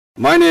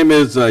My name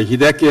is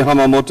Hideki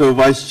Hamamoto,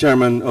 Vice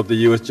Chairman of the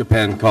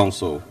U.S.-Japan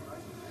Council,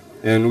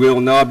 and we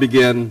will now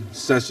begin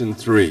Session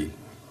 3.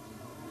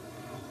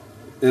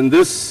 In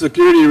this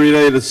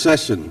security-related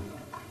session,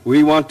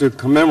 we want to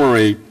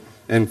commemorate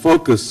and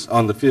focus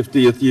on the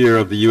 50th year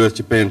of the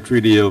U.S.-Japan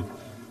Treaty of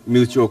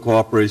Mutual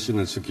Cooperation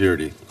and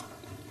Security.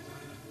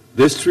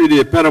 This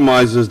treaty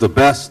epitomizes the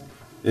best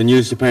in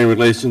U.S.-Japan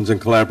relations and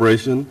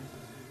collaboration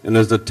and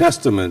is a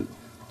testament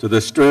to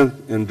the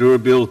strength and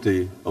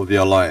durability of the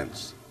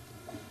alliance.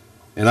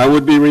 And I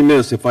would be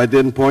remiss if I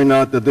didn't point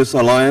out that this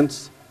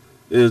alliance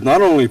is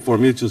not only for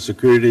mutual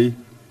security,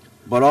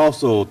 but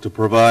also to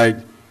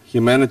provide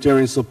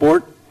humanitarian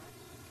support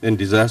and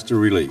disaster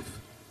relief.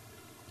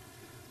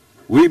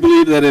 We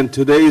believe that in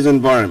today's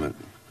environment,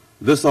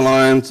 this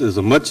alliance is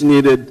a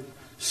much-needed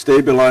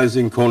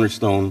stabilizing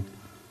cornerstone,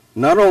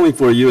 not only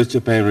for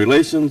U.S.-Japan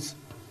relations,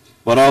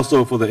 but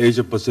also for the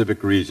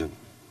Asia-Pacific region.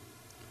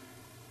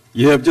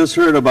 You have just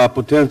heard about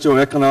potential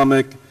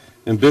economic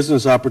and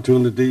business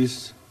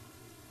opportunities,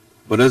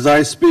 but as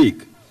I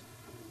speak,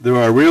 there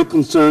are real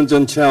concerns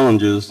and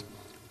challenges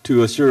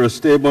to assure a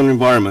stable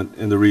environment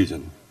in the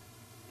region.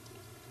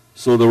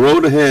 So the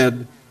road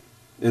ahead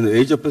in the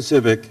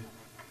Asia-Pacific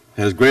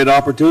has great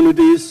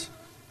opportunities,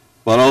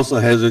 but also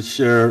has its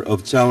share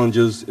of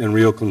challenges and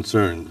real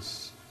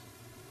concerns.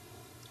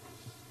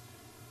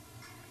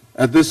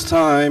 At this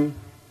time,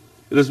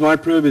 it is my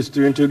privilege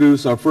to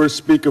introduce our first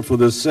speaker for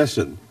this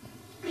session.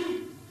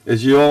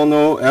 As you all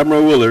know,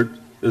 Admiral Willard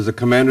is the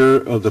commander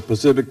of the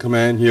Pacific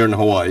Command here in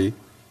Hawaii,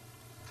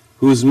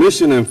 whose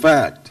mission, in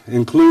fact,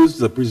 includes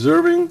the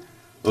preserving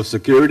of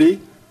security,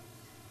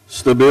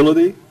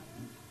 stability,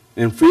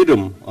 and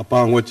freedom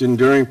upon which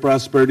enduring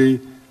prosperity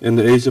in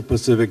the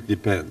Asia-Pacific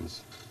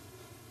depends.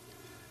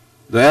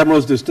 The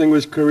Admiral's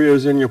distinguished career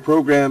is in your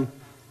program,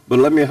 but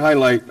let me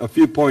highlight a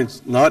few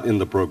points not in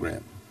the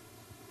program.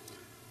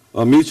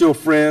 A mutual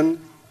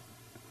friend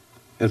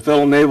and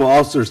fellow naval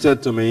officer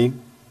said to me,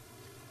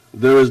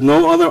 "There is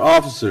no other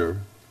officer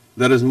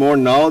that is more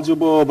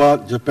knowledgeable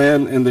about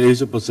Japan and the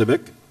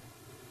Asia-Pacific.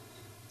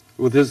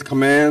 With his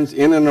commands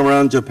in and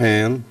around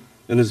Japan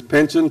and his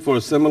penchant for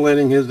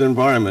assimilating his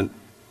environment,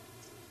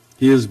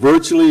 he is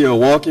virtually a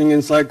walking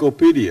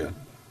encyclopedia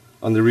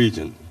on the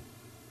region."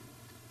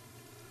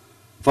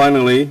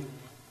 Finally,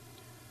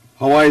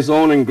 Hawaii's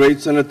own and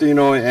great Senator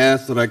Inouye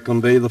asked that I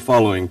convey the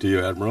following to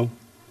you, Admiral.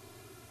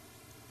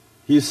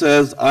 He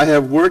says, "I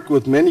have worked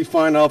with many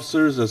fine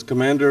officers as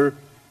commander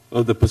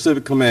of the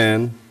Pacific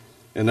Command,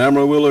 and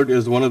Admiral Willard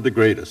is one of the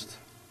greatest."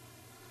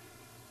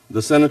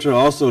 The Senator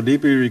also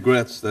deeply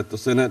regrets that the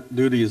Senate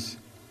duties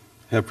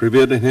have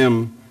prevented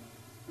him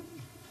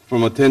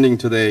from attending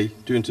today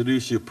to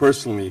introduce you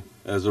personally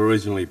as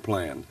originally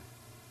planned.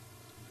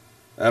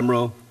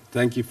 Admiral,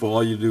 thank you for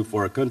all you do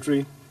for our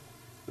country.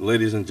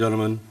 Ladies and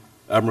gentlemen,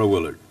 Admiral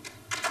Willard.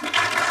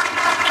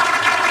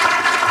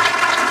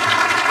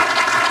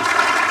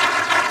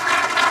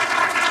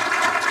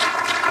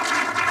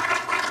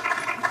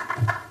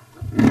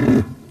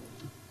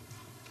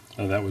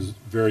 That was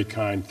very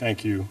kind.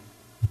 Thank you.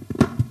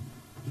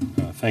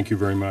 Thank you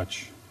very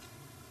much.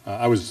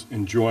 I was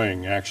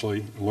enjoying,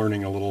 actually,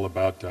 learning a little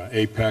about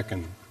APEC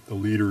and the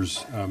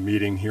leaders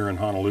meeting here in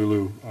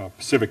Honolulu.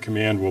 Pacific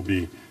Command will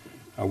be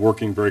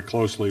working very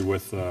closely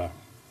with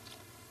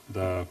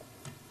the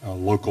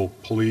local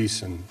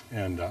police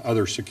and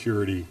other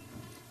security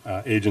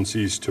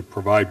agencies to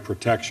provide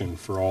protection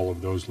for all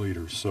of those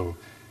leaders. So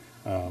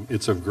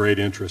it's of great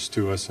interest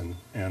to us,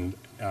 and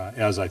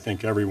as I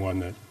think everyone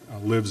that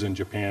lives in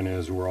Japan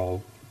is,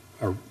 or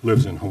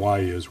lives in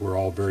Hawaii is, we're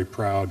all very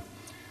proud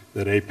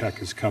that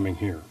APEC is coming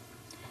here.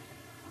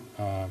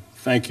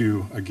 Thank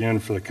you again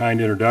for the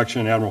kind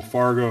introduction. Admiral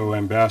Fargo,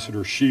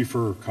 Ambassador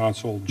Schieffer,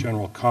 Consul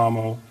General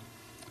Kamo,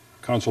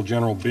 Consul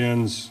General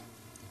Binns,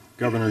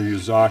 Governor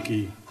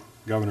Yuzaki,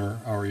 Governor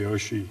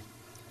Ariyoshi,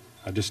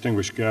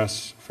 distinguished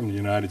guests from the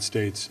United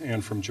States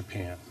and from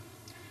Japan.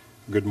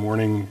 Good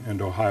morning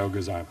and Ohio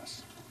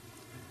gozaimasu.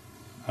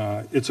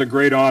 It's a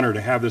great honor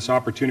to have this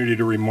opportunity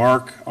to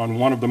remark on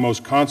one of the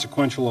most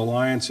consequential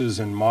alliances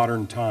in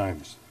modern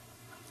times,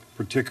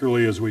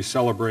 particularly as we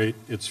celebrate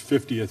its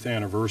 50th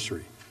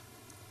anniversary.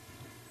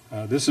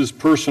 This is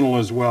personal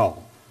as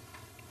well.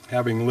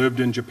 Having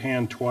lived in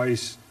Japan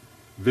twice,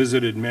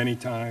 visited many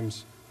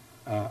times,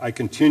 I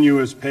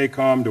continue as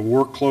PACOM to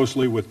work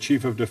closely with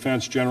Chief of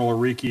Defense General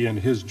Ariki and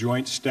his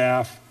joint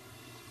staff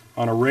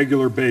on a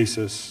regular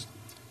basis.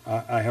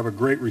 I have a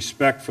great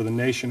respect for the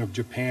nation of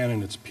Japan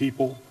and its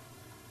people,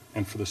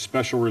 and for the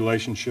special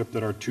relationship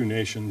that our two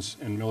nations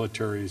and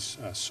militaries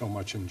so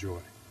much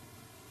enjoy.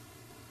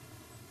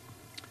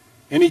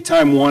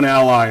 Anytime one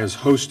ally is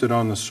hosted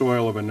on the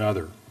soil of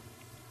another,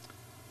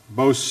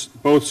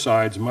 both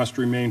sides must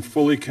remain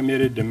fully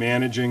committed to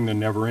managing the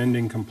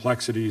never-ending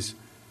complexities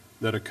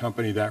that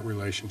accompany that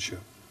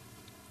relationship.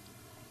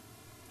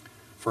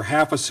 For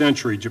half a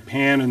century,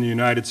 Japan and the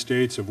United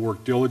States have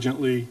worked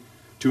diligently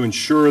to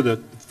ensure that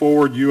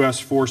forward U.S.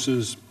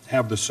 forces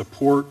have the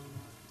support,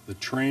 the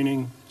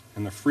training,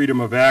 and the freedom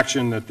of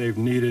action that they've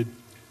needed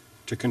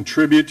to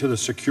contribute to the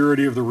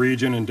security of the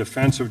region and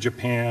defense of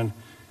Japan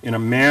in a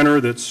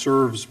manner that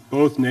serves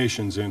both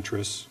nations'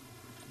 interests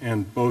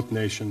and both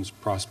nations'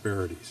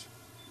 prosperities.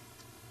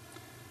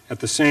 At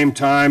the same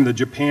time, the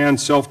Japan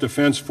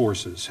Self-Defense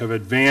Forces have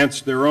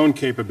advanced their own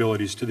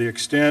capabilities to the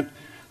extent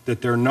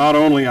that they're not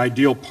only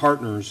ideal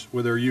partners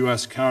with their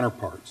U.S.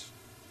 counterparts,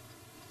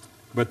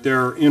 but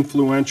they're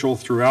influential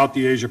throughout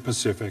the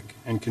Asia-Pacific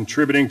and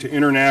contributing to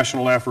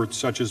international efforts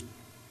such as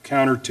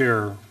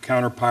counter-terror,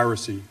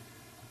 counter-piracy,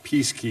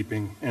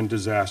 peacekeeping, and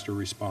disaster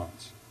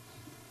response.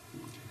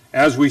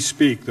 As we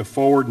speak, the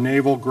forward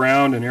naval,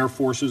 ground, and air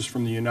forces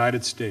from the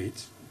United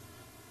States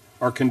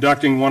are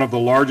conducting one of the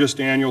largest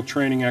annual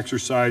training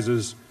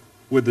exercises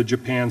with the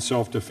Japan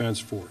Self-Defense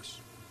Force.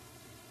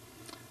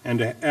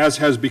 And as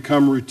has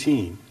become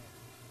routine,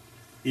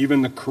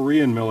 even the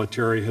Korean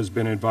military has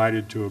been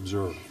invited to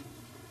observe.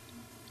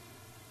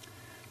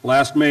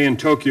 Last May in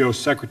Tokyo,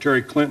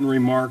 Secretary Clinton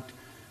remarked,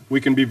 "We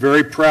can be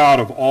very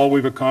proud of all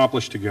we've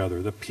accomplished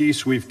together, the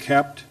peace we've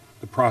kept,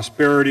 the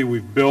prosperity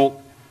we've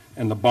built,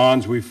 and the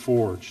bonds we've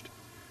forged.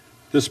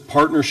 This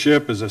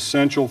partnership is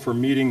essential for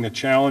meeting the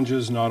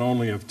challenges not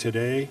only of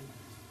today,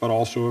 but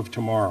also of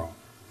tomorrow.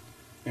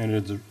 And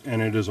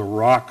it is a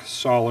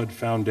rock-solid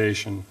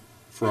foundation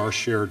for our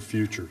shared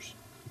futures."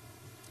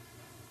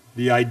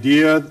 The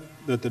idea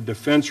that the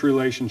defense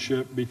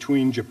relationship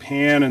between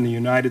Japan and the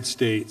United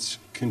States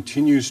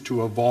continues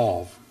to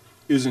evolve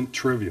isn't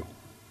trivial.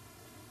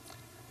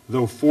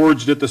 Though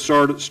forged at the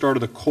start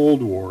of the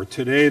Cold War,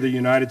 today the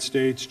United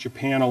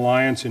States-Japan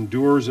alliance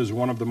endures as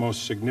one of the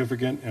most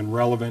significant and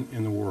relevant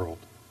in the world,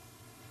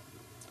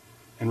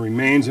 and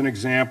remains an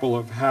example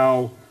of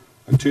how,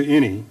 to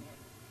any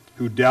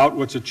who doubt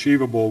what's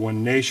achievable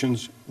when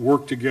nations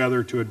work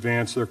together to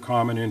advance their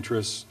common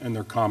interests and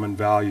their common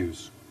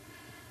values.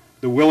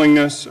 The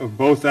willingness of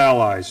both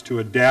allies to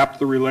adapt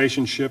the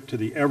relationship to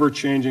the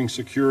ever-changing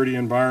security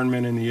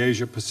environment in the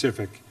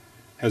Asia-Pacific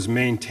has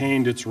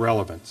maintained its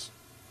relevance.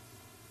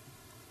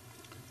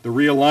 The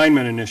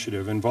realignment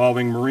initiative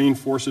involving Marine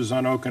forces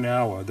on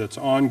Okinawa that's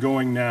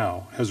ongoing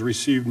now has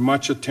received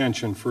much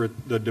attention for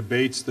the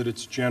debates that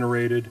it's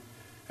generated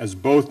as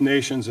both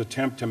nations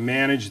attempt to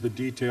manage the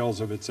details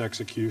of its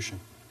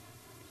execution.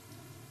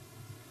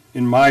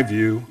 In my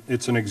view,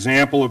 it's an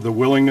example of the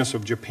willingness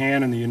of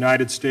Japan and the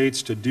United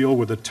States to deal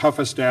with the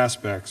toughest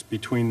aspects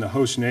between the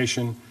host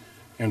nation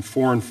and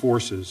foreign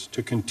forces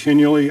to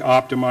continually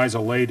optimize a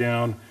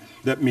laydown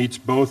that meets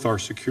both our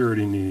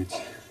security needs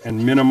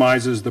and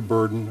minimizes the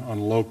burden on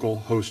local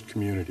host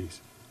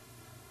communities.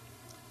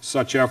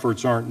 Such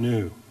efforts aren't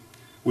new.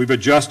 We've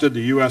adjusted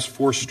the U.S.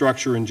 force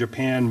structure in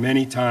Japan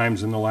many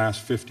times in the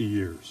last 50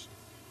 years,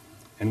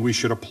 and we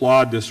should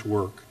applaud this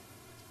work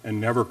and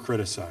never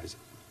criticize it.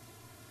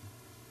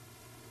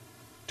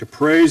 To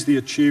praise the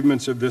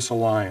achievements of this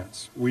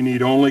alliance, we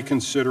need only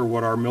consider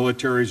what our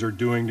militaries are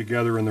doing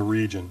together in the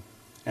region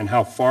and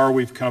how far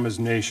we've come as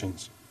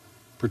nations,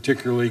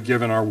 particularly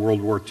given our World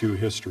War II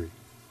history.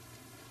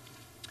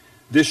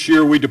 This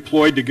year, we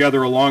deployed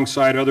together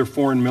alongside other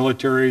foreign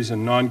militaries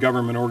and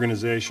non-government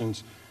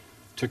organizations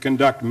to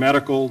conduct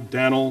medical,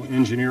 dental,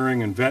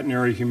 engineering, and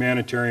veterinary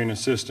humanitarian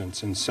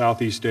assistance in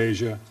Southeast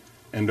Asia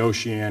and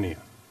Oceania.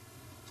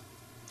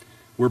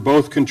 We're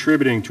both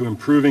contributing to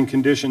improving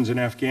conditions in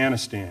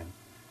Afghanistan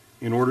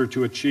in order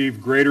to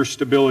achieve greater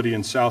stability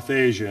in South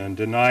Asia and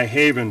deny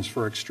havens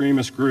for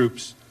extremist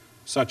groups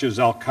such as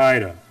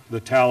Al-Qaeda, the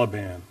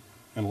Taliban,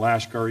 and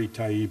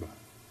Lashkar-e-Taiba.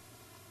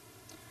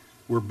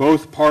 We're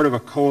both part of a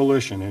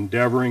coalition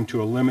endeavoring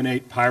to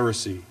eliminate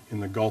piracy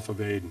in the Gulf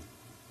of Aden.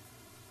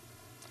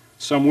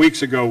 Some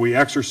weeks ago, we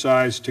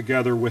exercised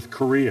together with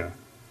Korea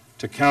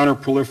to counter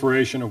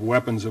proliferation of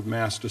weapons of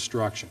mass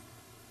destruction.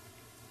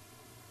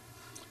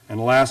 And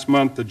last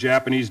month, the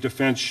Japanese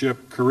defense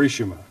ship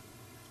Kirishima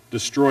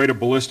destroyed a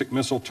ballistic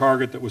missile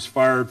target that was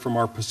fired from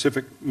our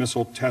Pacific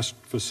Missile Test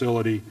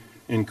Facility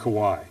in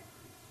Kauai.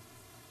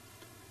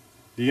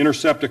 The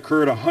intercept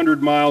occurred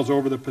 100 miles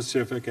over the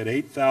Pacific at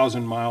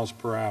 8,000 miles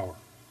per hour,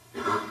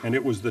 and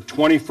it was the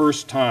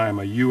 21st time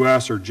a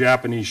U.S. or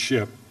Japanese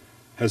ship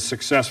has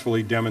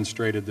successfully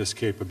demonstrated this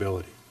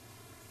capability.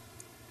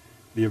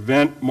 The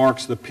event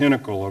marks the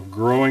pinnacle of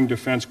growing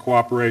defense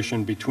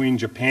cooperation between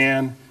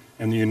Japan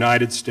and the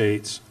United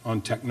States on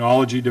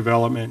technology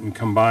development and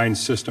combined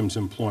systems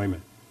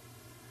employment,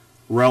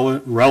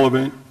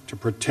 relevant to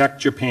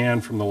protect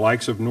Japan from the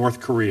likes of North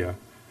Korea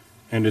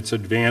and its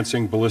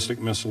advancing ballistic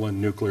missile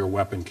and nuclear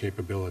weapon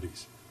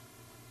capabilities.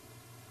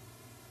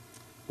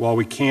 While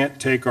we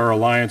can't take our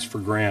alliance for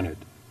granted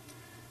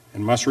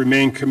and must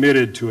remain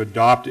committed to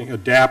adapting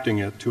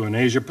it to an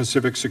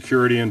Asia-Pacific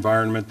security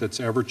environment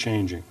that's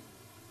ever-changing,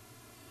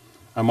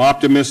 I'm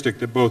optimistic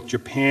that both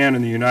Japan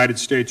and the United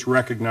States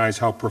recognize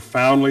how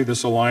profoundly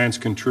this alliance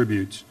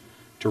contributes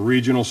to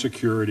regional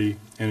security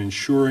and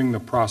ensuring the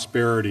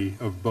prosperity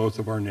of both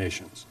of our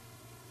nations.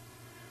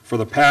 For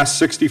the past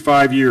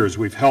 65 years,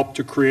 we've helped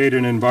to create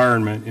an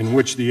environment in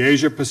which the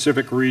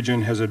Asia-Pacific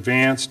region has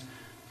advanced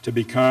to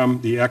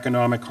become the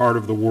economic heart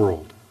of the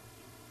world.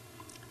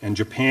 and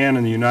Japan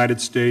and the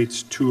United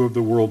States, two of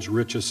the world's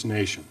richest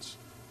nations.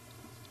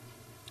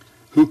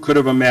 Who could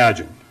have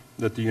imagined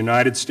that the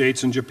United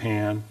States and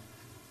Japan,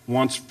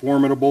 once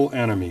formidable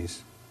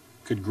enemies,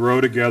 could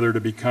grow together to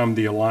become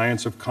the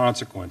alliance of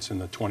consequence in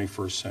the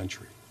 21st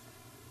century?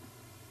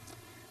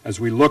 As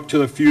we look to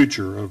the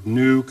future of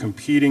new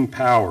competing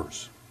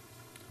powers,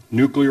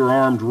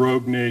 nuclear-armed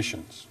rogue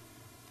nations,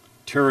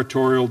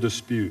 territorial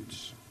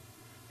disputes,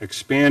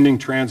 expanding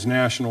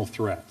transnational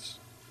threats,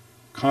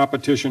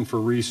 competition for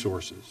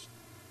resources,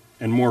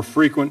 and more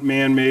frequent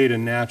man-made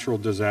and natural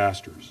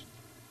disasters,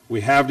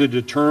 we have to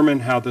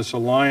determine how this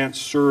alliance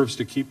serves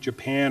to keep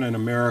Japan and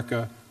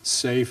America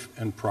safe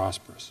and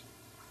prosperous.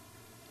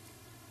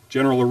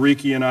 General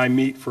Ariki and I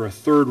meet for a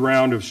third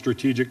round of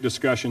strategic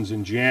discussions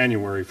in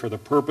January for the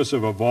purpose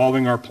of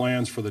evolving our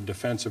plans for the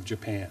defense of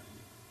Japan.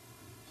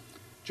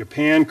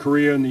 Japan,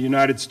 Korea, and the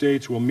United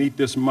States will meet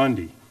this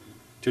Monday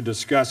to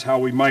discuss how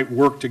we might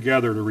work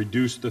together to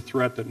reduce the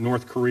threat that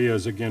North Korea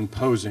is again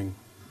posing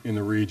in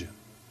the region.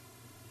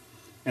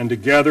 And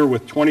together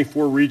with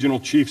 24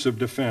 regional chiefs of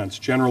defense,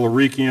 General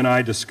Ariki and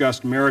I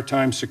discussed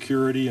maritime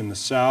security in the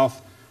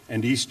South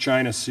and East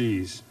China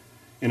Seas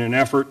in an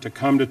effort to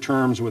come to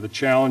terms with the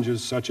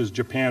challenges such as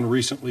Japan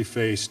recently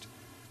faced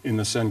in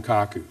the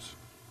Senkakus.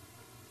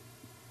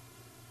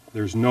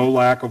 There's no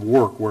lack of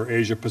work where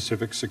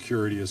Asia-Pacific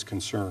security is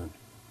concerned.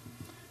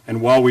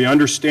 And while we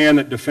understand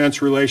that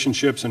defense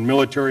relationships and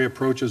military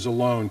approaches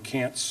alone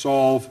can't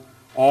solve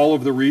all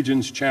of the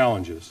region's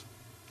challenges,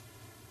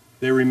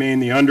 they remain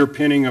the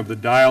underpinning of the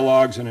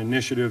dialogues and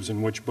initiatives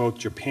in which both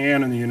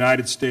Japan and the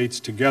United States,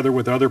 together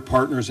with other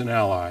partners and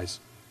allies,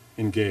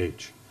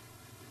 engage.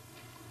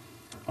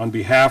 On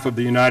behalf of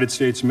the United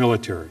States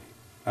military,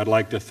 I'd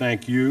like to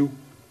thank you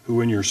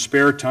who in your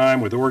spare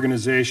time with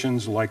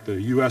organizations like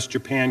the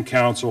U.S.-Japan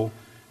Council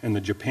and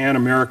the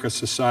Japan-America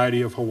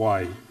Society of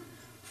Hawaii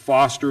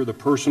foster the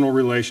personal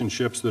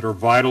relationships that are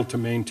vital to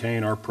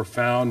maintain our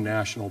profound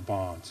national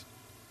bonds.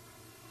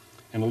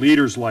 And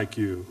leaders like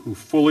you who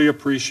fully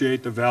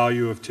appreciate the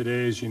value of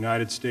today's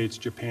United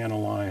States-Japan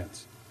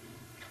alliance,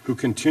 who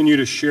continue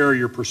to share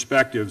your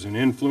perspectives and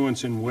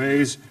influence in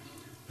ways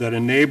that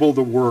enable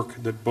the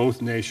work that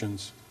both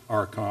nations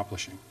are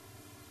accomplishing.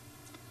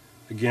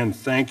 Again,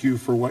 thank you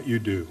for what you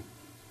do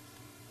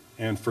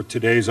and for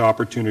today's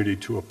opportunity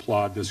to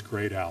applaud this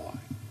great ally.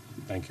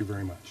 Thank you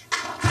very much.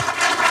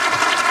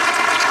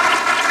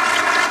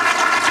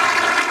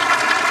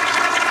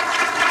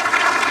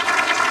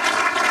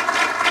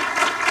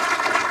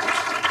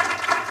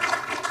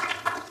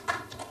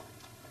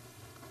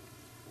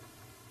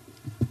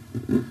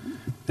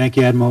 Thank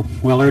you, Admiral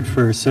Willard,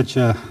 for such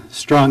a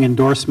strong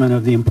endorsement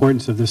of the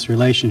importance of this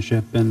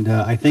relationship. And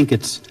I think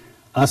it's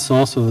us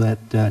also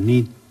that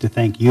need to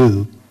thank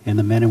you and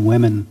the men and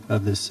women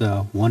of this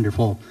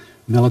wonderful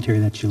military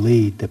that you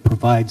lead that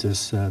provides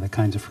us the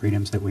kinds of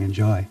freedoms that we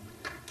enjoy.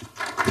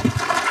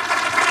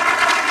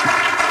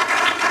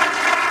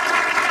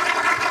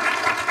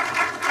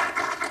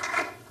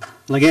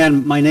 Well,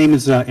 again, my name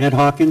is Ed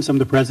Hawkins. I'm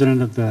the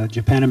president of the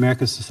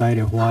Japan-America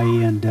Society of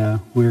Hawaii, and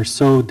we're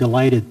so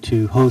delighted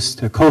to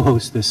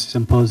co-host this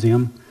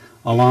symposium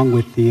along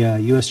with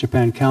the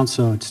U.S.-Japan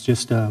Council. It's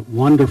just a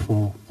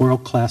wonderful,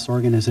 world-class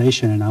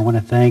organization, and I want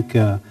to thank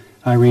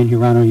Irene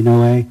Hirano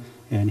Inoue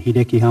and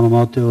Hideki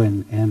Hamamoto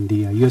and the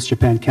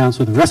U.S.-Japan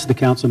Council, the rest of the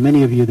council,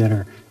 many of you that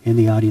are in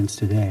the audience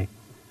today.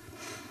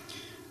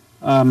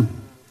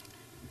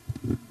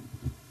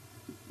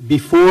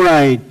 Before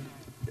I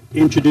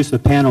introduce the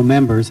panel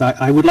members,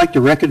 I would like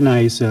to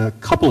recognize a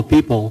couple of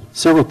people,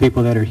 several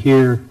people that are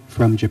here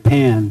from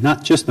Japan,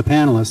 not just the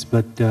panelists,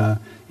 but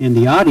in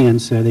the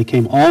audience, they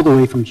came all the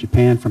way from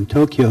Japan, from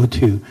Tokyo,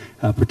 to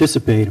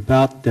participate,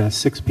 about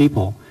 6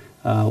 people.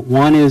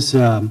 One is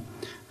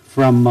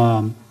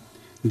from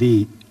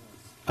the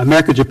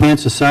America-Japan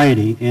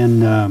Society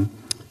in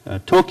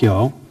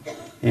Tokyo,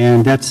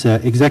 and that's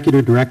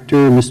Executive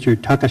Director Mr.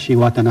 Takashi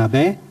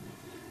Watanabe,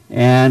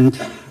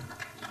 and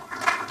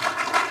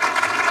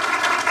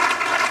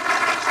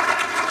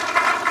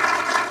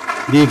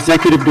the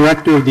Executive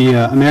Director of the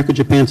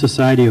America-Japan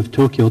Society of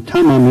Tokyo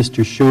Tama,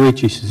 Mr.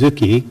 Shoichi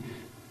Suzuki,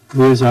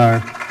 who is they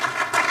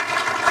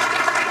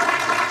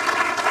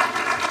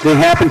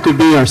happen to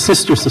be our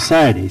sister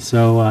society,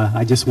 so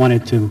I just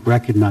wanted to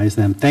recognize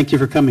them. Thank you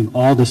for coming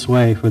all this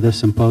way for this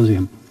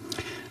symposium.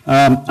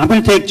 I'm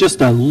going to take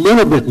just a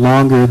little bit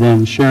longer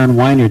than Sharon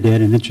Weiner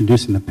did in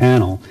introducing the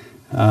panel.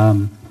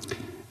 I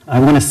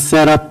want to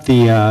set up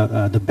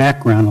the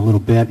background a little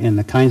bit and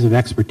the kinds of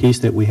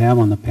expertise that we have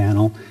on the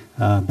panel.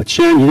 But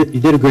Sharon,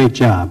 you did a great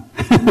job.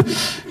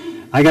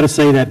 I got to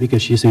say that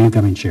because she's the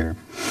incoming chair.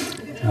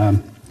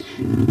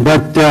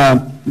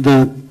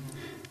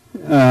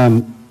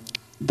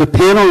 The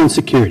panel on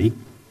security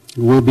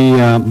will be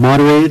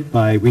moderated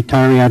by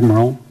retiree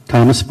Admiral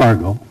Thomas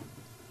Fargo,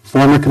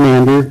 former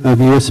commander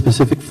of U.S.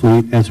 Pacific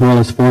Fleet, as well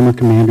as former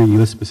commander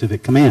U.S.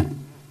 Pacific Command.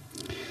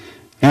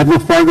 Admiral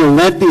Fargo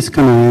led these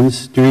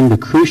commands during the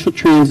crucial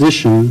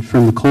transition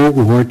from the Cold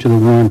War to the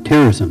war on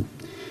terrorism.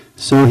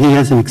 So he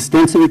has an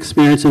extensive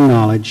experience and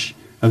knowledge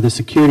of the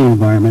security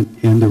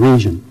environment in the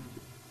region.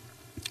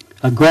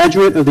 A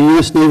graduate of the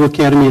U.S. Naval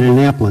Academy at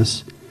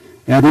Annapolis,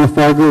 Admiral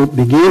Fargo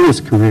began his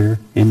career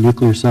in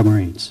nuclear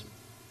submarines.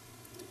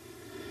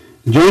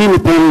 Joining the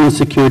panel on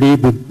security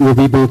will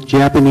be both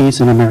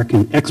Japanese and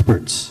American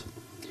experts.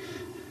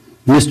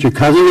 Mr.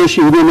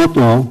 Kazuyoshi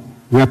Umemoto,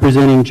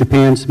 representing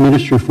Japan's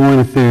Ministry of Foreign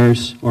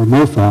Affairs, or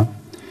MOFA,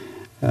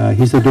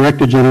 he's the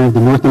Director General of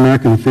the North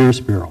American Affairs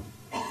Bureau.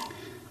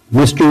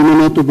 Mr.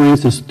 Umemoto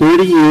brings us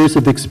 30 years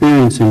of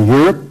experience in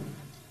Europe,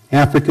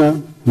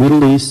 Africa,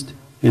 Middle East,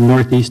 and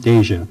Northeast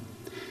Asia.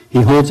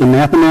 He holds a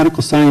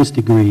mathematical science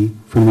degree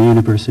from the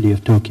University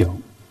of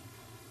Tokyo.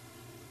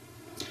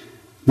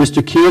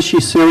 Mr. Kiyoshi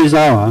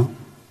Serizawa,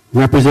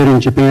 representing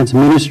Japan's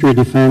Ministry of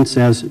Defense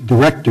as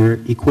Director,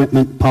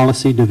 Equipment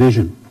Policy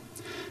Division.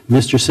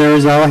 Mr.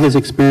 Serizawa has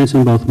experience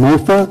in both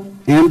MOFA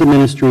and the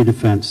Ministry of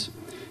Defense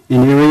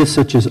in areas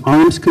such as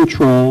arms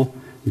control,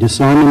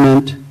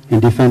 disarmament,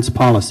 and defense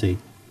policy.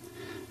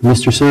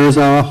 Mr.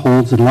 Serizawa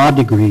holds a law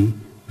degree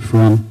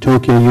from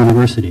Tokyo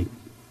University.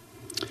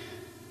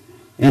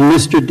 And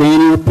Mr.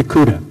 Daniel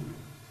Piccuta,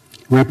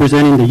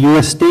 representing the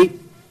U.S. State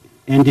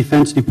and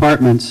Defense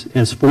Departments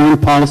as Foreign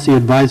Policy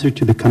Advisor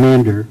to the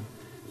Commander,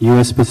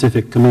 U.S.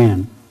 Pacific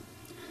Command.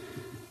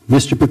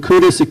 Mr.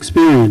 Picuta's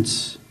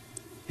experience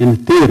in the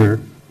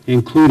theater,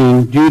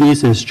 including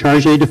duties as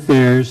Charge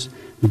d'Affaires,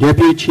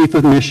 Deputy Chief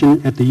of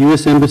Mission at the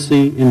U.S.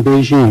 Embassy in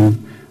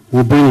Beijing,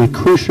 will bring a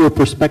crucial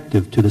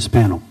perspective to this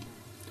panel.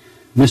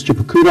 Mr.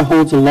 Piccuta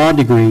holds a law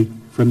degree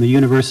from the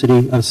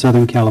University of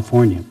Southern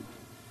California.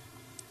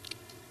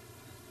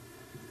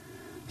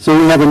 So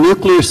we have a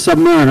nuclear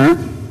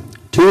submariner,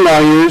 2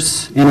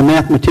 lawyers, and a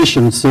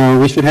mathematician, so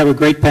we should have a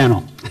great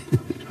panel.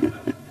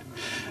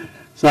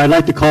 So I'd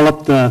like to call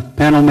up the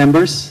panel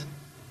members.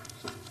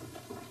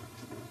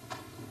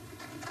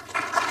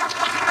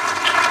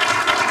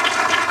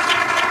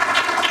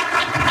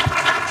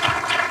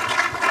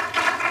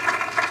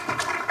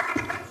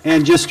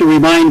 And just to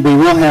remind, we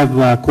will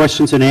have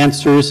questions and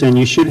answers, and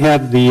you should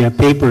have the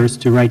papers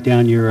to write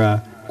down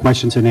your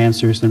questions and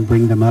answers and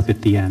bring them up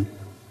at the end.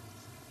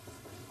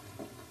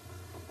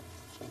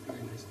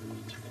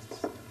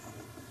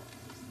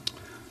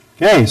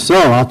 Okay, so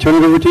I'll turn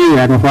it over to you,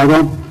 Admiral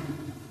Fargo.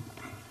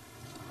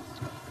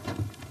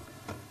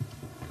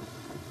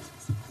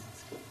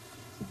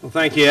 Well,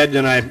 thank you, Ed,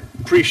 and I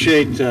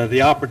appreciate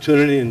the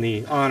opportunity and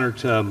the honor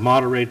to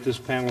moderate this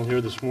panel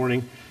here this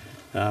morning.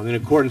 In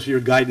accordance with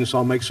your guidance,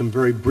 I'll make some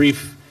very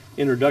brief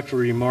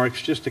introductory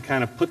remarks just to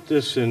kind of put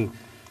this in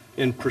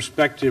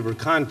perspective or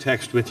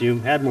context with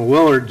you. Admiral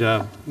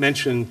Willard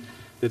mentioned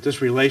that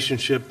this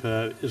relationship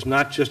is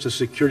not just a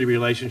security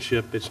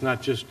relationship, it's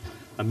not just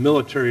a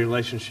military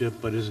relationship,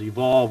 but has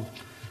evolved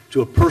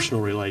to a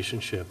personal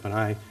relationship, and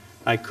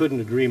I couldn't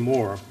agree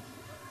more.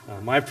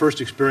 My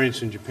first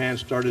experience in Japan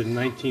started in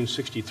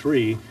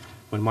 1963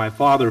 when my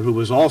father, who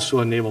was also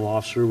a naval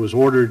officer, was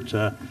ordered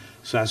to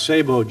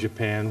Sasebo,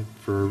 Japan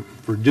for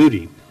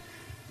duty.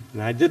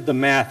 And I did the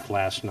math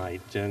last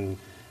night, and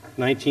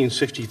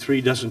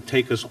 1963 doesn't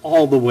take us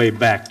all the way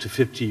back to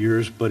 50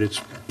 years, but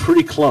it's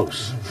pretty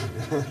close.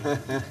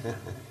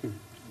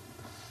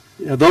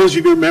 Those of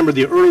you who remember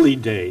the early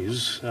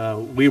days,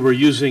 we were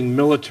using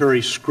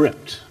military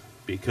script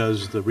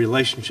because the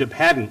relationship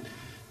hadn't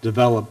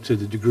developed to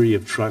the degree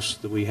of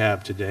trust that we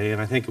have today,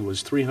 and I think it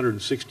was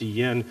 360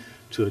 yen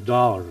to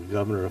 $1,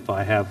 Governor, if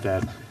I have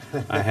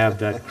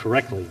that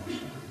correctly.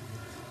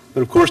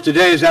 But of course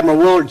today, as Admiral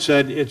Willard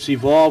said, it's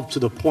evolved to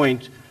the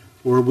point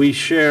where we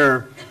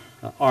share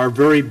our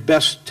very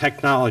best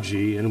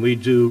technology and we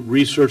do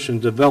research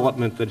and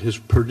development that has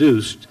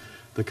produced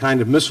the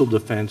kind of missile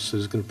defense that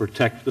is going to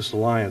protect this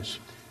alliance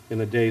in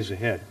the days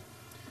ahead.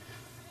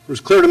 It was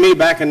clear to me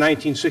back in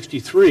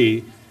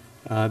 1963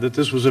 that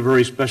this was a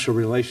very special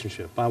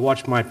relationship. I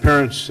watched my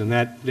parents in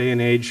that day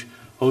and age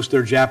host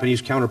their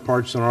Japanese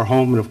counterparts in our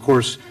home, and of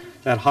course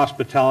that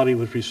hospitality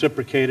was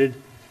reciprocated.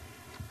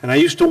 And I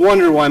used to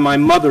wonder why my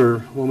mother,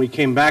 when we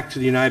came back to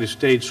the United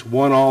States,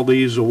 won all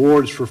these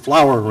awards for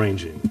flower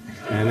arranging.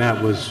 And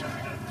that was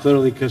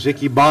clearly because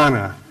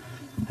Ikebana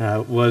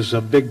was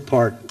a big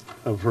part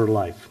of her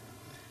life.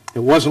 It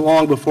wasn't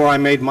long before I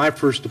made my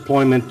first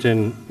deployment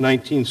in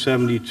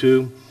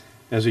 1972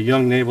 as a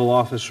young naval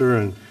officer,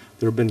 and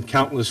there have been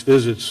countless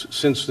visits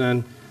since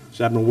then. As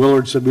Admiral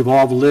Willard said, we've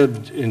all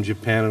lived in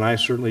Japan, and I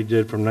certainly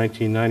did from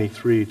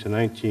 1993 to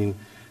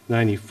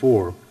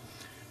 1994.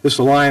 This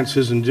alliance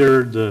has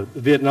endured the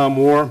Vietnam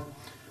War,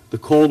 the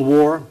Cold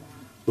War,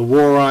 the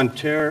War on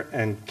Terror,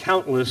 and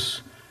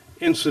countless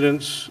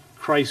incidents,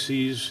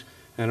 crises,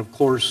 and of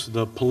course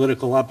the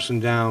political ups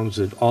and downs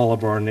that all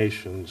of our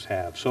nations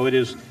have. So it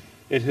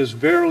has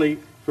very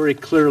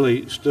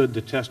clearly stood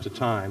the test of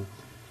time.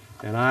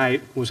 And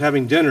I was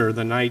having dinner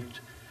the night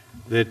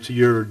that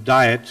your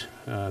Diet,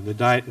 the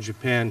Diet in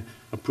Japan,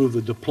 approved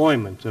the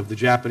deployment of the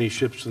Japanese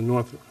ships to the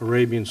North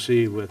Arabian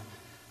Sea with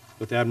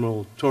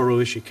Admiral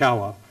Toru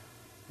Ishikawa,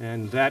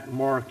 and that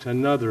marked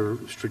another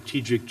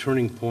strategic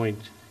turning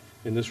point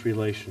in this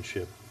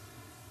relationship.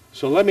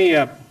 So let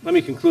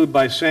me conclude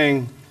by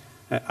saying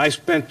I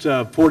spent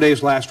 4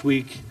 days last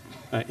week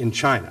in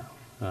China.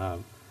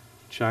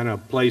 China, a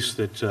place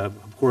that,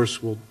 of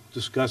course, we'll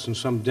discuss in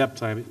some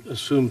depth, I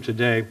assume,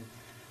 today.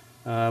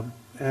 And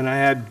I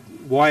had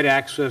wide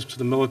access to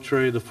the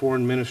military, the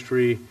foreign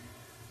ministry,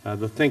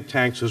 the think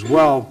tanks, as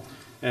well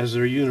as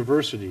their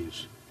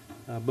universities.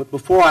 But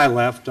before I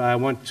left, I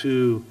went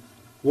to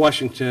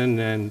Washington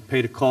and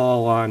paid a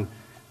call on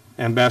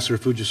Ambassador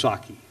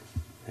Fujisaki.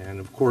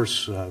 And of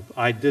course,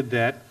 I did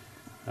that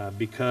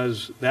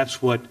because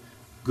that's what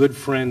good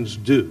friends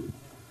do,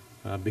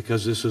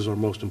 because this is our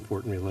most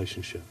important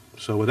relationship.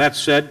 So with that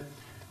said,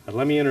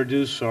 let me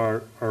introduce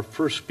our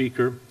first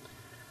speaker.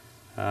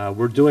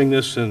 We're doing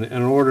this in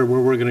an order where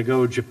we're going to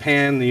go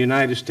Japan, the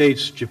United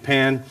States,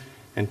 Japan,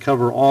 and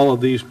cover all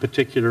of these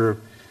particular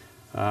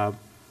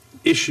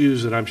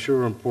issues that I'm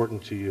sure are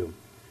important to you.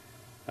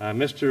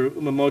 Mr.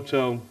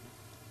 Umemoto,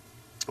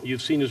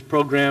 you've seen his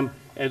program.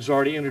 Ed's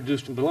already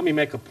introduced him, but let me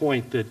make a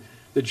point that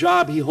the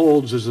job he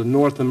holds as the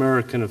North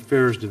American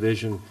Affairs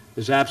Division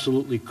is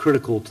absolutely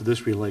critical to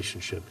this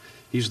relationship.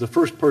 He's the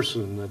first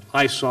person that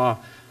I saw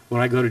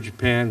when I go to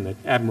Japan that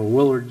Admiral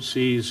Willard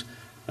sees.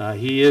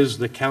 He is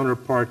the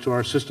counterpart to our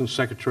Assistant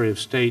Secretary of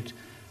State,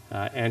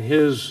 and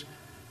his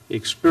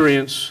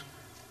experience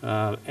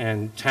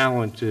and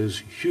talent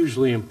is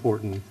hugely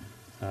important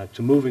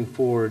to moving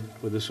forward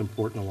with this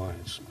important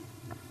alliance.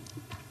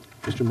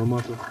 Mr.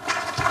 Umemoto.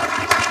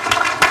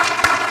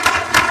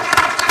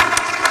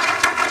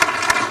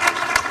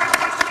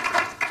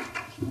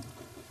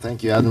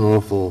 Thank you,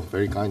 Admiral, for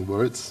very kind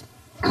words.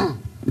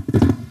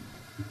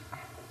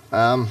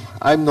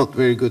 I'm not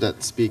very good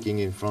at speaking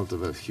in front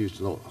of a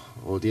huge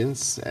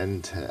audience,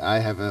 and I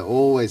have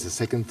always a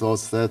second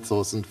thoughts, third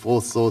thoughts, and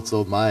fourth thoughts,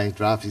 so my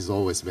draft is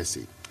always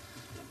messy.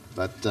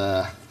 But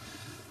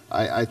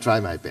I try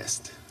my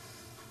best.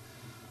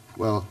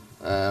 Well,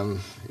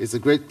 it's a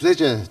great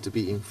pleasure to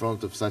be in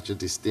front of such a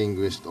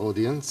distinguished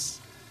audience,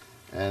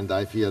 and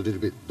I feel a little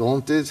bit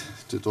daunted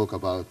to talk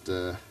about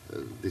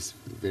this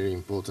very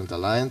important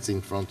alliance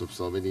in front of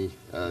so many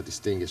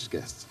distinguished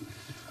guests.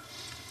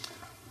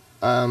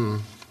 The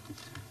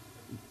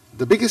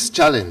biggest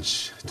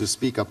challenge to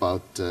speak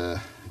about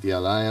the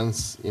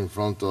alliance in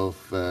front of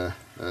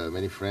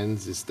many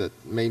friends is that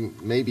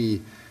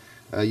maybe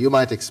you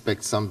might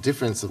expect some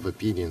difference of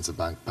opinions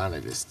among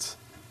panelists,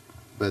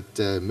 but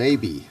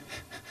maybe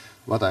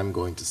what I'm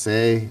going to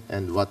say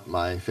and what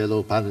my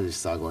fellow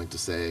panelists are going to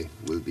say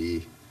will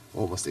be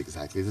almost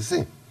exactly the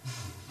same.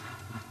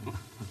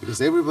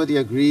 Because everybody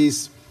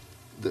agrees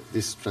that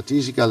this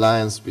strategic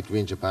alliance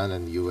between Japan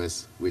and the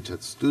US, which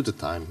has stood the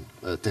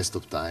test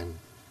of time,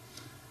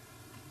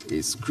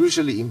 is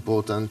crucially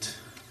important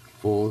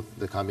for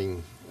the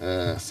coming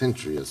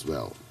century as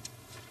well.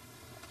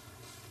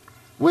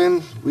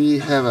 When we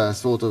have a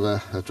sort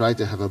of try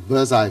to have a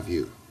bird's eye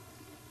view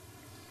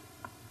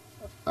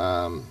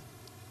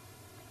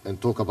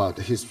and talk about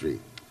the history,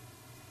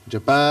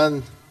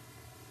 Japan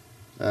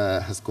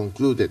has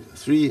concluded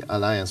 3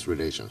 alliance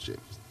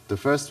relationships. The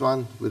first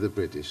one with the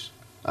British,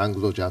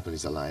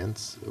 Anglo-Japanese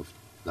Alliance of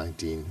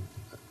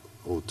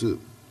 1902,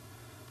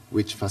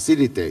 which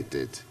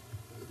facilitated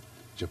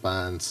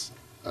Japan's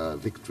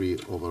victory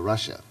over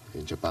Russia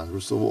in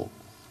Japan-Russo War.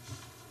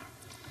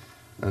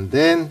 And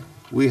then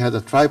we had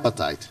a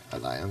tripartite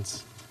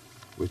alliance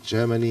with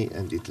Germany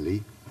and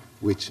Italy,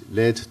 which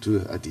led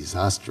to a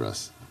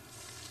disastrous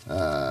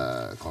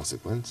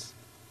consequence.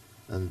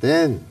 And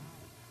then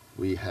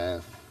we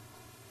have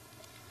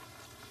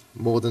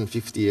more than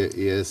 50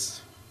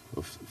 years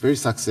of very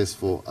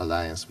successful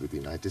alliance with the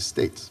United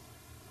States.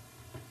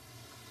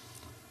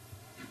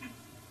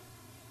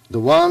 The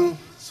one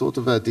sort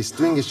of a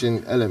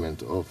distinguishing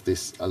element of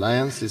this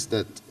alliance is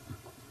that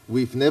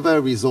we've never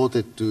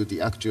resorted to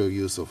the actual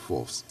use of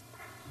force.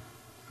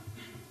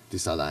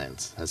 This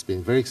alliance has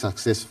been very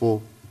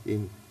successful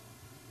in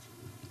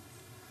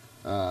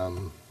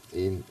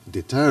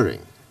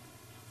deterring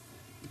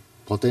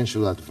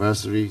potential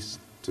adversaries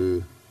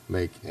to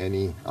make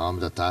any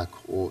armed attack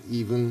or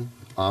even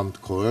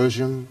armed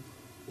coercion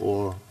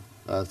or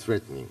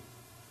threatening,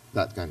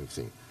 that kind of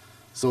thing.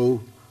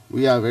 So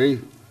we are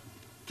very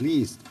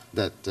pleased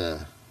that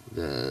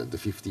the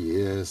 50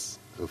 years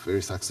of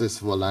very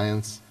successful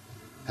alliance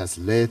has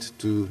led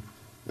to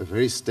a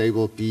very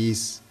stable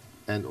peace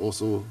and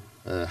also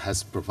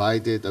has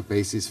provided a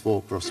basis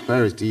for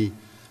prosperity,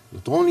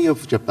 not only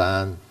of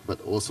Japan, but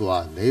also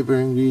our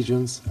neighboring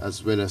regions,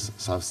 as well as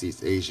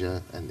Southeast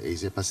Asia and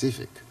Asia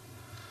Pacific.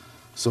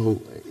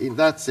 So in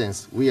that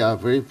sense, we are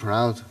very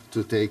proud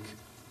to take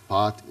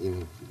part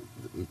in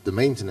the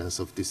maintenance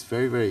of this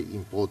very, very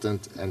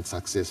important and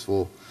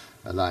successful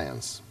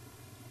alliance.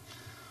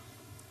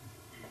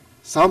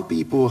 Some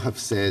people have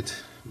said,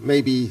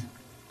 maybe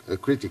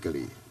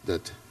critically,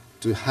 that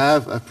to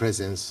have a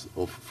presence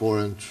of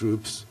foreign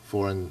troops,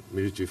 foreign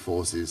military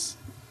forces,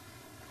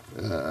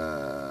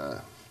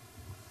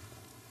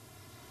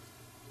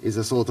 is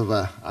a sort of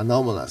an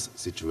anomalous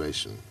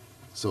situation.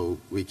 So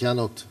we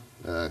cannot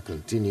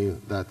continue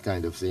that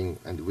kind of thing,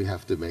 and we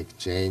have to make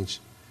change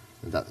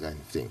and that kind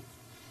of thing.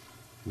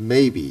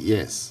 maybe,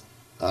 yes.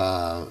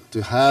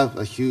 To have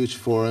a huge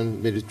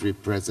foreign military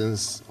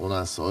presence on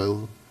our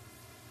soil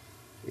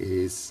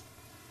is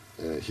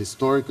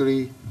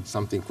historically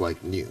something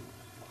quite new.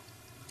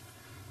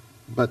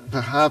 But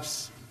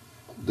perhaps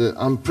the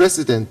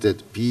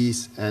unprecedented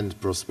peace and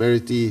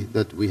prosperity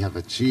that we have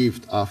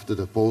achieved after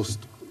the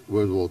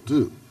post-World War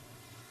II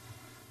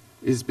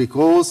is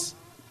because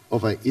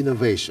of an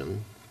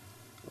innovation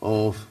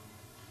of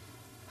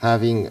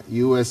having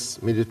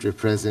US military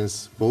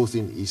presence both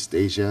in East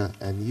Asia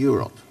and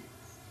Europe,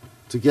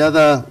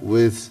 together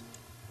with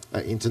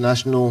an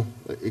international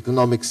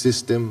economic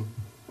system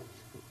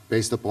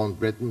based upon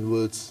Bretton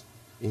Woods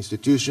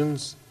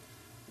institutions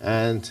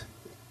and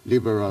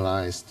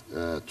liberalized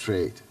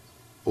trade,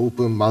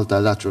 open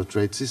multilateral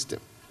trade system,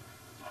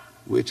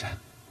 which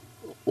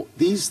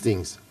these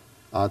things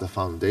are the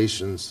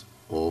foundations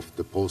of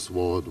the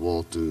post-World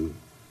War II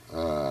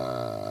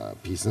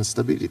peace and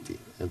stability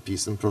and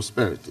peace and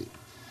prosperity.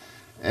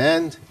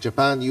 And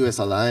Japan-US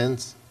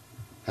alliance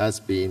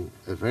has been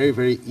a very,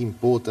 very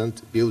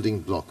important building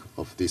block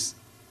of this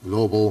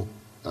global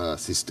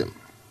system.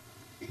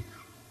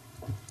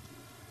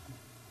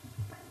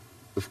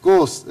 Of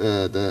course,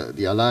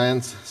 the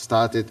alliance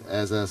started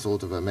as a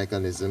sort of a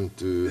mechanism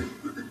to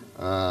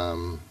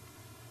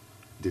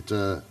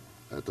deter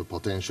the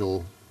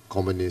potential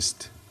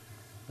communist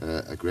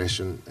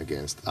aggression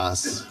against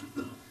us.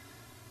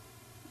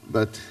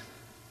 But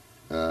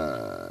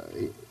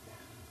the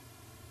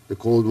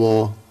Cold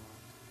War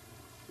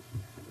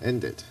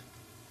ended,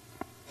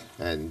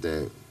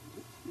 and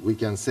we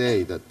can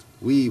say that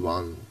we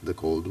won the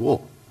Cold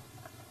War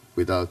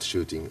without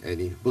shooting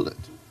any bullet.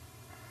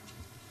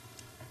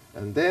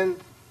 And then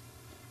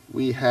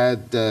we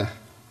had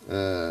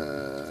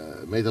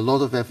made a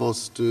lot of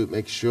efforts to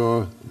make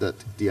sure that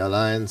the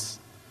alliance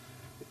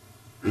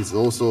is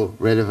also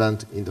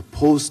relevant in the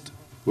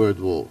post-World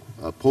War,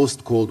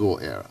 post-Cold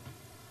War era.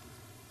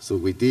 So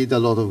we did a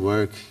lot of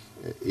work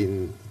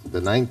in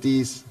the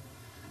 90s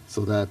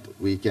so that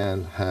we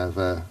can have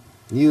a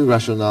new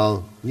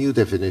rationale, new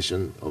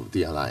definition of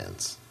the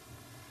alliance.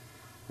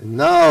 And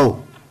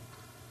now,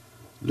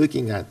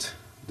 looking at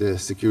the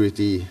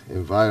security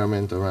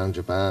environment around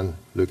Japan,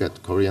 look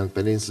at Korean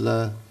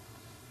Peninsula,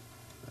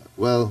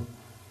 well,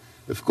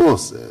 of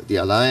course, the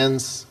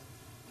alliance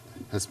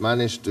has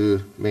managed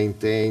to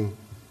maintain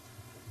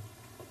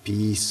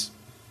peace,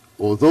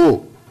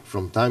 although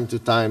from time to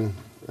time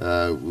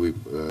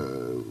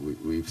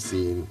we've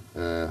seen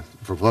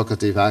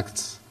provocative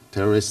acts,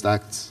 terrorist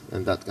acts,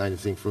 and that kind of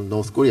thing from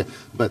North Korea.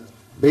 But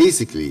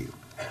basically,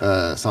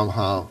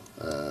 somehow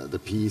the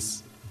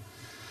peace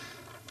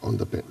on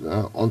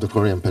the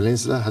Korean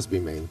Peninsula has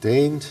been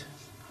maintained,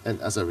 and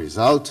as a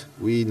result,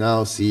 we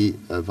now see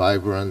a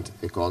vibrant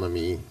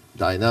economy,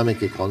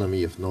 dynamic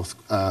economy of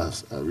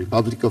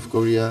Republic of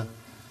Korea,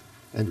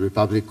 and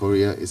Republic of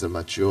Korea is a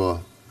mature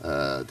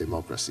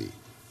democracy,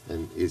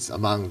 and it's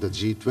among the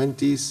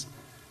G20s,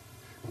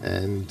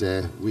 and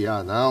we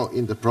are now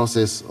in the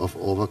process of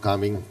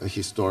overcoming a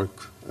historic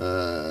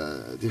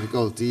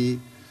difficulty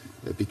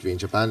between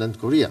Japan and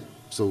Korea.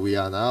 So we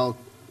are now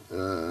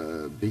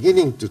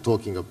beginning to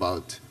talking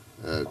about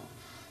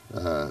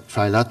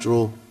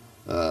trilateral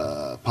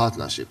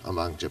partnership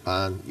among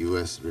Japan,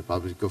 US,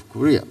 Republic of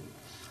Korea.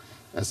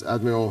 As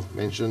Admiral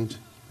mentioned,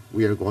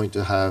 we are going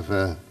to have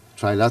a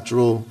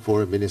trilateral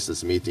foreign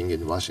ministers meeting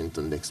in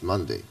Washington next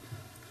Monday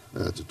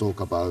to talk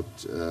about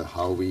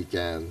how we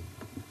can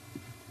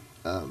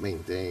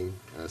maintain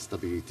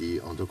stability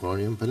on the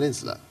Korean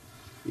Peninsula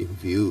in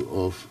view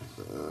of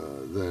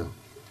the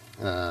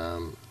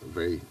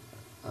very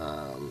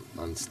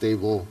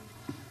unstable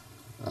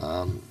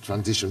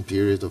transition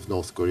period of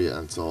North Korea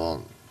and so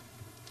on.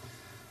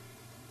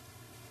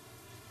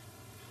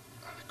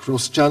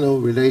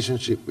 Cross-channel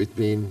relationship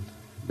between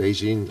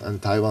Beijing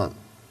and Taiwan.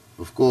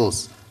 Of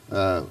course,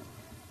 the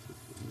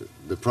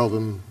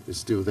problem is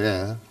still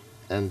there,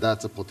 and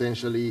that's a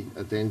potentially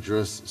a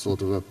dangerous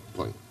sort of a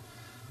point.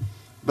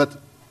 But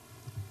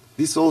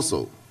this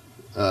also,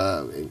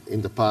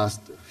 in the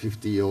past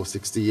 50 or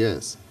 60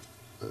 years,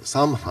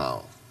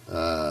 somehow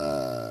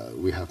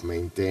we have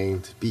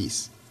maintained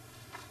peace.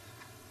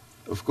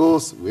 Of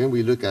course, when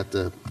we look at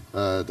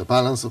the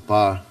balance of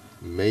power,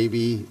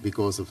 maybe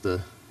because of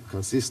the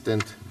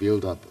consistent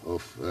build-up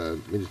of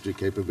military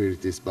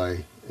capabilities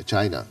by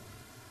China,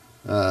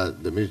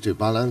 the military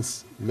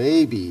balance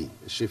may be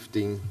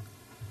shifting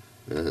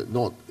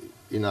not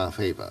in our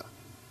favor.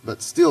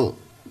 But still,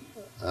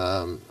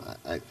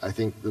 I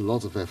think a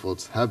lot of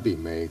efforts have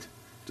been made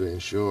to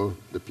ensure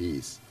the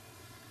peace.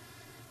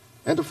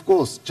 And of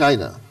course,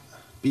 China.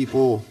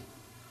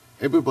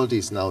 Everybody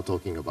is now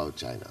talking about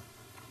China.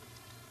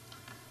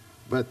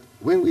 But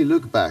when we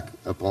look back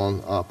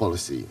upon our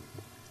policy,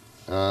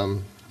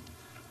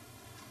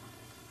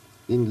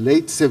 in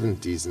late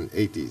 70s and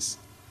 80s,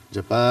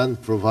 Japan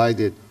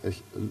provided a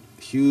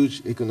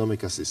huge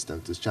economic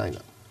assistance to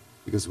China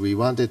because we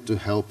wanted to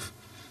help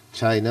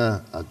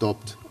China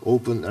adopt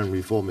open and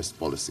reformist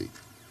policy.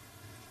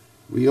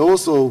 We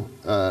also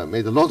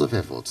made a lot of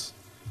efforts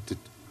to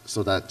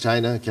so that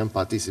China can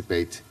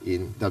participate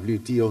in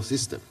WTO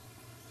system.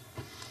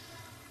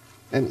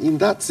 And in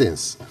that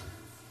sense,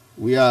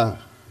 we can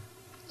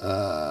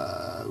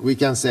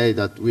say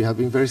that we have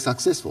been very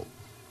successful.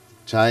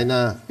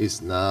 China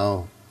is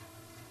now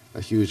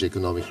a huge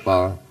economic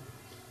power.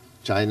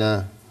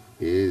 China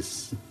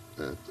is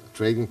a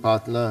trading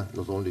partner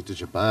not only to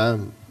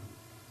Japan,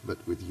 but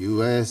with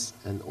US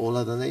and all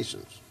other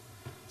nations.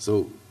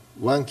 So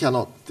one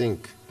cannot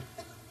think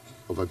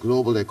of a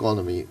global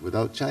economy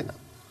without China.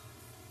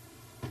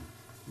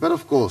 But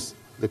of course,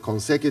 the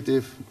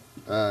consecutive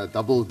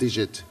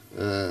double-digit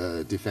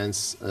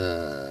defense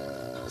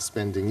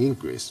spending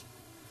increase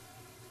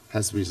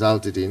has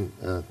resulted in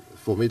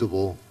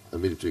formidable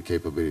military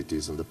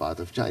capabilities on the part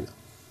of China.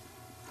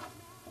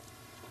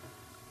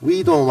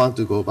 We don't want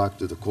to go back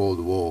to the Cold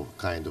War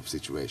kind of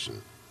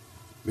situation,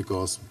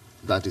 because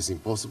that is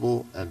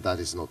impossible and that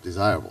is not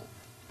desirable,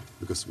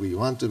 because we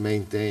want to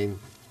maintain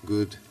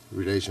good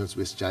relations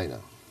with China,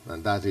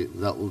 and that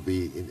will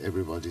be in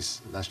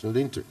everybody's national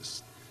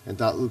interest, and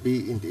that will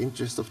be in the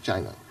interest of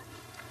China.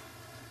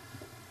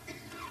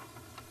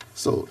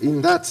 So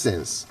in that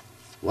sense,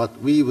 what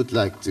we would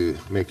like to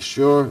make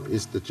sure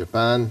is the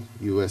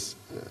Japan-US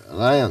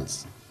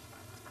alliance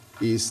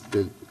is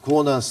the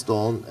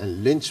cornerstone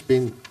and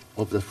linchpin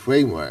of the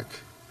framework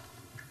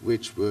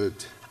which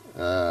would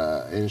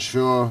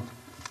ensure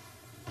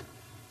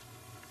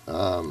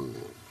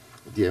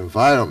the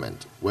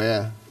environment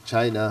where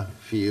China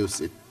feels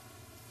its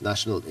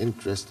national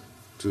interest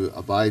to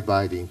abide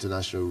by the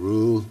international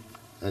rule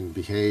and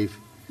behave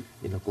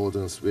in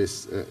accordance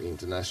with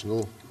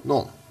international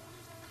norm,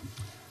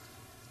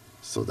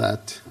 so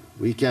that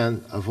we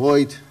can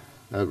avoid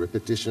a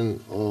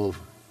repetition of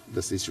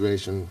the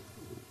situation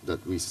that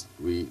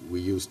we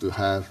used to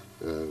have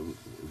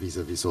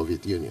vis-à-vis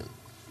Soviet Union.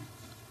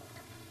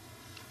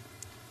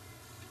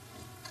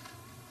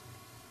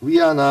 We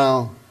are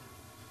now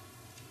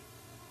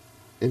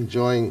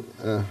enjoying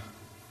a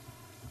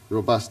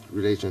robust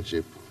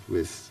relationship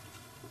with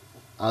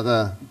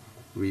other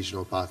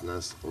regional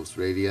partners,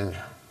 Australia,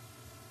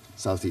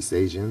 Southeast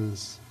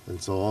Asians,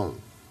 and so on.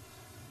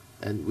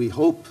 And we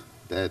hope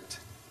that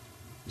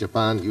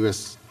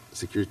Japan-US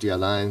Security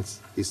Alliance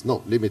is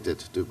not limited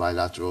to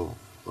bilateral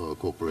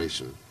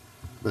cooperation,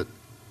 but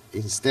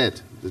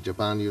instead the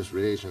Japan-US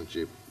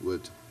relationship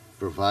would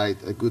provide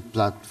a good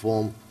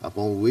platform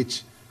upon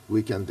which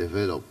we can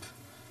develop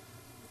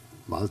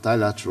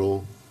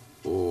multilateral,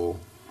 or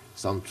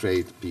some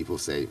trade people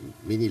say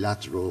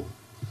minilateral,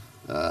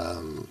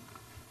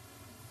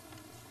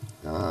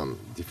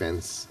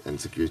 defense and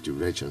security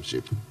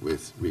relationship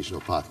with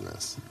regional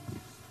partners.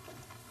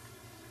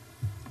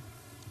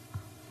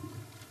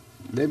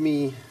 Let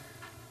me,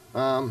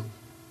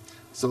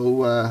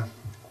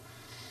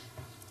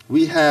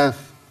 we have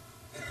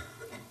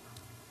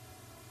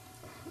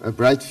a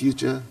bright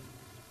future,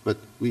 but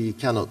we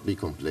cannot be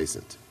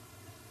complacent.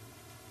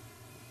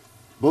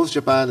 Both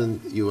Japan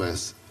and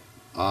US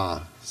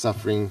are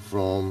suffering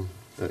from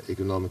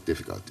economic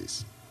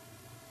difficulties.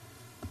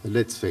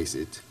 Let's face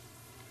it.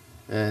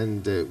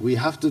 And we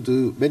have to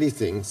do many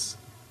things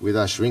with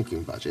our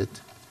shrinking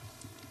budget.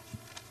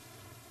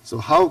 So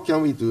how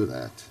can we do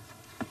that?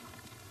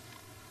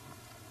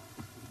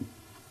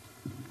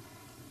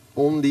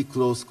 Only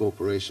close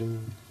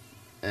cooperation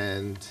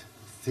and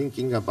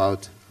thinking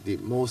about the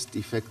most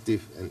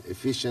effective and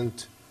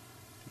efficient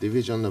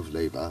division of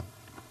labor,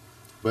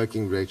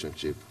 working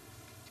relationship,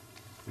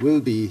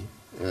 will be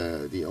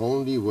the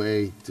only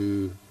way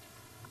to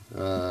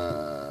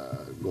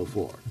go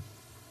forward.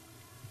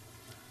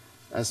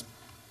 As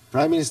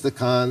Prime Minister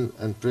Khan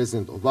and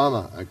President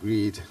Obama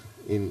agreed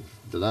in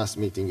the last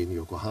meeting in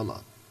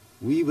Yokohama,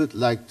 we would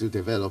like to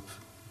develop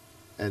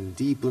and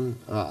deepen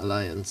our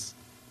alliance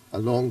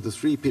along the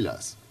three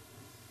pillars.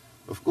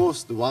 Of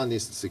course, the one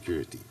is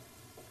security.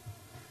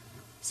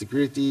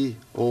 Security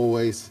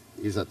always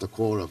is at the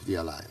core of the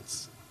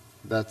alliance.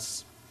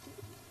 That's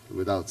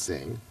without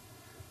saying.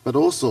 But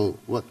also,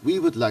 what we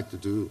would like to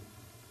do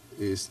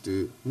is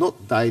to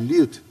not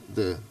dilute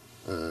the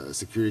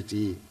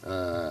security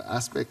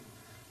aspect,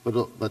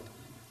 but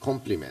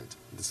complement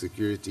the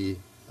security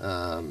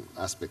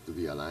aspect of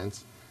the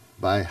alliance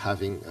by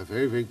having a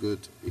very, very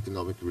good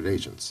economic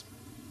relations.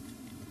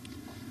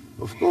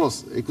 Of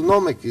course,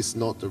 economic is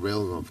not the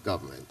realm of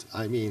government.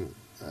 I mean,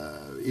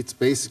 it's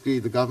basically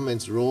the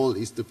government's role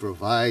is to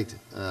provide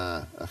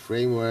a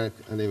framework,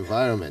 an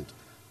environment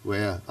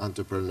where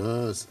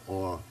entrepreneurs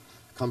or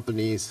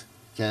companies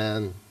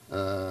can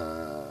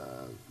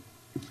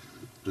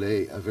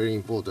play a very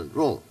important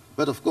role.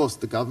 But of course,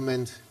 the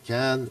government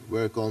can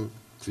work on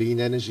clean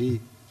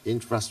energy,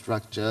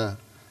 infrastructure,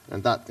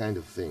 and that kind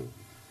of thing,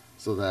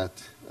 so that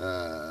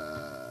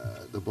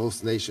the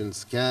both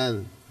nations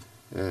can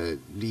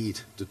lead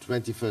the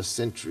 21st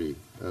century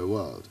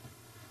world.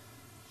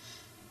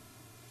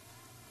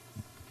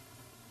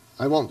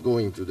 I won't go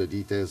into the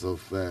details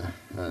of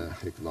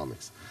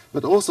economics,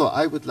 but also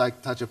I would like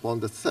to touch upon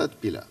the third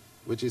pillar,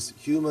 which is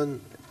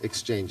human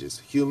exchanges,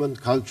 human,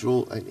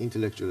 cultural, and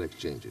intellectual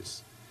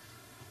exchanges.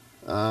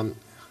 to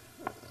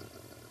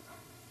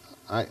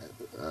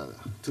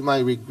my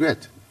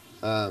regret,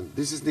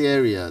 this is the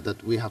area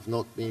that we have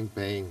not been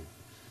paying,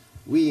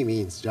 we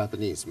means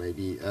Japanese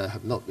maybe,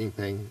 have not been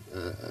paying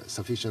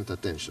sufficient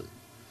attention.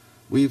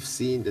 We've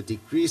seen the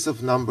decrease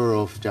of number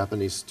of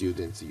Japanese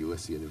students in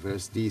US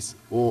universities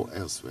or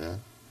elsewhere.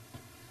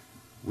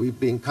 We've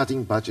been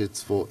cutting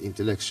budgets for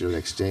intellectual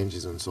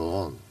exchanges and so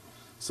on.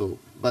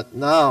 But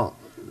now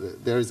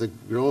there is a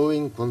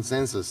growing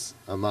consensus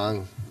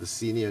among the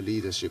senior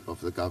leadership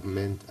of the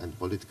government and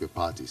political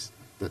parties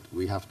that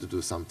we have to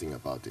do something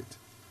about it.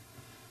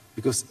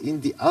 Because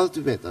in the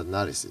ultimate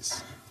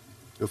analysis,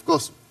 of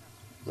course,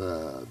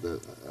 the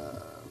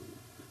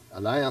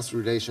alliance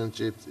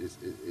relationship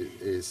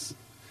is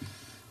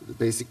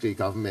basically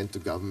government to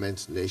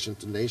government, nation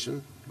to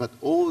nation, but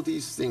all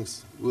these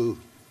things will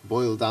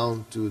boil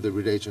down to the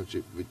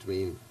relationship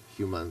between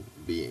human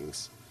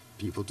beings,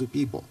 people to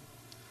people.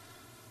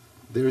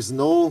 There is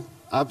no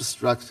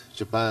abstract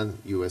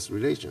Japan-US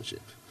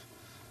relationship.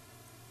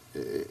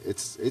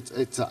 It's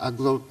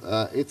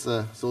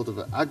a sort of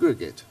an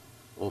aggregate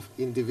of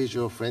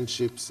individual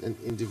friendships and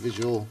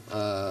individual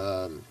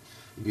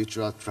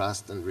mutual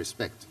trust and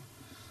respect.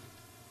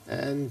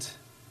 And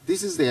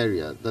this is the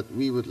area that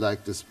we would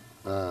like to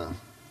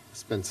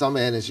spend some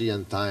energy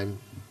and time,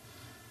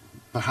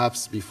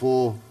 perhaps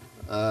before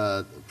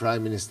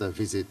Prime Minister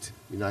visit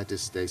United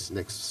States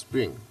next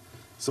spring.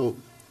 So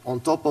on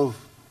top of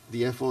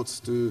the efforts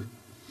to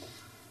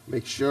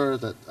make sure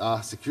that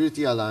our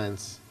security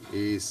alliance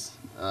is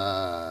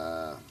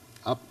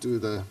up to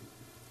the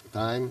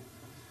time,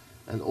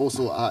 and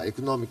also our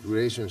economic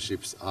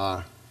relationships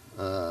are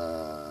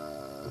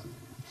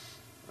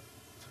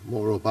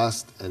more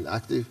robust and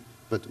active,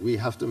 but we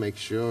have to make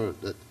sure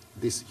that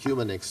this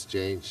human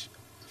exchange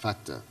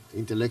factor,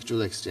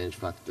 intellectual exchange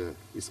factor,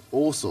 is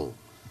also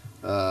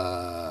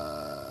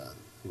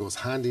goes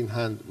hand in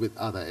hand with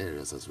other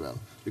areas as well,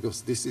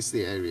 because this is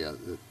the area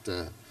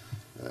that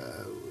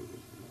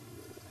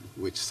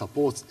which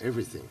supports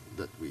everything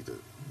that we do.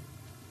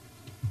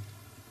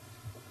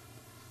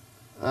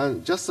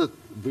 And just a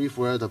brief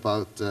word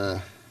about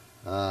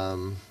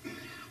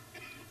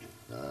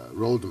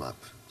roadmap.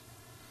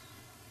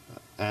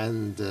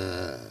 And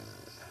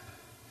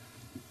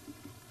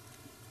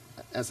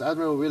as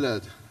Admiral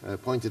Willard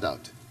pointed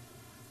out,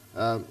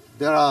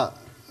 there are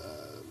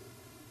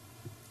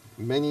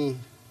many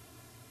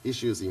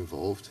issues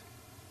involved,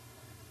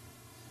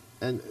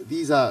 and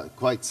these are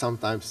quite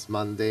sometimes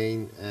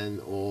mundane and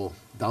or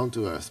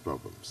down-to-earth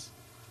problems.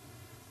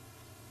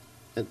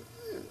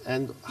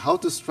 And how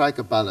to strike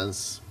a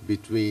balance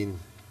between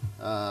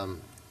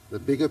the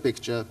bigger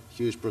picture,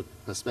 huge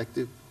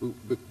perspective,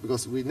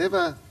 because we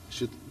never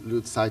should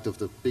lose sight of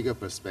the bigger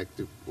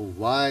perspective of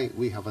why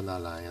we have an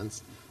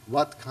alliance,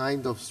 what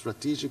kind of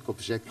strategic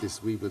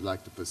objectives we would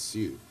like to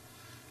pursue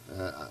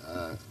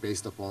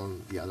based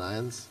upon the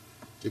alliance,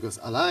 because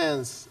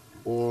alliance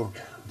or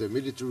the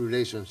military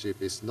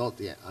relationship is not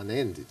an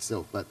end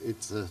itself, but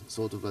it's a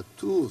sort of a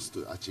tools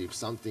to achieve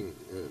something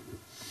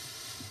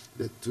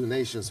that two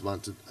nations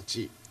want to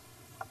achieve.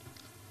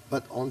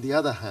 But on the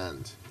other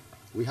hand,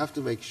 we have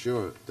to make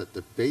sure that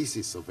the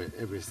basis of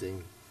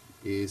everything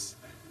is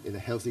in a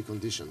healthy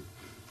condition.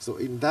 So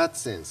in that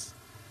sense,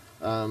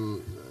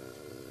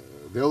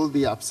 there will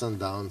be ups and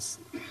downs,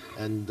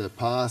 and the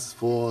path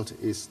forward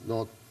is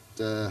not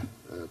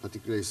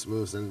particularly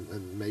smooth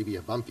and maybe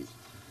a bumpy.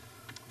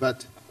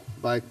 But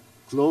by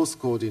close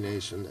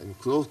coordination and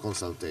close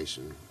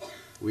consultation,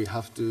 we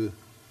have to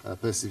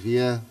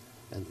persevere,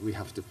 and we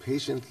have to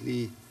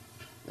patiently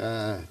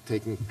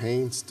taking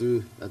pains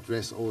to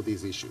address all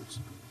these issues.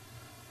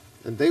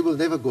 And they will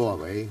never go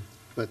away,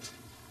 but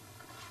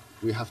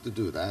we have to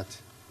do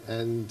that.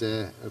 And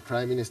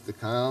Prime Minister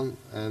Khan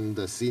and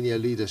the senior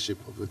leadership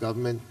of the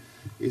government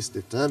is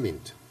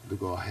determined to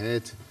go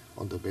ahead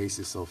on the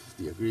basis of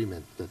the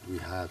agreement that we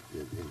had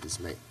in this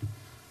May.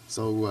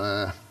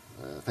 So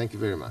thank you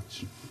very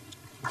much.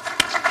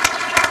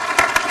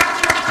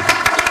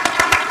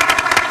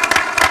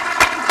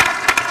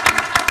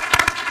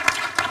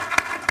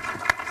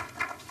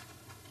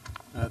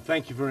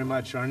 Thank you very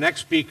much. Our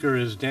next speaker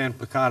is Dan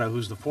Piccuta,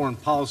 who's the Foreign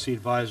Policy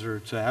Advisor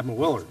to Admiral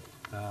Willard.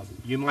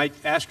 You might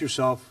ask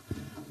yourself,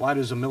 why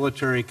does a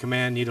military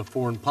command need a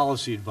foreign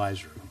policy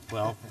advisor?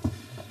 Well,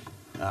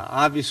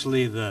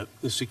 obviously the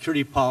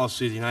security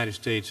policy of the United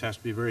States has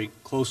to be very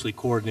closely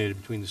coordinated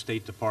between the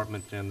State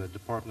Department and the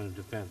Department of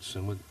Defense.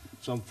 And with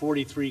some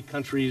 43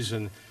 countries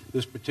in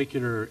this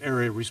particular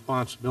area of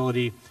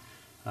responsibility,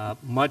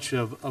 much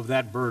of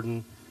that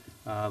burden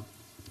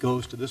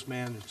goes to this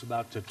man that's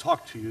about to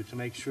talk to you to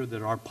make sure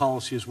that our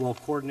policy is well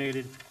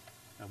coordinated.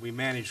 We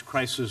manage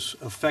crisis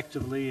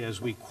effectively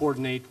as we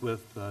coordinate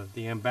with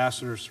the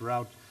ambassadors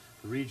throughout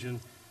the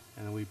region,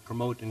 and we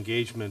promote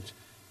engagement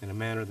in a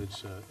manner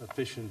that's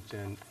efficient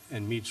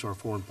and meets our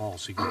foreign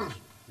policy goals.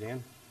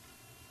 Dan?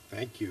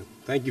 Thank you.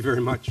 Thank you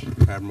very much,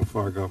 Admiral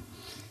Fargo.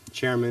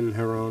 Chairman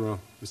Hirono,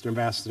 Mr.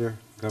 Ambassador,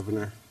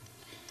 Governor,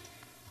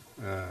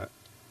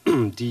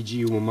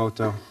 DG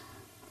Umemoto,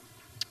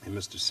 and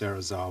Mr.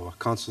 Sarazawa,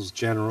 Consuls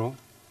General.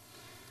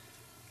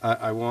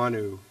 I want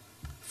to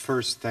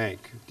first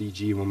thank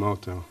DG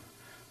Umemoto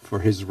for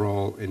his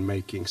role in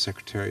making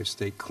Secretary of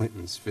State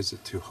Clinton's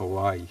visit to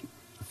Hawaii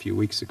a few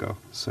weeks ago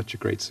such a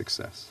great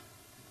success.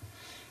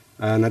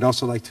 And I'd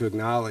also like to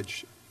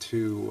acknowledge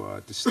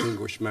two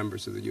distinguished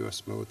members of the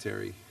U.S.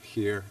 military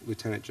here,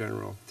 Lieutenant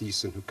General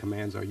Thiessen, who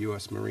commands our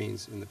U.S.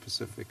 Marines in the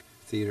Pacific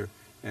Theater,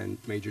 and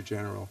Major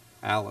General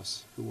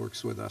Alice, who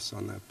works with us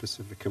on the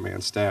Pacific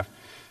Command staff.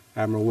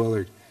 Admiral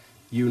Willard,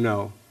 you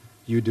know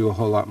you do a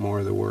whole lot more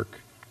of the work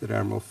that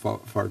Admiral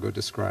Fargo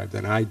described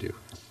than I do.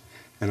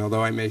 And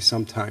although I may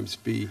sometimes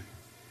be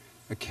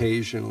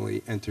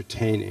occasionally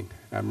entertaining,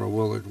 Admiral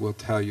Willard will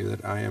tell you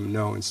that I am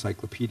no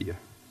encyclopedia.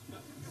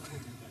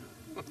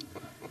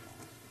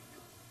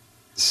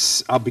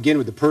 I'll begin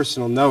with a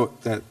personal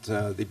note that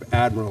the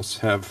admirals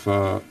have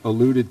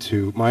alluded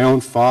to. My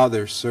own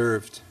father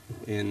served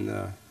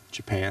in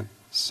Japan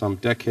some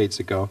decades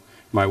ago.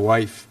 My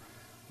wife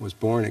was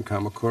born in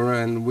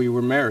Kamakura, and we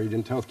were married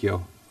in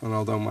Tokyo. And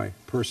although my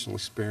personal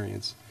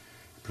experience,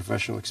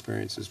 professional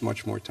experience, is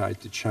much more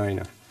tied to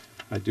China,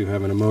 I do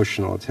have an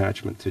emotional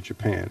attachment to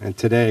Japan. And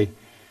today,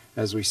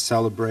 as we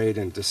celebrate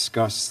and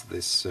discuss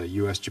this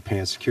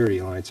U.S.-Japan security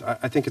alliance,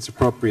 I think it's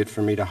appropriate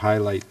for me to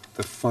highlight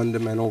the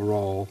fundamental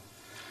role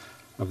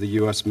of the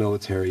U.S.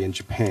 military in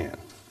Japan.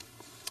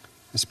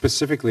 And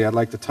specifically, I'd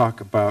like to talk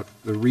about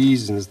the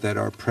reasons that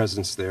our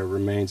presence there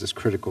remains as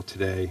critical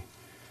today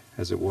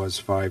as it was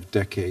 5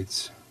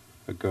 decades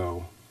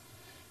ago.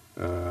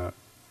 DG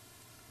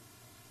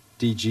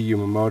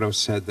Umemoto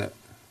said that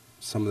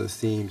some of the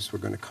themes we're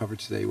going to cover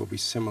today will be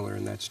similar,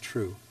 and that's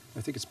true.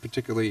 I think it's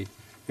particularly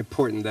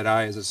important that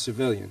I, as a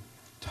civilian,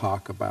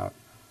 talk about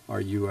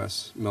our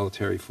U.S.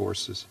 military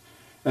forces.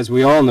 As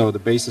we all know, the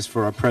basis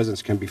for our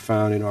presence can be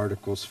found in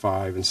Articles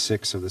 5 and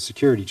 6 of the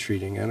Security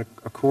Treaty, and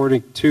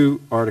according to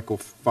Article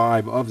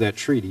 5 of that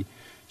treaty,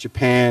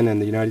 Japan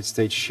and the United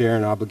States share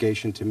an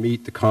obligation to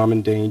meet the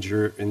common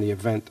danger in the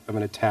event of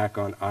an attack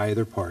on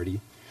either party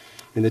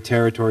in the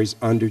territories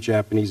under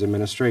Japanese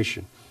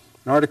administration.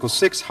 And Article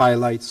 6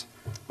 highlights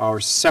our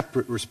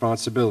separate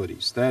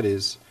responsibilities, that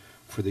is,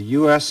 for the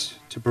U.S.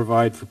 to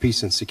provide for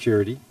peace and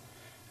security,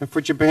 and for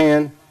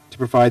Japan to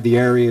provide the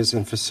areas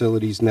and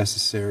facilities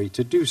necessary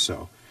to do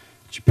so.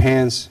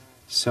 Japan's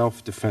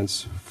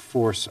self-defense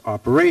force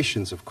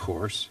operations, of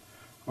course,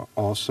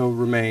 also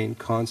remain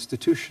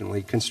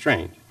constitutionally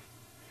constrained.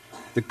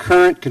 The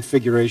current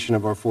configuration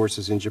of our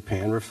forces in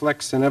Japan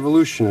reflects an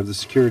evolution of the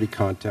security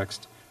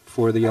context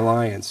for the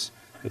alliance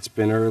that's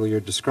been earlier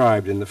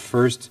described. In the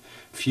first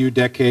few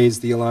decades,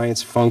 the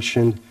alliance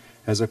functioned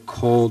as a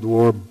Cold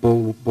War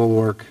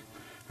bulwark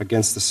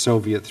against the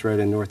Soviet threat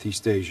in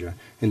Northeast Asia.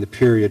 In the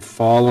period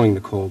following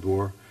the Cold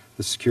War,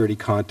 the security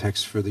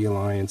context for the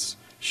alliance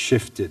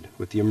shifted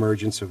with the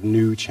emergence of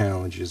new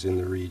challenges in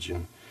the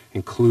region,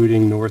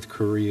 including North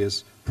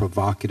Korea's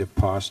provocative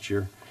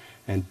posture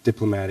and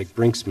diplomatic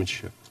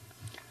brinksmanship.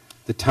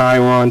 The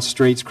Taiwan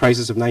Straits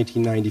crisis of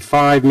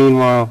 1995,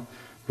 meanwhile,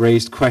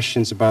 raised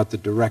questions about the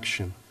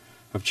direction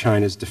of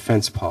China's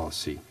defense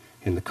policy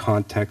in the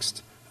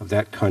context of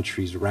that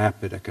country's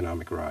rapid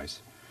economic rise.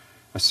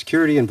 A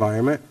security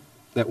environment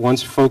that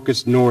once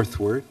focused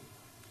northward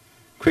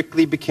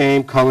quickly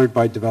became colored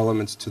by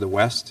developments to the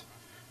west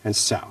and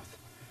south.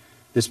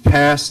 This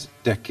past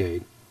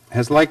decade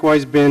has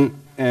likewise been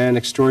an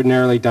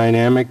extraordinarily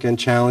dynamic and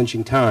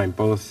challenging time,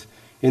 both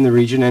in the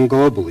region and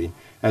globally,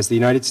 as the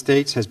United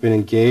States has been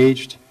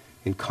engaged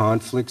in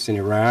conflicts in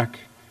Iraq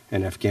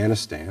and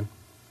Afghanistan.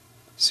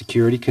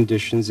 Security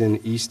conditions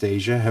in East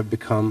Asia have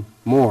become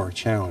more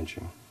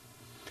challenging.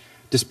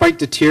 Despite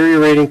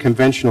deteriorating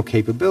conventional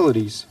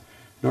capabilities,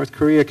 North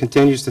Korea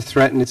continues to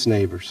threaten its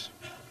neighbors.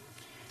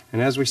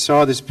 And as we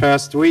saw this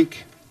past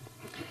week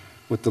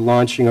with the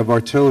launching of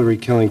artillery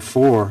killing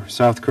 4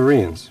 South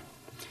Koreans,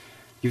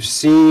 you've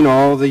seen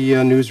all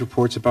the news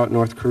reports about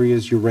North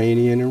Korea's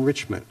uranium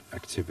enrichment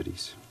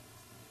activities.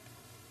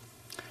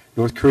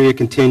 North Korea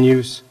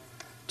continues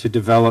to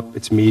develop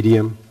its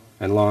medium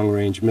and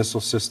long-range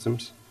missile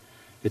systems.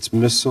 Its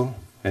missile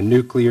and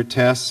nuclear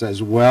tests,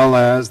 as well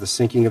as the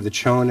sinking of the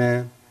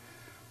Chonan,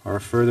 are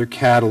a further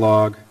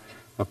catalog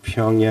of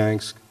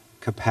Pyongyang's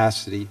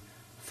capacity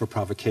for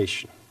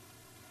provocation.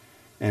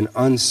 An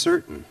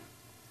uncertain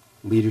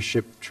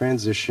leadership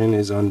transition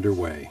is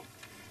underway,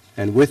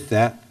 and with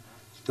that,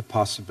 the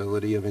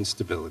possibility of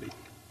instability.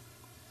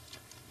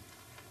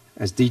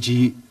 As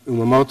DG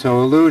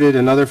Umemoto alluded,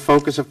 another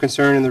focus of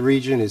concern in the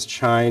region is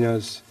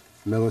China's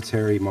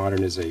military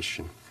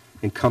modernization,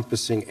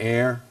 encompassing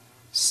air,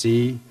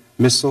 sea,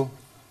 missile,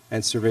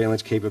 and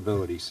surveillance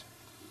capabilities.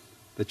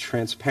 The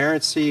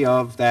transparency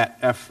of that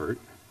effort,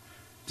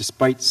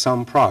 despite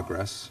some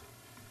progress,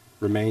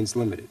 remains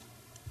limited.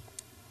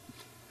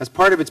 As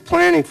part of its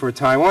planning for a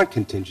Taiwan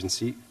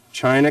contingency,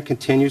 China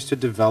continues to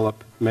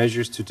develop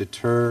measures to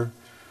deter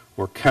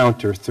or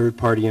counter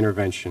third-party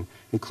intervention,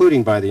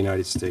 including by the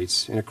United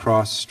States, in a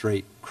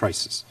cross-strait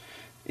crisis.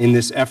 In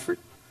this effort,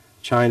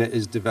 China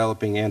is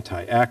developing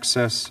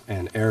anti-access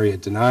and area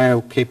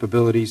denial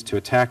capabilities to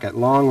attack at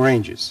long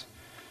ranges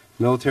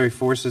military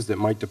forces that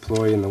might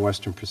deploy in the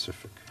Western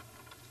Pacific.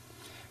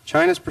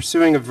 China is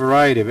pursuing a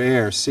variety of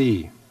air,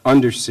 sea,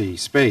 undersea,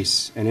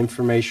 space, and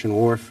information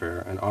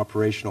warfare and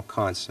operational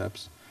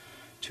concepts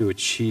to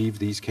achieve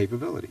these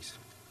capabilities.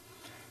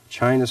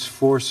 China's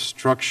force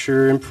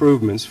structure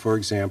improvements, for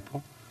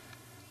example,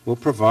 will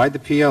provide the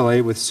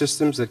PLA with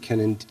systems that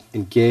can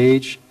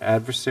engage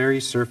adversary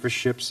surface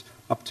ships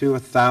up to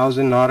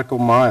 1,000 nautical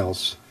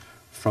miles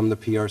from the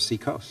PRC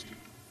coast.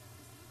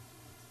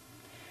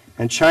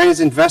 And China's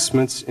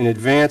investments in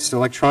advanced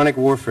electronic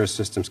warfare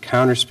systems,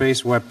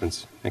 counter-space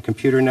weapons, and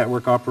computer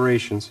network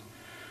operations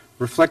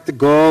reflect the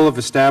goal of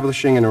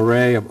establishing an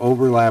array of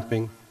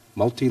overlapping,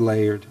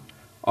 multi-layered,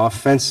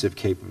 offensive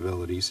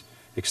capabilities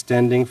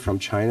extending from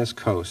China's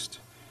coast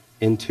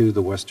into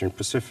the Western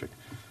Pacific.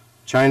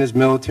 China's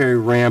military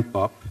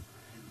ramp-up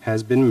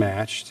has been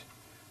matched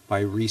by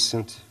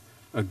recent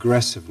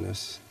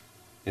aggressiveness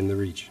in the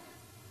region.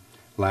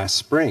 Last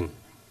spring,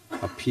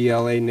 a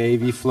PLA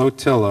Navy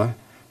flotilla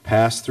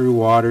passed through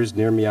waters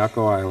near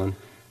Miyako Island,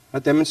 a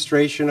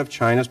demonstration of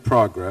China's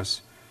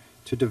progress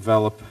to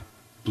develop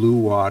blue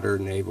water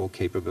naval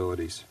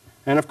capabilities.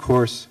 And of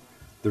course,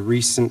 the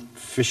recent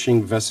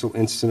fishing vessel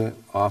incident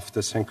off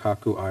the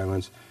Senkaku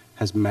Islands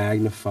has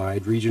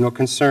magnified regional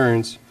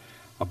concerns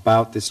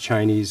about this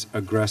Chinese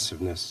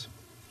aggressiveness.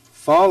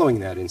 Following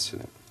that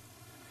incident,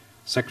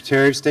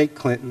 Secretary of State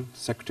Clinton,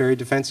 Secretary of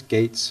Defense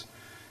Gates,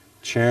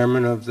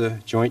 Chairman of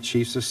the Joint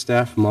Chiefs of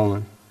Staff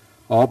Mullen,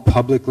 all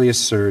publicly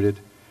asserted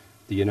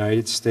the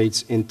United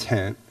States'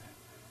 intent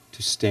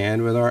to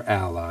stand with our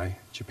ally,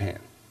 Japan.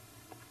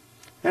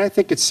 And I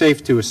think it's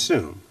safe to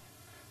assume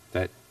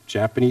that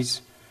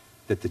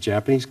the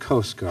Japanese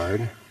Coast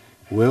Guard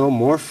will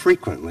more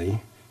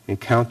frequently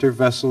encounter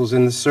vessels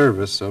in the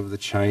service of the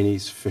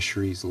Chinese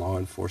Fisheries Law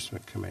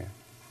Enforcement Command.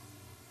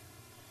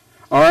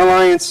 Our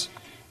alliance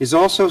is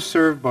also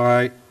served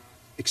by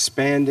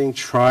expanding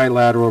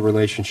trilateral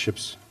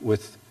relationships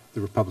with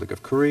the Republic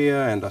of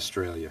Korea and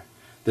Australia.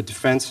 The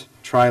defense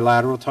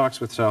trilateral talks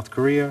with South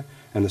Korea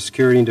and the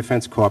Security and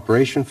Defense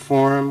Cooperation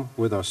Forum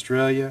with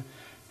Australia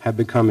have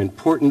become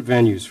important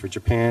venues for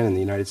Japan and the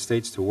United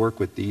States to work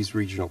with these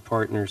regional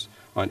partners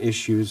on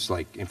issues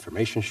like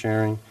information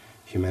sharing,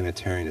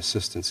 humanitarian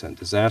assistance and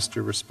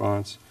disaster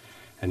response,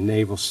 and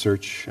naval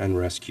search and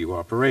rescue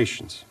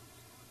operations.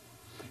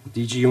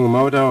 DG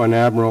Umemoto and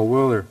Admiral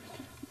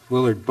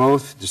Willard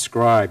both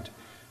described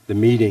the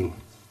meeting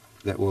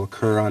that will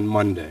occur on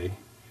Monday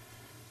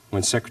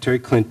when Secretary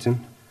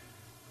Clinton,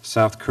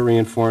 South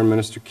Korean Foreign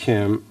Minister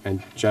Kim,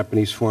 and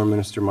Japanese Foreign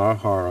Minister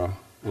Maehara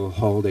will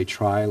hold a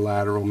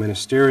trilateral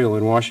ministerial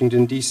in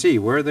Washington, D.C.,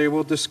 where they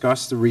will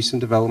discuss the recent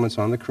developments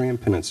on the Korean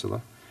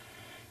Peninsula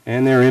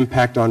and their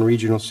impact on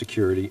regional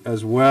security,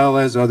 as well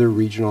as other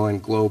regional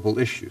and global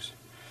issues.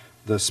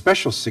 The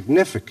special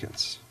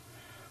significance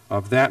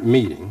of that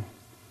meeting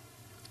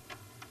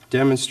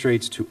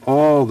demonstrates to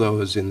all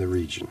those in the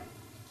region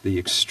the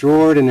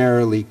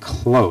extraordinarily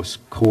close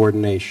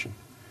coordination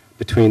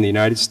between the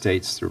United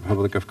States, the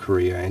Republic of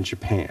Korea, and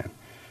Japan,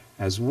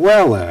 as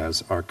well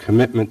as our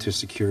commitment to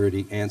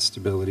security and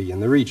stability in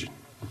the region.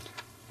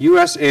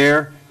 U.S.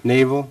 air,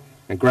 naval,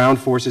 and ground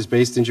forces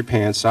based in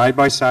Japan, side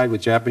by side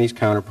with Japanese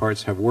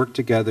counterparts, have worked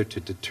together to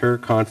deter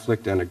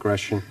conflict and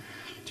aggression,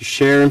 to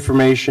share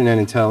information and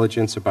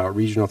intelligence about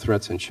regional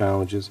threats and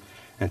challenges,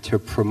 and to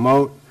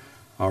promote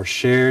our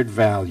shared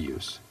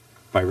values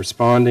by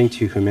responding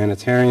to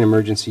humanitarian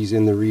emergencies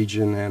in the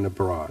region and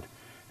abroad.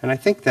 And I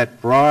think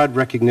that broad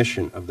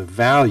recognition of the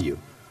value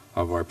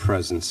of our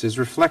presence is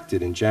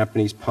reflected in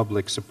Japanese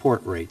public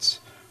support rates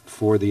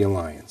for the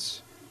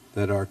alliance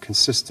that are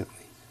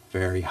consistently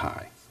very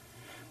high.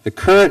 The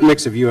current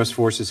mix of U.S.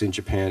 forces in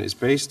Japan is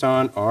based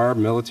on our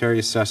military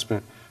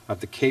assessment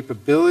of the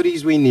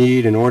capabilities we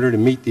need in order to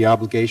meet the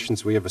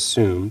obligations we have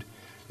assumed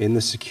in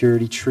the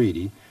security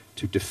treaty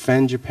to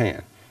defend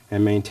Japan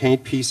and maintain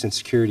peace and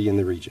security in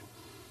the region.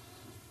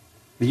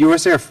 The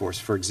U.S. Air Force,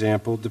 for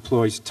example,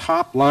 deploys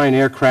top-line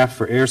aircraft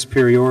for air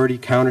superiority,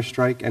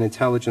 counterstrike, and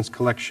intelligence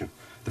collection.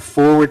 The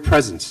forward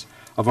presence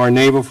of our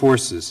naval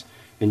forces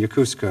in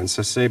Yokosuka and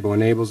Sasebo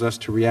enables us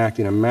to react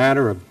in a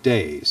matter of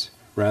days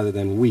rather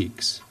than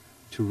weeks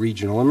to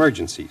regional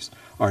emergencies.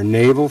 Our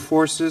naval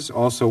forces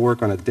also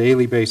work on a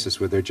daily basis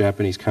with their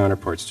Japanese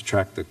counterparts to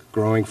track the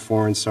growing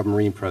foreign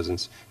submarine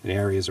presence in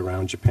areas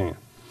around Japan.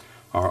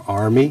 Our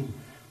Army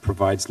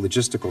provides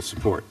logistical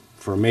support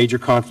for a major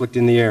conflict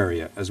in the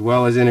area, as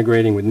well as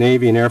integrating with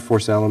Navy and Air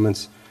Force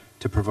elements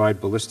to provide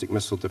ballistic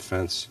missile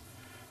defense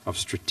of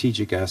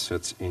strategic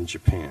assets in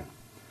Japan.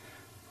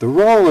 The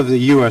role of the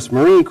U.S.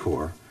 Marine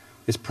Corps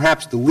is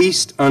perhaps the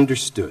least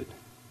understood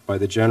by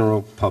the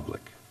general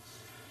public.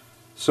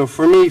 So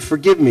for me,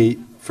 forgive me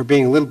for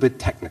being a little bit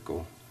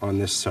technical on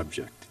this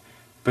subject,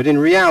 but in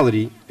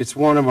reality, it's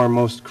one of our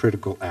most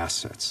critical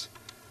assets.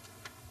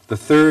 The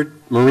 3rd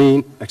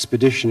Marine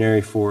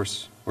Expeditionary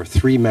Force, or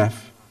 3MEF,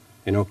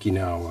 in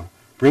Okinawa,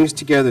 brings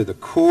together the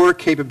core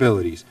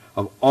capabilities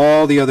of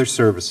all the other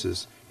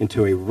services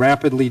into a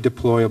rapidly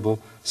deployable,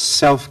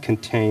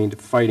 self-contained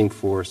fighting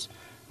force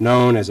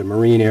known as a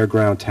Marine Air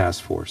Ground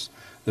Task Force.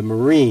 The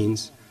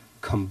Marines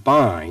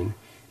combine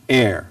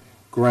air,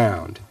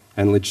 ground,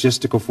 and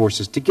logistical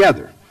forces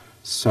together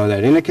so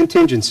that in a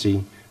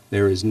contingency,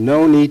 there is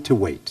no need to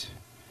wait.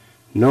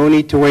 No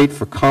need to wait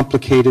for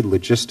complicated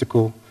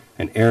logistical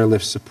and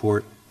airlift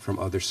support from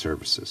other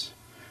services.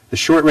 The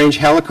short-range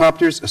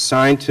helicopters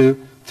assigned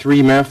to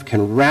 3MEF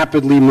can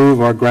rapidly move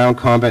our ground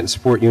combat and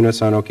support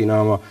units on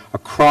Okinawa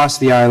across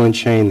the island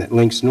chain that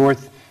links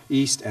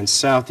Northeast and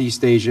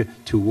Southeast Asia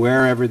to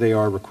wherever they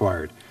are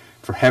required.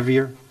 For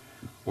heavier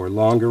or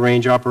longer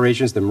range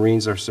operations, the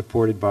Marines are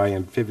supported by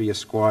Amphibious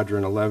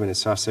Squadron 11 in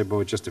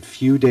Sasebo, just a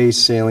few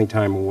days sailing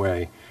time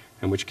away,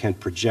 and which can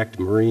project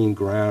marine,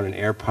 ground, and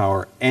air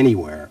power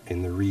anywhere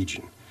in the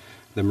region.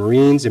 The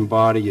Marines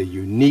embody a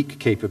unique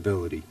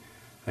capability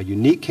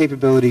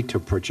to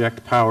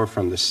project power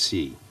from the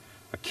sea,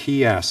 a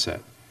key asset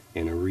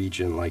in a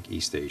region like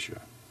East Asia.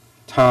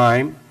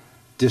 Time,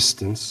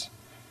 distance,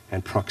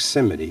 and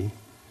proximity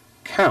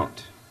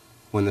count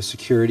when the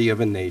security of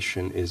a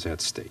nation is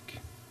at stake.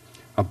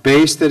 A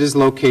base that is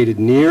located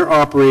near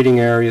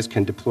operating areas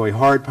can deploy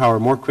hard power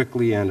more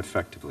quickly and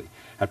effectively.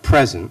 At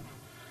present,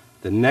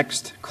 the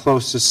next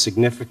closest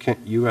significant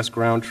U.S.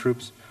 ground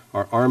troops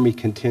are Army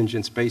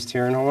contingents based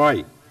here in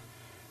Hawaii,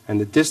 and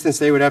the distance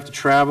they would have to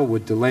travel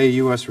would delay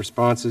U.S.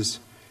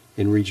 responses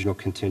in regional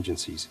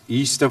contingencies.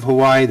 East of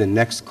Hawaii, the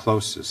next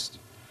closest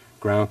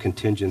ground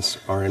contingents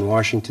are in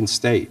Washington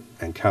State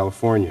and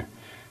California.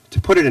 To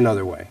put it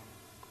another way,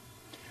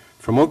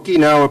 from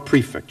Okinawa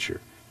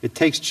Prefecture, it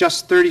takes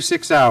just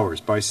 36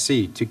 hours by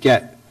sea to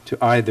get to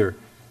either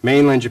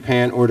mainland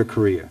Japan or to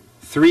Korea,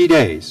 3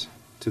 days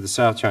to the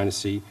South China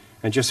Sea,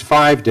 and just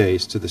 5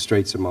 days to the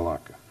Straits of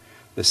Malacca.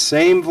 The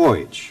same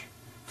voyage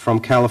from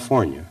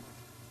California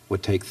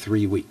would take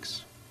 3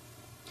 weeks.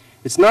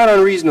 It's not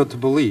unreasonable to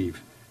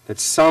believe that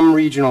some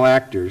regional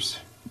actors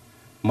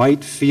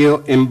might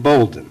feel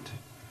emboldened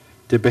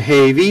to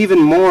behave even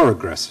more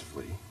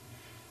aggressively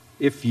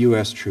if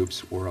U.S.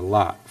 troops were a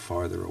lot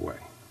farther away.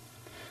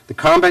 The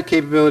combat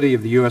capability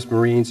of the U.S.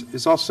 Marines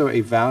is also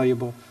a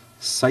valuable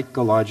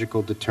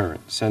psychological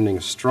deterrent, sending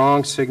a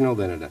strong signal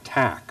that an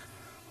attack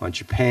on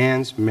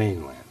Japan's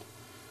mainland,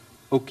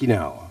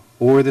 Okinawa,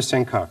 or the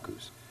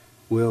Senkakus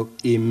will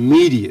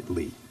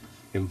immediately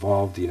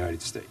involve the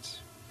United States.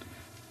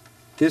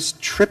 This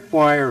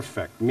tripwire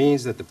effect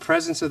means that the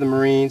presence of the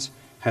Marines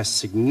has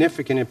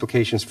significant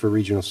implications for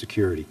regional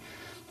security.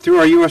 Through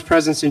our U.S.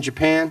 presence in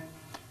Japan,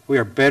 we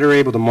are better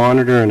able to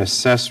monitor and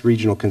assess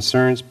regional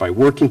concerns. By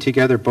working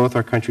together, both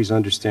our countries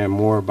understand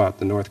more about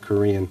the North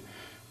Korean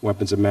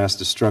weapons of mass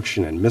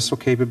destruction and missile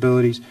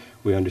capabilities.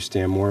 We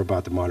understand more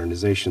about the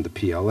modernization of the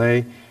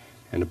PLA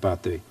and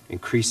about the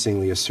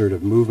increasingly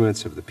assertive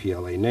movements of the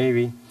PLA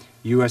Navy.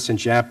 U.S. and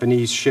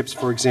Japanese ships,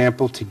 for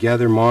example,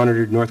 together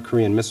monitored North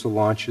Korean missile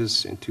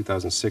launches in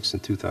 2006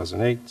 and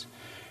 2008,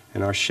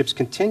 and our ships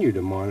continue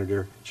to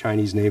monitor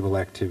Chinese naval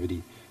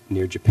activity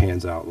near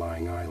Japan's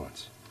outlying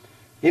islands.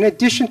 In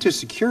addition to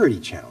security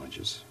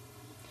challenges,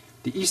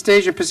 the East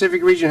Asia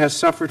Pacific region has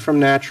suffered from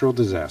natural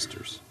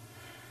disasters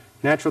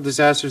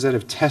that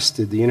have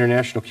tested the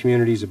international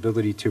community's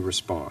ability to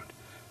respond.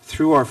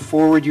 Through our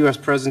forward U.S.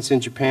 presence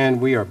in Japan,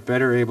 we are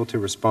better able to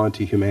respond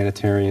to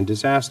humanitarian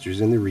disasters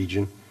in the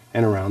region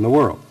and around the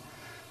world.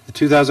 The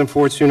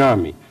 2004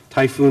 tsunami,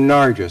 Typhoon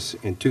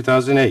Nargis in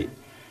 2008,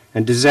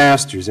 and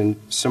disasters in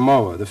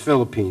Samoa, the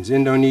Philippines,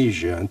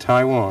 Indonesia, and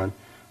Taiwan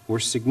were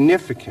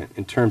significant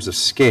in terms of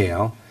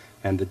scale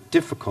and the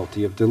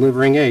difficulty of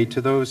delivering aid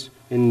to those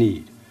in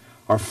need.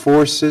 Our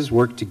forces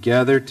worked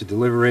together to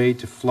deliver aid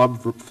to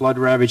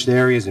flood-ravaged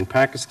areas in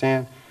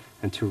Pakistan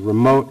and to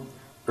remote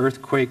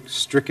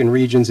earthquake-stricken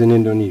regions in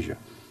Indonesia.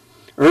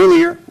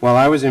 Earlier, while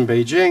I was in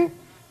Beijing,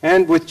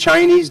 and with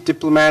Chinese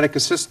diplomatic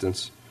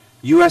assistance,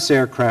 U.S.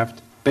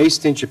 aircraft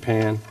based in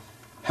Japan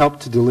helped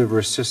to deliver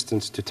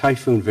assistance to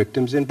typhoon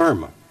victims in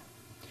Burma.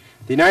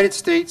 The United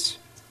States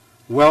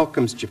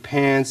welcomes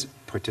Japan's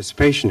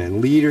participation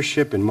and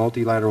leadership in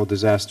multilateral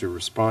disaster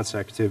response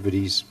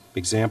activities.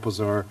 Examples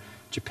are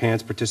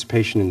Japan's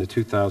participation in the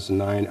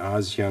 2009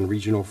 ASEAN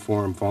Regional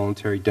Forum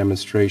voluntary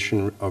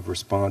demonstration of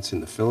response in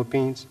the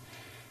Philippines,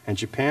 and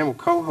Japan will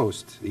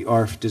co-host the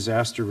ARF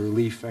disaster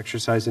relief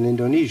exercise in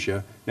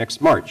Indonesia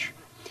next March.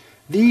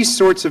 These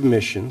sorts of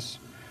missions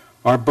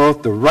are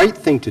both the right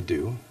thing to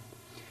do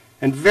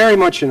and very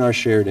much in our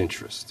shared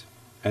interest,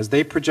 as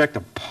they project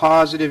a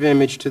positive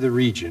image to the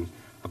region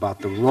about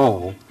the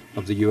role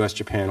of the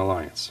U.S.-Japan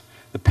alliance.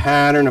 The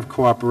pattern of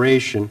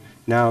cooperation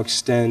now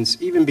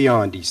extends even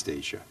beyond East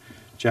Asia.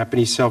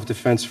 Japanese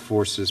self-defense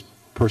forces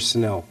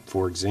personnel,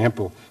 for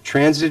example,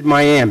 transited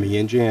Miami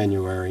in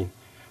January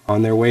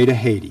on their way to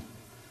Haiti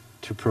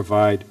to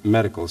provide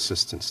medical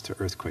assistance to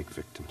earthquake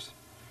victims.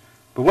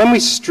 But when we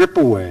strip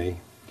away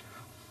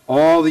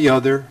all the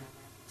other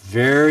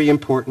very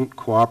important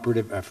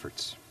cooperative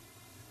efforts,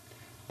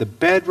 the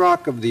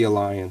bedrock of the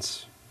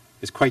alliance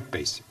is quite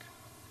basic.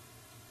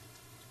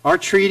 Our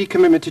treaty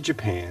commitment to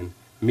Japan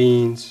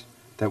means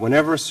that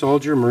whenever a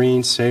soldier,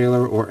 Marine,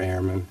 sailor, or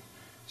airman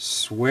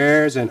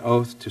swears an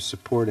oath to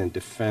support and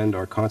defend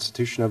our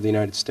Constitution of the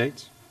United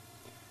States,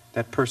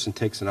 that person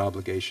takes an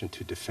obligation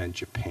to defend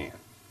Japan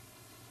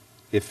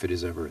if it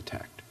is ever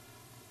attacked.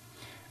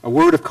 A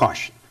word of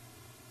caution.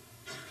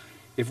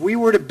 If we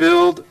were to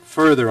build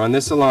further on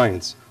this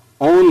alliance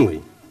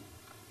only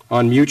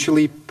on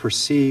mutually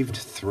perceived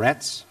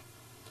threats,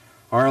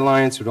 our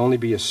alliance would only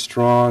be as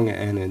strong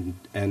and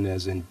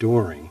as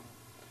enduring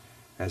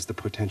as the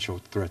potential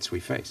threats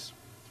we face.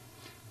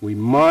 We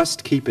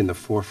must keep in the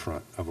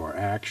forefront of our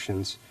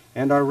actions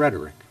and our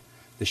rhetoric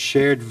the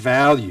shared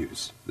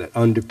values that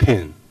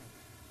underpin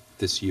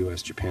this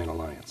U.S.-Japan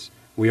alliance.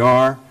 We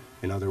are,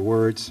 in other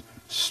words,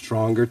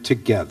 stronger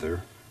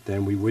together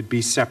than we would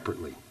be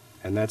separately,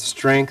 and that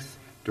strength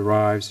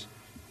derives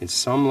in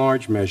some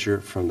large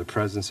measure from the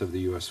presence of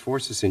the U.S.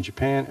 forces in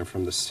Japan and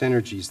from the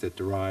synergies that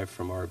derive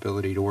from our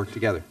ability to work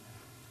together.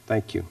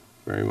 Thank you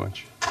very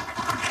much.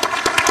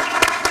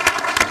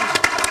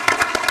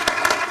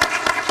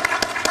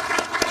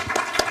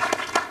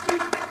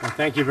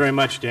 Thank you very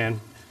much, Dan.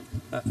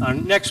 Our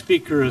next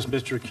speaker is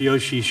Mr.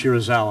 Kiyoshi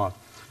Shirazawa.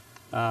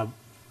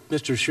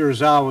 Mr.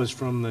 Shirazawa is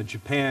from the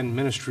Japan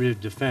Ministry of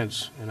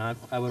Defense, and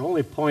I would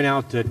only point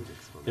out that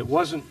it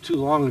wasn't too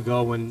long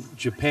ago when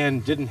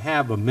Japan didn't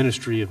have a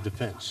Ministry of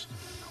Defense.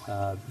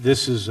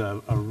 This is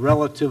a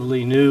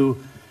relatively new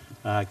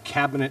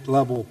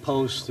cabinet-level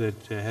post that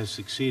has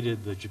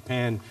succeeded the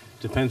Japan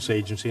Defense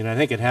Agency, and I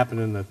think it happened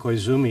in the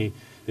Koizumi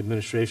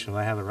administration, if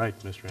I have it right,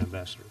 Mr.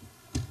 Ambassador.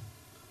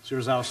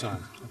 Shirazawa-san.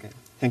 Okay.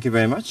 Thank you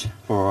very much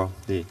for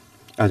the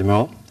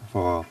Admiral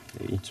for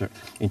the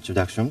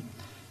introduction.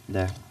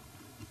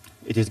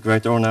 It is a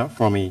great honor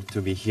for me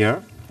to be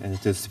here and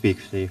to speak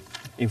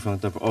in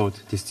front of all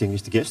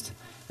distinguished guests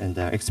and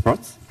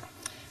experts.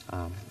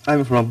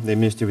 I'm from the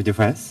Ministry of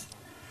Defense,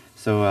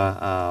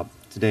 so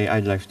today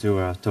I'd like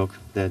to talk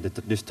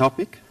this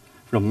topic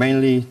from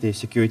mainly the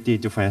security,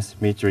 defense,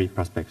 military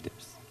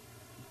perspectives.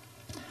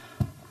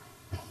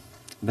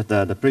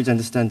 But please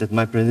understand that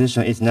my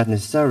presentation is not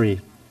necessarily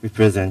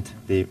represent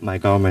my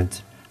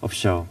government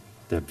offshore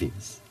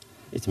views.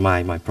 It's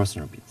my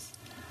personal views.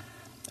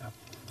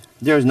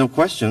 There is no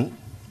question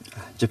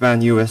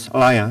Japan-U.S.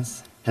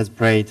 alliance has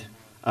played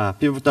a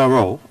pivotal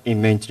role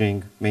in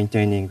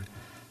maintaining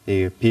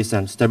the peace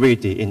and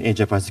stability in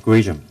Asia-Pacific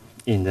region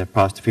in the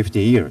past 50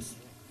 years.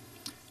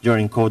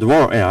 During Cold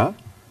War era,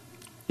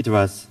 it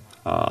was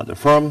the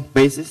firm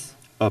basis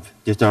of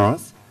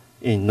deterrence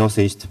in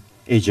Northeast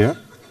Asia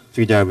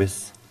together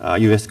with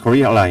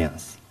U.S.-Korea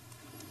alliance.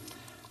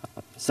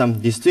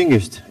 Some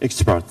distinguished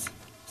experts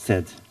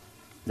said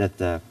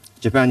that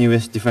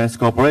Japan-U.S. defense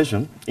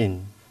cooperation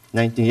in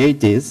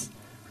 1980s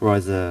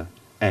was a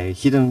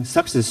hidden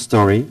success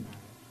story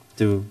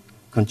to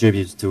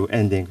contribute to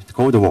ending the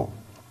Cold War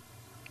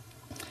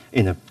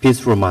in a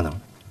peaceful manner.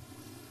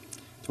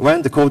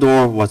 When the Cold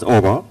War was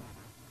over,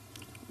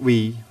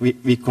 we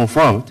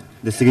confirmed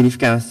the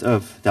significance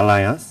of the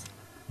alliance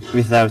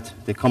without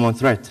the common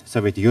threat,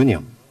 Soviet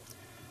Union.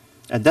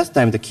 At that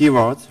time, the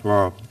keywords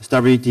were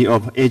stability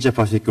of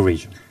Asia-Pacific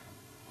region.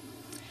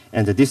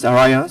 And this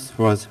alliance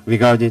was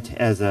regarded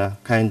as a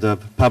kind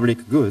of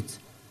public good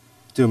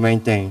to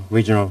maintain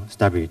regional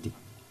stability.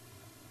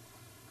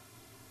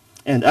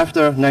 And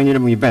after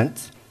 9/11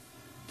 event,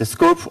 the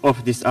scope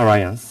of this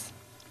alliance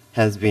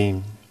has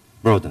been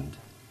broadened.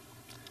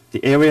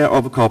 The area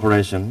of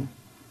cooperation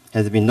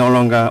has been no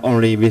longer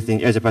only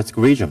within Asia-Pacific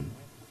region.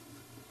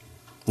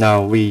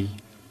 Now we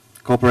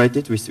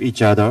cooperated with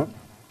each other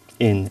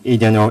in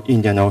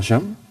Indian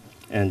Ocean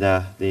and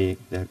the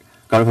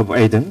Gulf of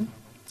Aden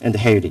and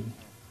Haiti.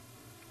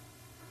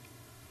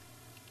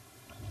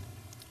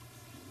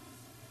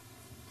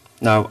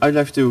 Now I'd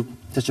like to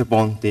touch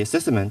upon the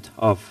assessment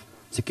of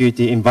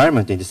security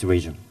environment in this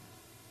region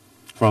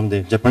from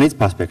the Japanese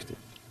perspective.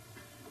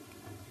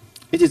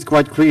 It is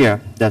quite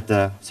clear that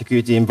the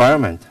security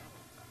environment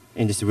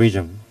in this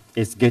region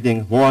is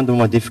getting more and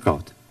more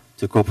difficult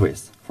to cope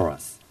with for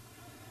us.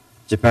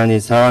 Japan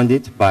is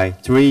surrounded by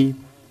three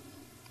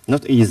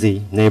not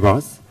easy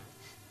neighbors,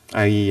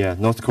 i.e.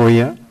 North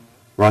Korea,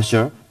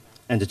 Russia,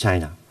 and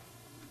China.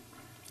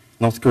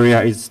 North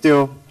Korea is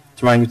still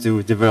trying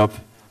to develop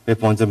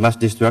weapons of mass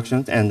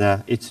destruction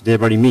and its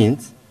delivery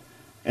means,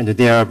 and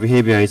their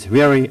behavior is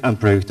very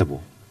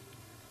unpredictable.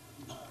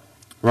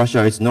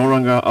 Russia is no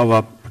longer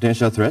our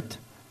potential threat,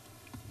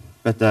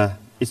 but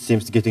it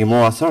seems getting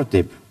more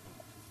assertive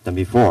than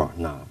before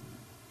now.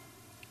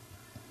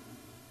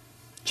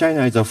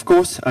 China is, of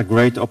course, a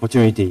great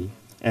opportunity,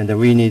 and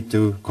we need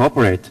to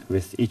cooperate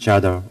with each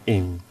other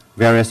in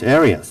various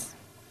areas.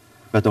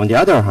 But on the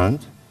other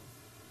hand,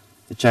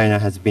 China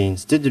has been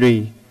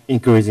steadily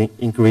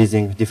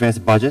increasing defense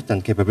budget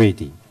and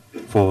capability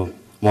for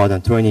more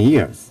than 20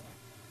 years.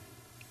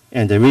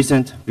 And the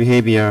recent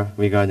behavior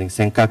regarding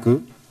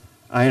Senkaku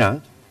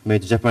Island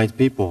made Japanese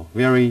people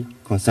very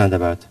concerned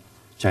about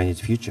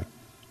Chinese future.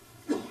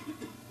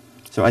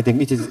 So I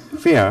think it is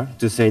fair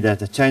to say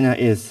that China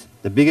is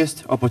the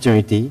biggest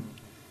opportunity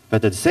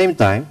But at the same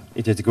time,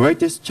 it is the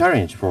greatest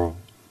challenge for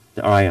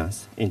the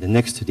alliance in the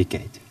next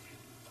decade.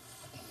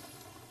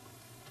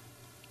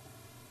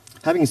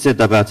 Having said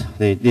about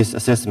this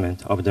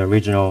assessment of the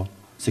regional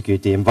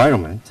security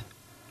environment,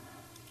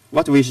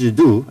 what we should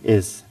do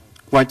is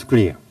quite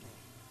clear: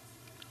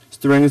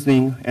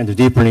 strengthening and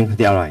deepening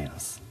the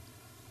alliance.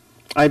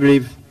 I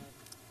believe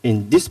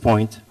in this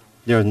point,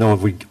 there are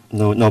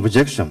no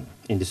objection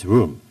in this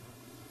room.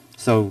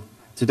 So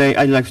today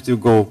I'd like to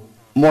go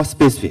more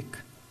specific.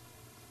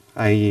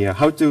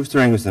 How to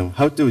strengthen,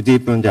 how to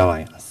deepen the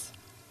alliance.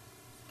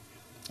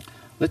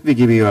 Let me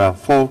give you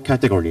 4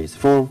 categories,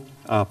 4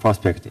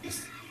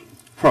 perspectives.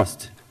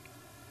 First,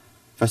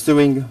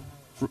 pursuing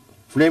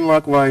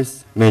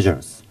framework-wise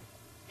measures.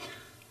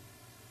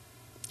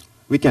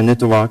 We can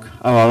network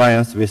our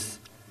alliance with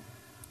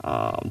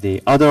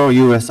the other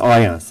U.S.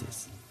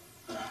 alliances,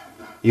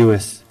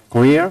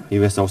 U.S.-Korea,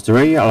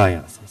 U.S.-Australia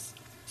alliances.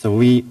 So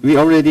we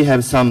already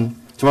have some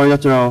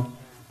trilateral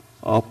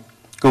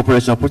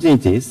cooperation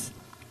opportunities,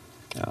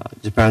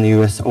 Japan,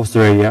 U.S.,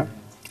 Australia,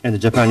 and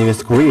Japan,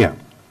 U.S., Korea.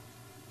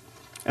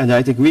 And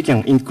I think we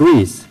can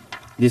increase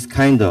this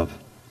kind of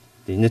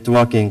the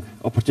networking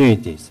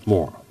opportunities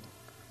more.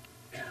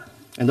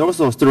 And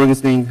also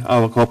strengthening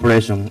our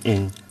cooperation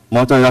in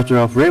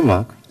multilateral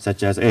framework,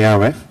 such as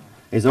ARF,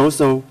 is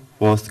also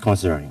worth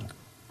considering.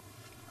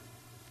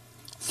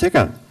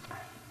 Second,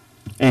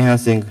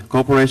 enhancing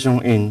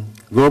cooperation in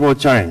global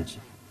challenge,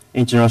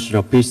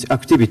 international peace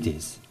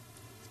activities.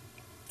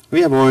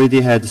 We have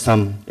already had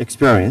some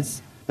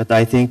experience, but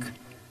I think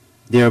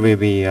there will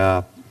be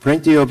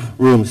plenty of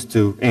rooms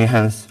to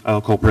enhance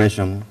our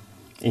cooperation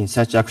in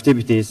such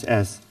activities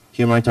as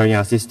humanitarian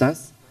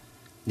assistance,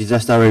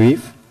 disaster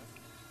relief,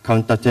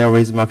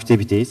 counterterrorism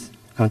activities,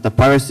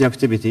 counter-piracy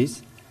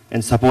activities,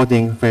 and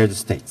supporting failed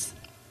states.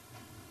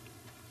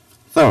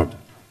 Third,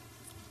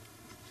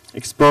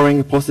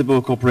 exploring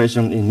possible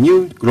cooperation in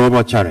new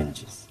global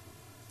challenges.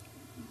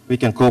 We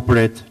can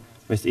cooperate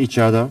with each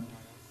other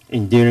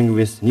in dealing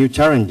with new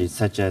challenges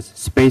such as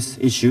space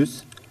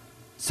issues,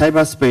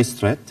 cyberspace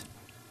threat,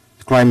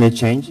 climate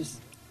changes,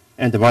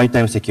 and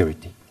maritime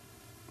security.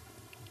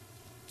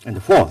 And the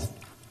fourth,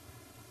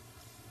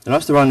 the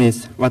last one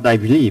is what I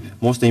believe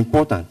most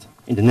important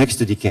in the next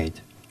decade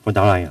for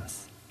the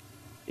alliance.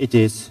 It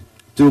is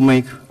to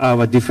make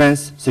our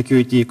defense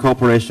security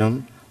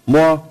cooperation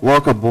more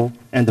workable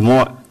and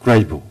more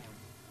credible,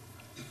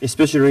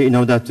 especially in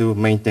order to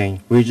maintain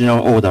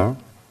regional order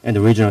and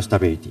regional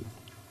stability.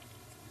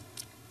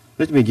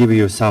 Let me give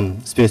you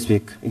some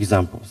specific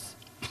examples.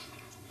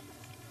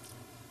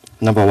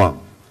 Number 1,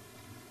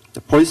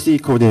 the policy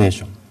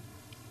coordination.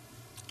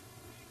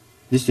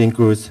 This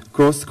includes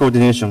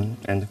cross-coordination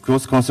and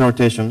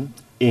cross-consultation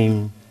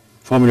in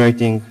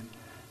formulating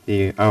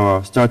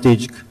our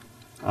strategic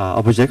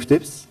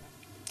objectives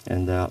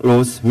and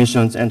laws,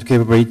 missions, and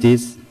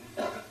capabilities,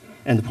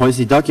 and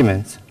policy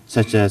documents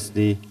such as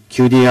the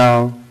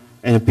QDR,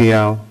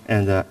 NPR,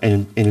 and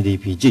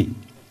NDPG.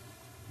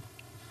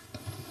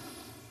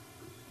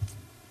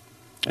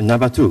 And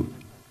number 2,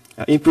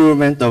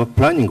 improvement of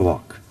planning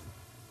work.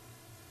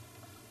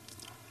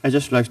 I'd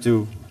just like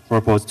to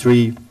propose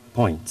 3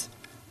 points.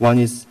 One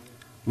is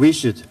we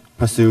should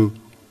pursue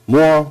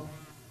more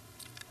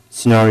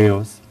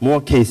scenarios, more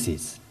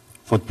cases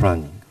for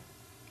planning.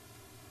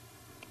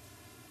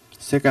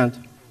 Second,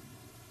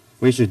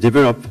 we should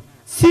develop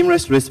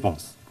seamless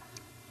response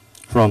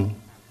from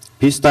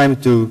peacetime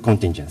to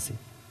contingency.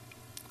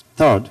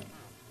 Third,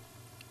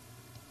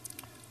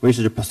 we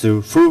should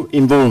pursue full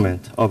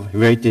involvement of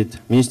related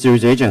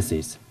ministerial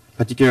agencies,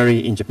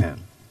 particularly in Japan.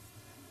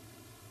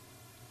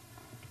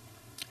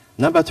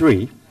 Number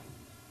 3,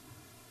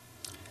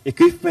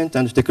 equipment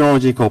and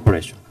technology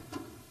cooperation.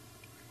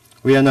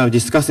 We are now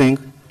discussing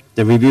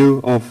the review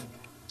of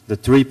the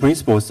 3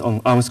 principles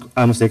on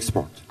arms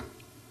export.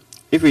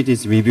 If it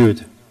is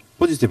reviewed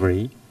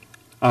positively,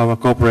 our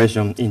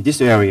cooperation in this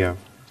area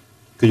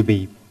could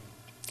be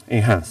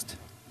enhanced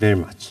very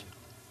much.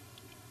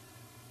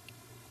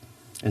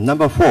 And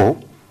number 4,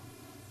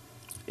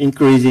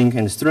 increasing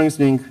and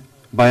strengthening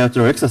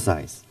bilateral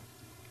exercise.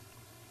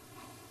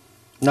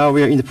 Now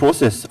we are in the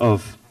process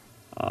of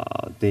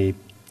the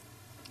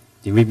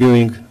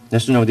reviewing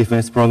National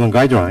Defense Program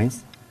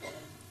guidelines,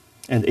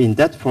 and in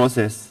that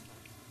process,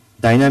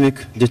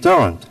 dynamic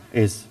deterrent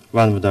is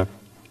one of the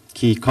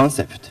key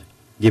concepts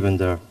given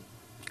the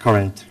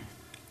current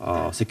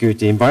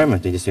security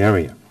environment in this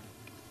area.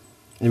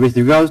 And with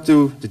regard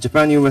to the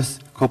Japan-US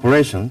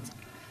cooperation,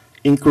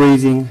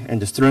 increasing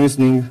and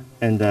strengthening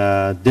and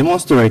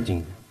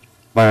demonstrating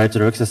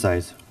bilateral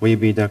exercise will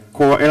be the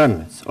core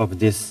elements of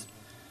this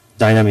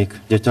dynamic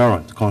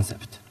deterrent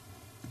concept.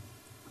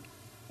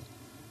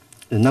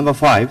 And number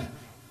 5,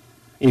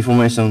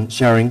 information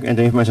sharing and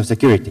information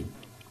security.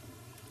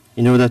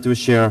 In order to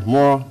share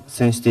more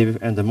sensitive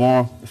and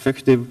more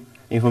effective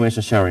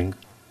information sharing,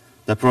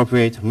 the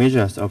appropriate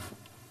measures of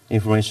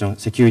information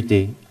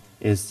security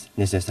is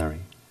necessary.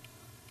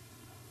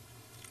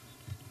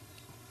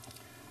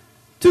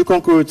 To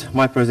conclude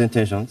my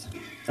presentations,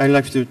 I'd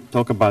like to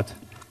talk about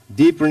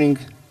deepening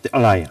the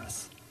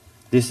alliance.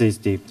 This is,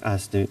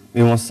 as the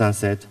Umemoto-san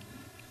said,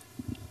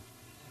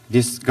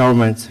 this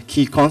government's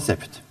key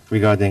concept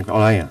regarding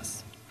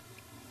alliance.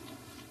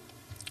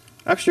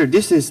 Actually,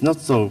 this is not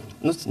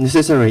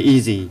necessarily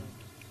easy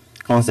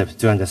concept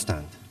to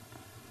understand.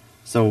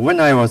 So when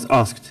I was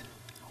asked,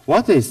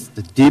 what is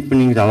the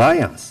deepening the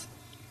alliance?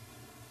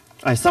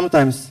 I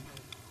sometimes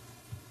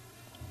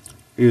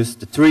use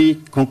the 3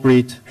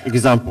 concrete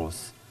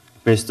examples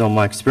based on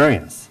my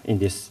experience in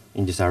this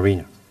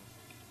arena.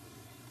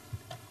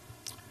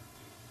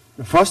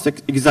 The first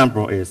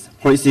example is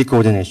policy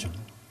coordination.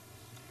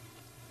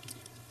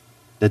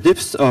 The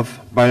depths of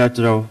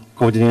bilateral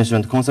coordination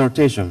and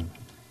consultation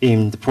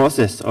in the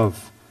process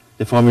of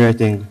the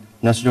formulating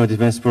National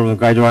Defense Program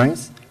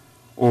Guidelines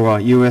or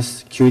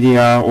US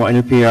QDR or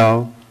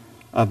NPR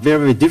are very,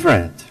 very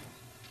different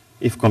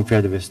if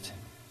compared with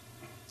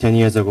 10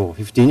 years ago,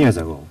 15 years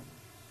ago.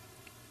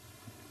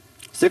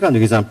 Second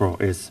example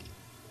is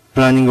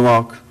planning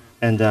work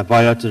and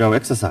bilateral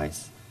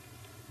exercise.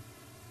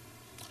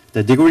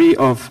 The degree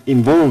of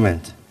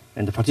involvement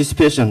and the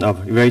participation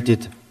of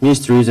related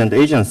ministries and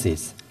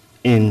agencies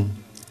in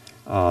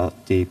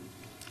the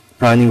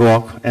planning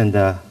work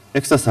and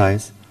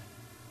exercise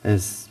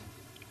is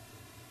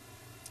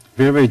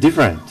very, very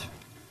different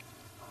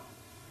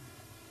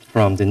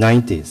from the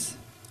 90s,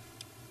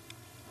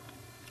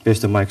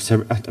 based on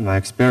my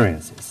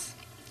experiences.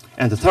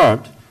 And the third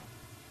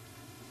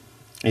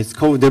is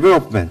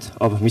co-development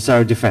of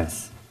missile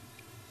defense.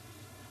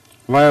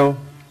 While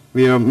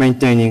we are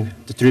maintaining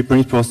the 3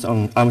 principles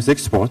on arms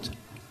export,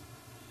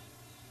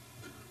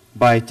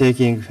 by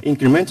taking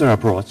incremental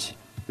approach,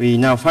 we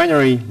now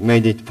finally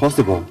made it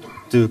possible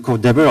to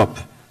co-develop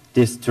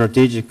this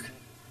strategic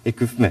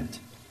equipment,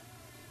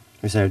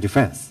 missile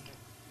defense.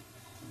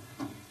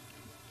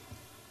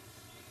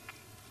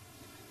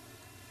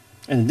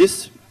 And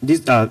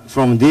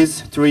from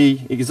these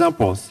 3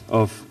 examples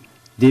of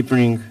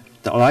deepening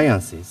the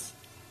alliances,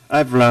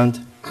 I've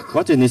learned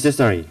what is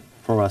necessary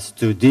for us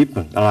to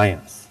deepen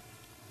alliance.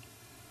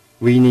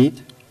 We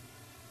need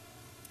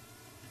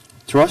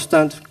trust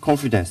and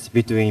confidence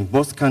between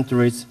both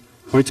countries'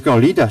 political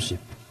leadership,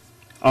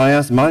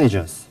 alliance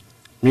managers,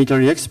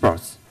 military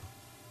experts,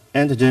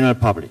 and the general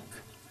public.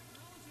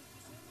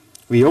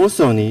 We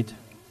also need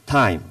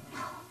time.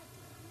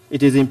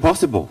 It is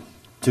impossible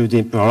to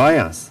deepen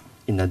alliance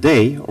in a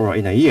day or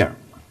in a year.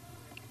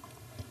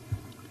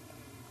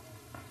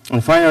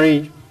 And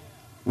finally,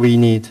 we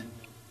need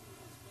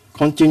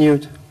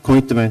continued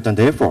commitment and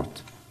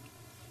effort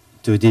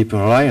to deepen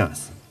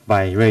alliance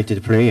by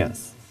related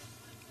players.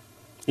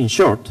 In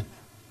short,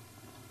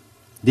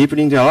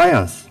 deepening the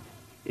alliance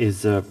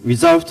is a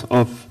result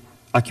of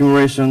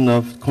accumulation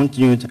of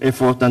continued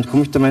effort and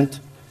commitment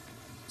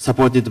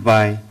supported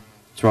by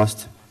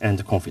trust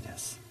and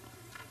confidence.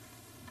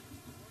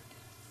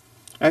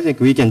 I think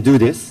we can do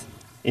this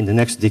in the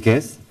next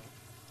decades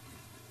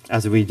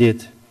as we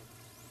did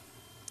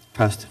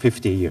past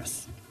 50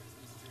 years.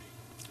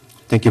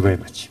 Thank you very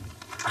much.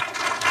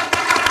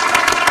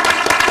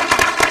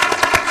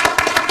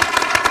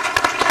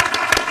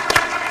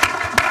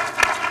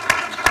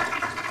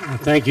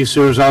 Thank you,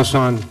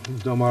 Sirizawa-san,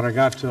 domo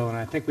arigato. And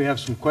I think we have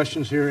some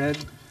questions here,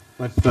 Ed.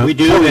 But, We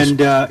do,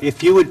 and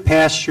if you would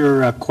pass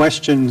your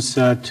questions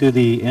to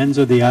the ends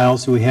of the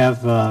aisles, we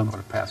have I'm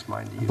going to pass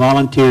mine to you.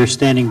 volunteers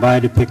standing by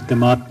to pick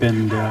them up,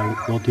 and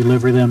we'll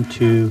deliver them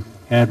to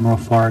Admiral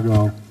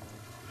Fargo.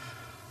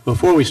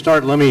 Before we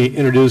start, let me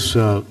introduce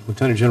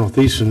Lieutenant General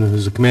Thiessen,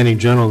 who's the Commanding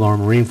General of our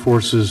Marine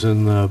Forces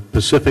in the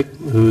Pacific,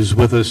 who's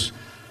with us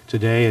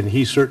today, and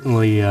he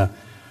certainly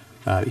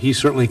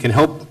can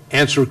help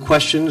answer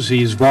questions.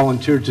 He's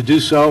volunteered to do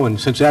so, and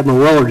since Admiral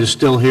Willard is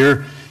still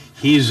here,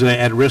 he's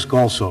at risk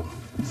also.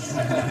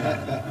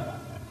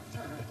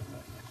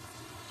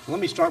 Let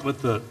me start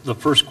with the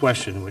first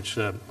question,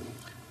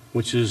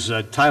 which is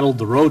titled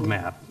The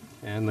Roadmap.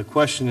 And the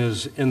question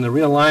is, in the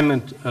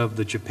realignment of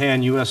the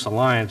Japan-U.S.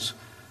 alliance,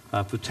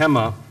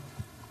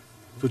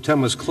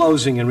 Futema's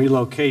closing and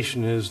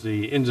relocation is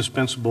the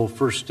indispensable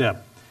first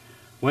step.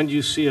 When do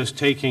you see us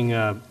taking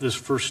this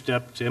first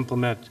step to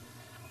implement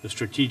the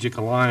strategic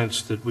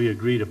alliance that we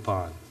agreed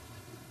upon?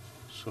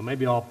 So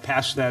maybe I'll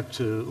pass that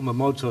to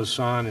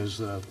Umemoto-san as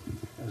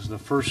the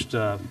first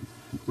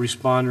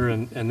responder,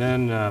 and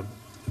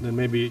then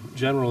maybe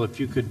General, if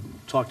you could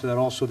talk to that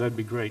also, that'd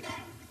be great.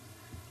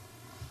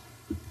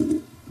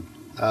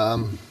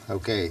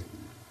 Okay.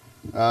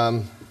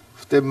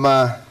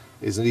 Futema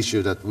is an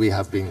issue that we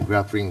have been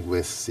grappling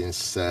with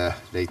since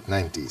late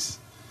 90s.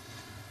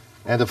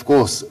 And of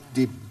course,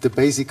 the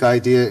basic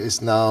idea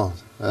is now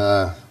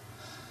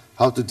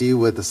how to deal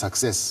with the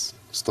success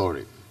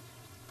story.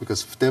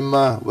 Because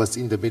Futema was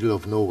in the middle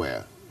of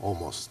nowhere,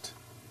 almost,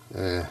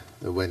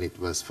 when it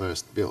was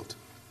first built.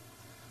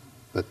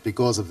 But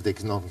because of the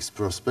economic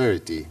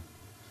prosperity,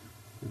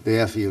 the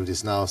airfield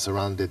is now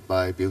surrounded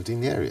by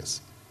built-in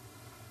areas.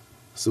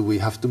 So we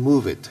have to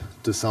move it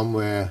to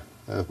somewhere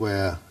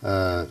where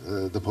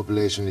the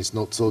population is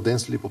not so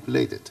densely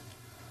populated.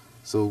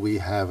 So we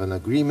have an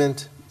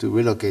agreement to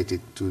relocate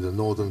it to the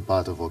northern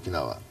part of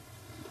Okinawa.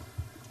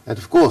 And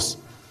of course,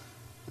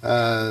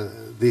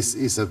 this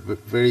is a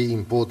very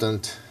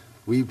important,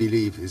 we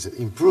believe, is an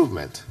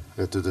improvement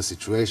to the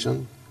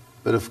situation.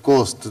 But of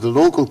course, to the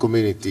local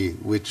community,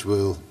 which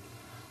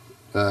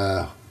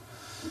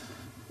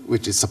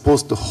is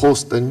supposed to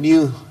host a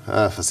new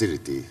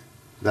facility,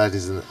 that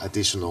is an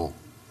additional,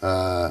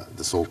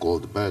 the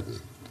so-called burden,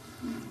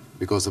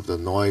 because of the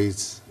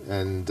noise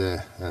and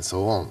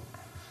so on.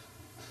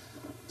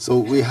 So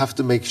we have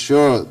to make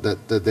sure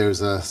that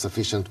there's a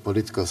sufficient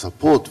political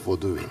support for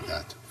doing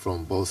that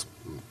from both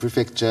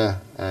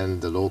prefecture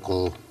and the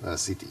local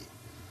city.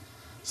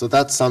 So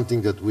that's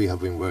something that we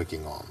have been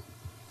working on.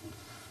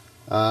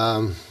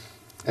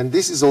 And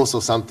this is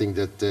also something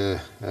that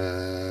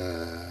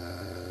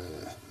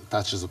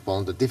touches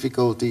upon the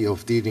difficulty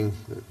of dealing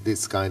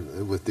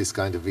with this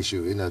kind of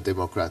issue in a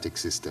democratic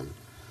system.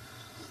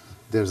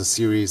 There's a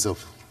series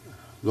of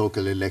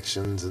local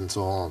elections and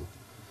so on.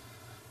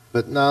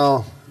 But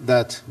now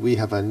that we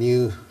have a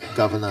new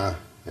governor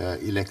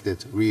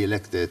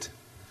re-elected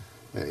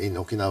in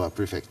Okinawa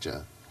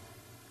Prefecture,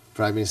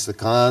 Prime Minister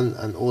Khan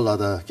and all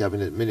other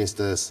cabinet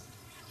ministers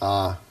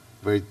are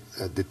very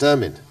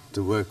determined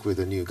to work with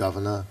the new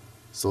governor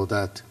so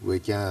that we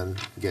can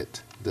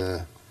get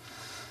the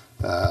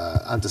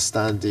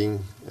understanding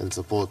and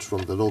support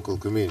from the local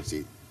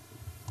community.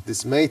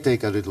 This may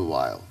take a little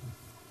while,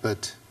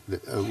 but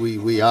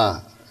we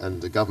are,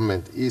 and the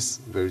government is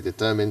very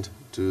determined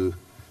to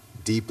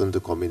deepen the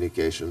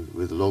communication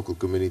with local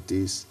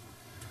communities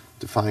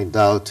to find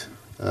out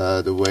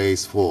the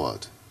ways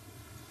forward.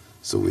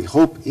 So we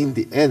hope in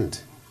the end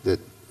that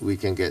we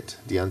can get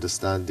the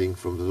understanding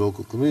from the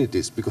local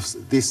communities, because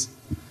this,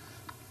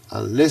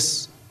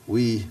 unless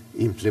we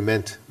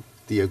implement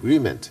the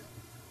agreement,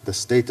 the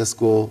status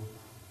quo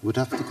would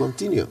have to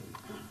continue.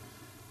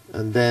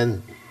 And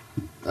then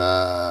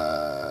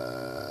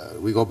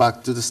we go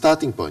back to the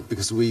starting point,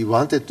 because we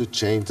wanted to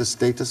change the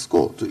status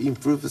quo to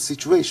improve the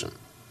situation.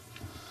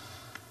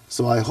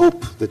 So I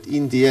hope that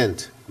in the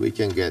end we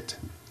can get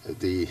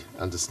the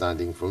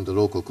understanding from the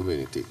local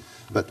community.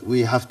 But we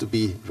have to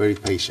be very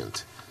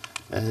patient.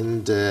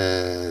 And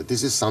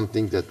this is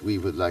something that we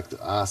would like to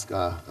ask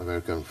our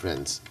American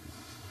friends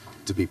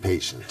to be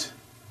patient.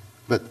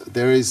 But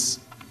there is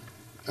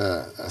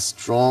a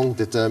strong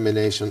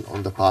determination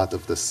on the part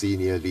of the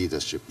senior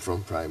leadership,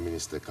 from Prime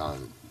Minister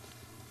Khan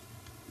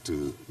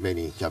to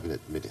many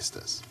cabinet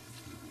ministers.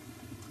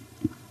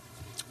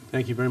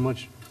 Thank you very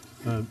much.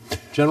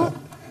 General?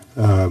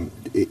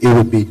 It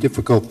would be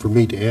difficult for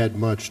me to add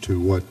much to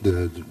what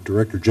the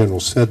Director General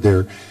said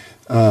there.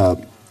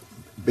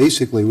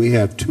 Basically, we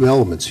have two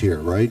elements here,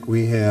 right?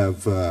 We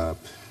have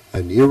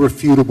an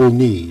irrefutable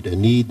need, a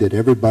need that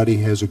everybody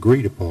has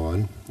agreed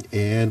upon,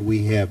 and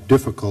we have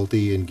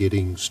difficulty in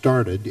getting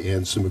started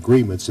and some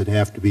agreements that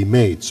have to be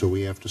made. So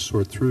we have to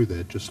sort through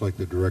that, just like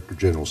the Director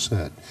General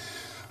said.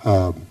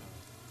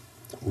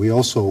 We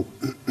also,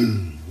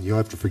 you'll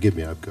have to forgive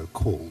me, I've got a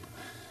cold.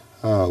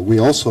 We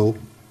also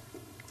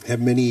have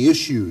many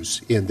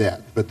issues in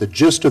that, but the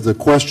gist of the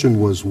question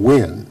was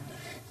when,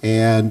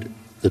 and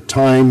the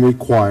time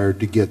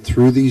required to get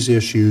through these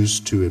issues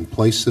to in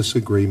place this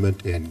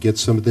agreement and get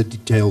some of the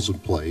details in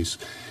place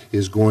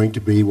is going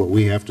to be what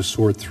we have to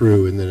sort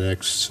through in the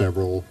next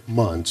several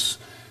months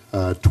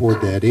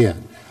toward that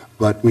end.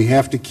 But we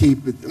have to keep,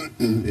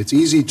 it's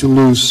easy to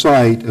lose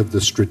sight of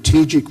the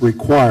strategic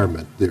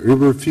requirement, the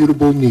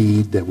irrefutable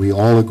need that we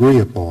all agree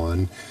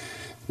upon,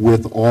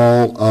 with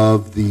all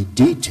of the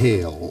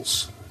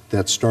details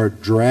that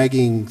start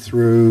dragging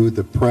through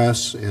the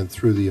press and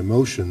through the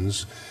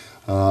emotions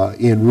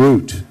en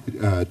route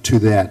to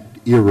that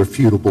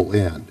irrefutable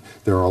end.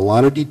 There are a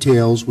lot of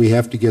details, we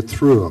have to get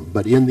through them,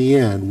 but in the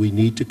end, we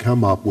need to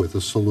come up with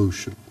a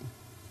solution.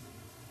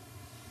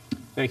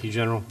 Thank you,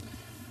 General.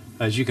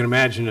 As you can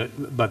imagine,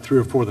 about 3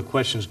 or 4 of the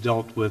questions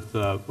dealt with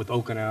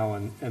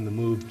Okinawa and the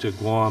move to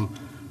Guam.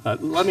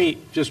 Let me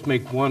just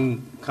make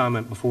one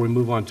comment before we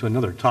move on to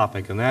another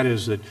topic, and that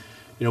is that,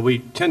 you know, we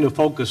tend to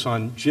focus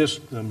on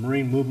just the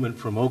marine movement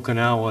from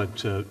Okinawa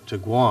to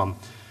Guam,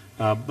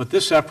 but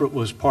this effort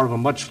was part of a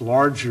much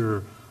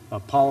larger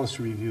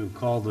policy review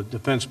called the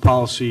Defense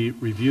Policy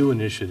Review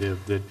Initiative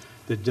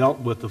that dealt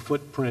with the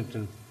footprint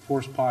and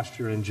force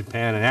posture in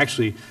Japan and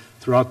actually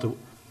throughout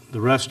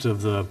the rest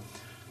of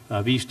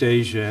East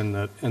Asia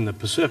and the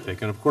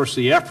Pacific. And of course,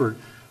 the effort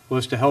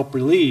was to help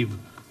relieve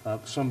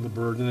some of the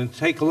burden and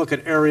take a look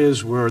at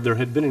areas where there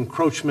had been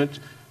encroachment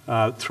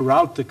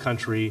throughout the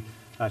country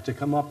to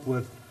come up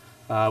with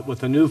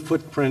a new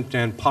footprint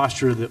and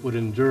posture that would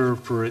endure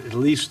for at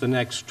least the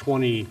next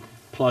 20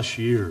 plus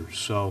years.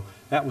 So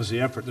that was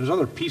the effort. There's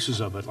other pieces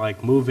of it,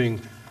 like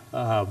moving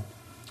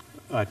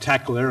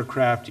tactical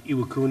aircraft,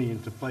 Iwakuni,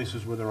 into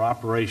places where their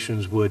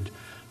operations would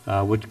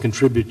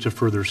contribute to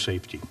further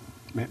safety.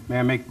 May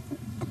I make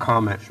a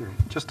comment? Sure.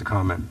 Just a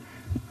comment.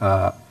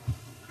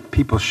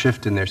 People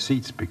shift in their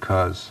seats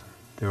because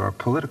there are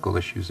political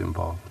issues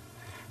involved.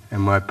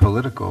 And by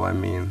political, I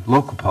mean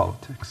local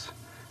politics,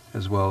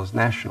 as well as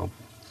national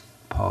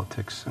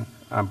politics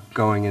I'm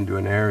going into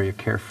an area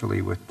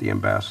carefully with the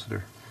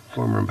ambassador,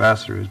 former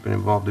ambassador who's been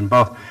involved in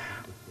both.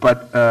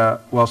 But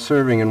while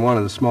serving in one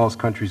of the smallest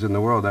countries in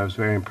the world, I was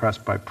very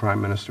impressed by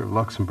Prime Minister of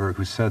Luxembourg,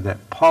 who said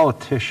that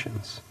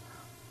politicians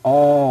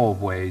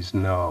always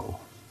know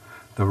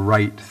the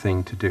right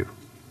thing to do.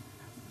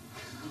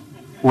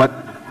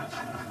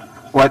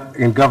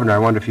 And Governor, I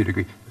wonder if you'd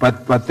agree,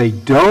 but what they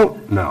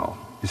don't know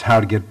is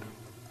how to get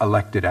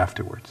elected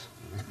afterwards.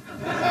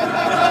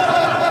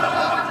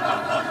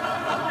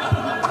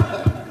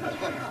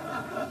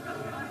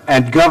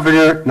 And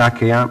Governor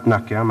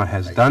Nakayama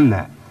has done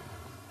that.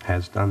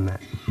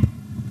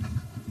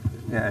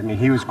 Yeah, I mean,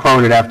 he was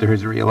quoted after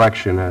his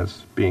re-election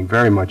as being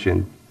very much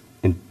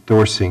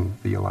endorsing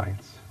the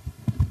alliance.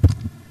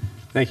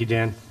 Thank you,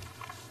 Dan.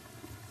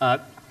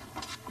 The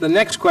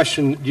next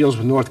question deals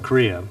with North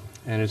Korea,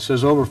 and it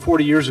says, over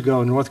 40 years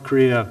ago, North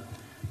Korea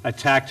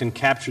attacked and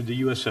captured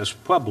the USS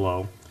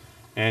Pueblo,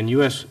 and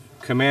U.S.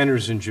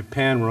 commanders in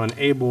Japan were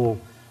unable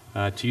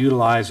to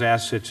utilize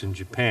assets in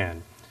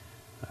Japan.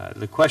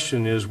 The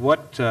question is,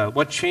 what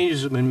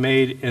changes have been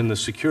made in the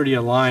security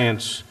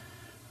alliance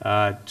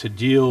to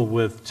deal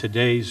with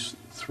today's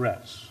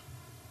threats?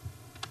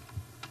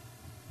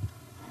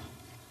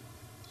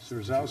 Mr.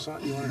 Rizal,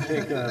 you want to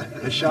take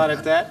a shot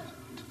at that?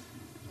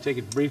 Take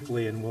it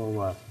briefly, and we'll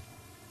work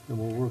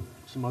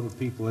some other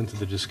people into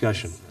the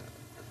discussion.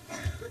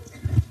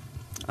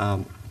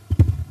 I'm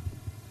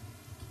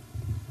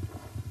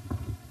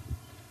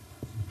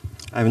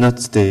not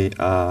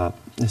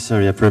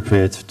necessarily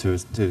appropriate to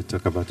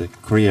talk about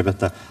Korea,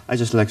 but I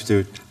just like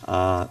to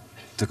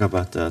talk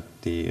about the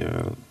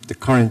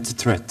current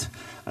threat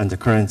and the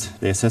current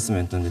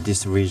assessment on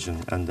this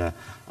region and the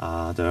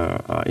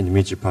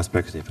immediate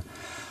perspective.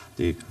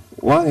 The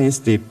one is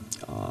the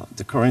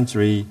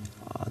currently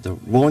the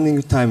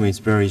warning time is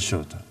very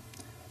short,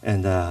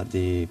 and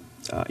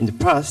in the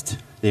past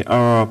there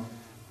are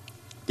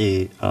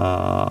the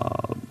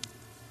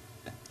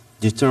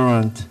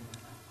deterrent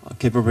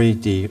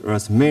capability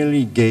was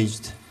mainly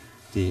gauged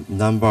the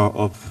number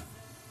of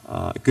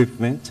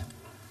equipment,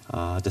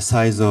 the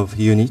size of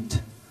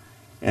unit,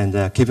 and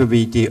the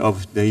capability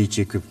of the each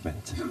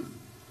equipment.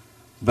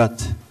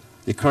 But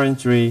the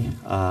currently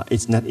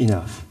it's not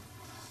enough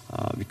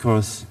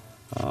because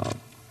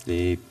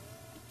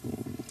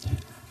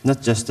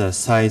not just the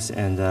size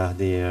and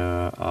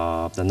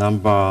the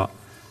number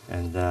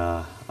and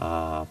the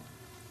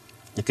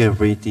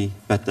capability,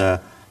 but the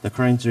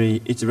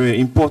currently it's very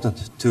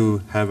important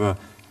to have a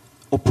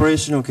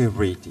operational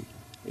capability.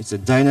 It's a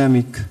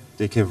dynamic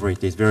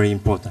capability is very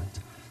important.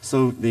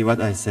 So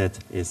what I said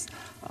is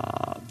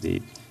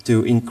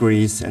to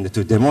increase and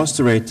to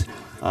demonstrate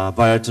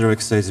bilateral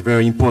exercise is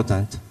very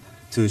important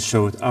to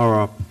show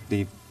our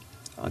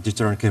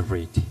deterrent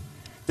capability.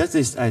 That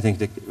is, I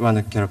think,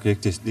 one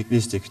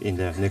characteristic in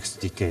the next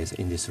decade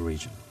in this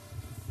region.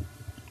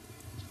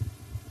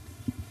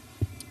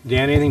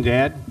 Dan, anything to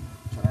add?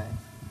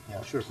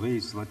 Sure.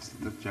 Please, let's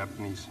the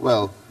Japanese.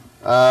 Well,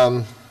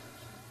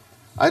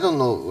 I don't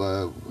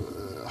know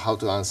how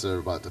to answer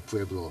about the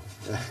Pueblo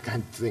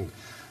kind of thing,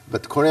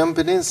 but Korean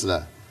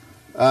Peninsula,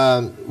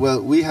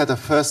 well, we had a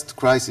first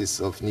crisis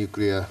of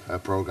nuclear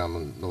program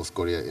in North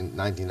Korea in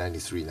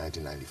 1993,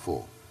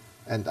 1994.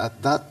 And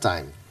at that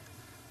time,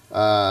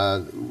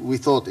 we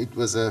thought it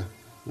was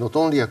not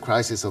only a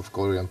crisis of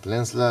Korean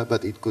Peninsula,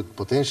 but it could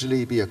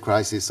potentially be a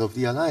crisis of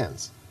the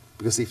alliance.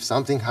 Because if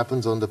something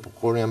happens on the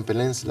Korean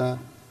Peninsula,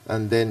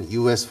 and then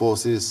U.S.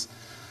 forces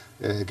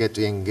get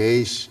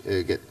engaged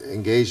in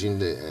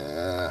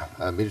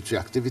the military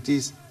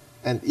activities,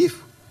 and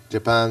if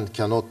Japan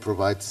cannot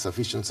provide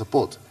sufficient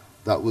support,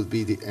 that will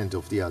be the end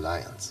of the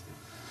alliance.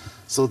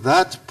 So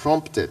that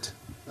prompted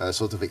a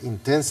sort of an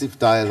intensive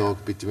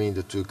dialogue between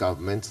the two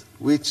governments,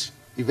 which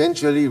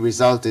eventually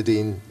resulted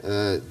in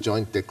a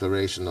joint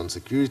declaration on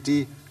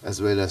security,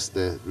 as well as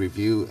the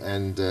review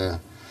and a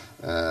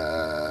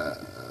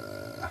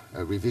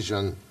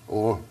revision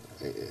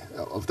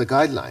of the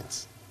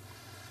guidelines,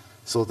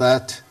 so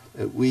that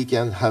we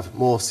can have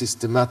more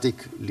systematic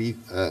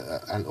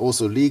and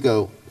also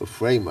legal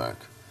framework,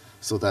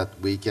 so that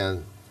we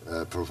can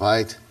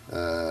provide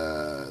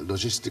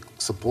logistic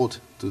support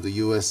to the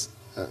U.S.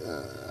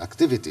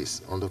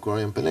 activities on the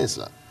Korean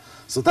Peninsula.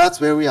 So that's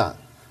where we are.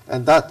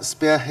 And that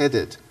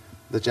spearheaded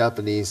the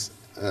Japanese,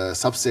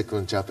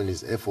 subsequent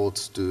Japanese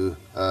efforts to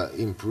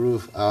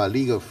improve our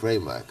legal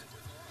framework.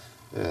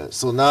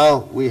 So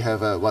now we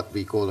have what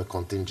we call a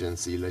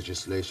contingency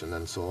legislation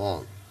and so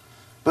on.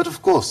 But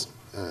of course,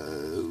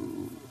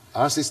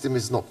 our system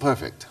is not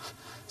perfect.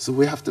 So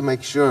we have to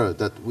make sure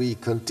that we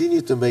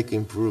continue to make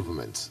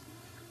improvements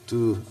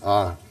to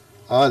our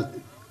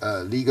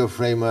legal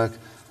framework,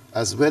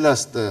 as well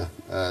as the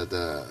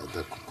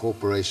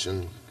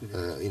cooperation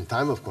in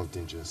time of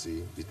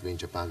contingency between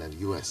Japan and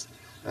US.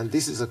 And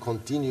this is a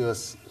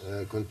continuous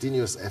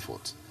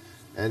effort.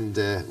 And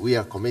we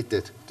are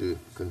committed to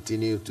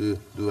continue to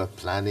do a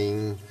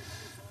planning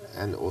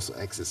and also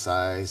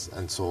exercise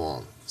and so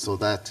on, so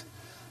that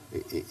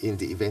in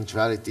the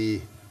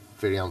eventuality,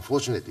 very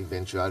unfortunate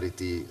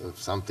eventuality of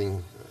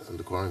something and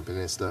the Korean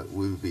Peninsula,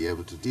 we will be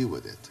able to deal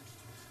with it.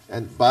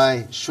 And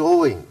by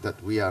showing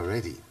that we are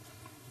ready,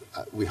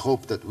 we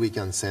hope that we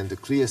can send a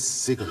clear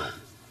signal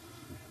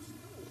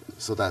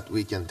so that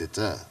we can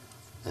deter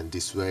and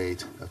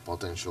dissuade a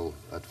potential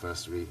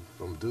adversary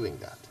from doing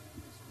that.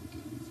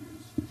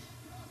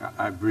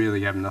 I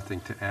really have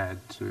nothing to add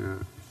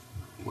to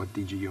what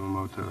DG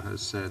Umemoto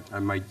has said. I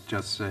might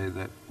just say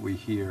that we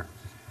hear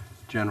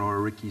General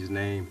Ariki's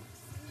name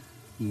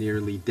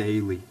nearly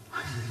daily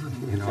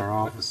in our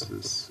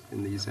offices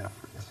in these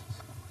efforts.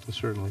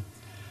 Certainly.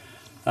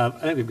 I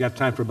think we've got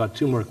time for about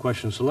 2 more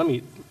questions. So let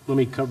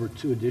me cover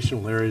 2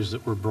 additional areas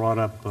that were brought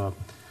up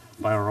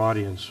by our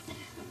audience.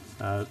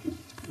 The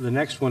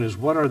next one is,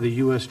 what are the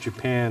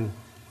U.S.-Japan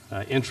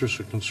interests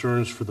or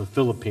concerns for the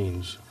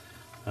Philippines?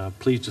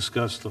 Please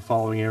discuss the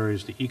following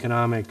areas: the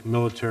economic,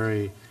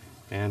 military,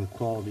 and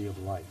quality of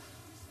life.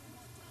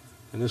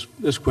 And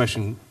this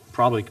question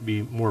probably could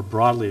be more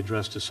broadly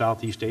addressed to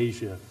Southeast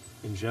Asia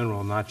in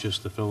general, not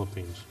just the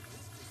Philippines.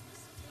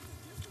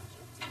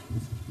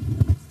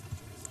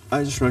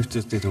 I just like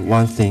to state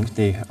one thing: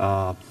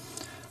 the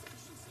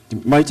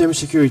maritime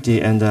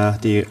security and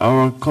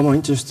our common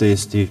interest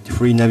is the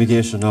free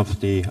navigation of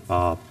the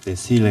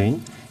sea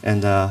lane,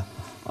 and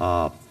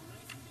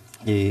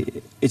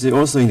it's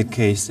also in the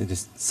case in the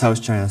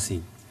South China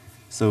Sea.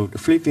 So the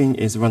Philippines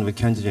is one of the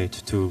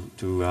candidates to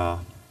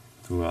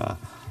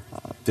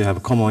have a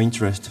common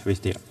interest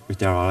with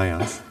their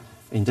alliance.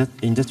 In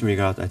that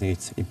regard, I think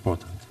it's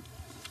important.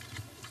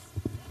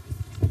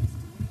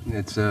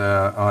 It's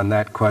on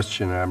that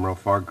question, Admiral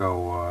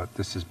Fargo,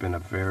 this has been a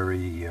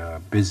very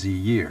busy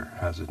year,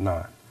 has it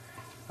not?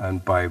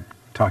 And by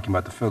talking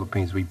about the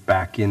Philippines, we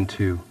back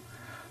into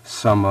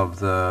some of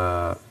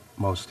the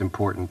most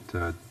important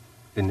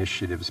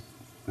initiatives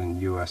in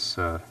U.S.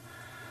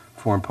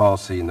 Foreign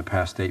policy in the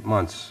past 8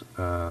 months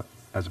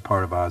as a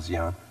part of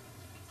ASEAN.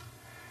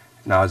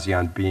 And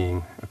ASEAN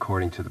being,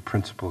 according to the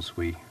principles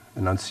we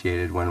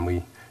enunciated when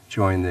we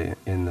joined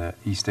in the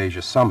East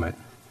Asia Summit,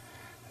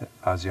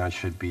 ASEAN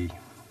should be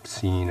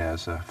seen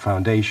as a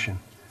foundation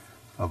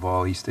of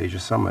all East Asia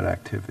Summit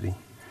activity.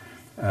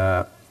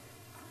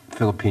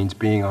 Philippines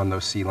being on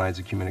those sea lines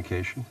of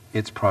communication,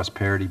 its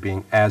prosperity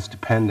being as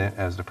dependent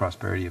as the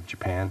prosperity of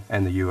Japan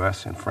and the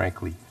U.S. and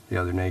frankly the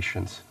other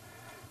nations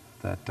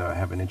that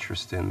have an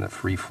interest in the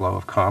free flow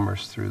of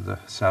commerce through the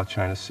South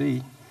China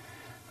Sea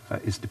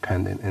is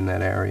dependent in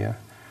that area.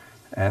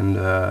 And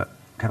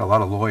got a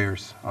lot of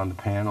lawyers on the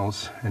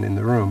panels and in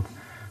the room,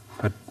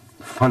 but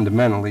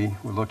fundamentally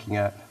we're looking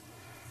at,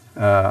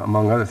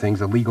 among other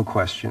things, a legal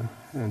question,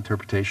 an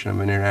interpretation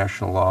of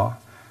international law.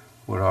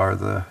 What are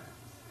the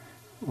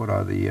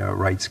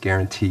rights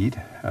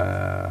guaranteed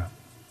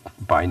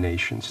by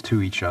nations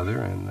to each other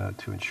and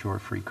to ensure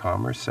free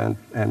commerce,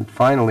 and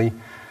finally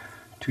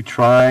to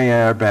try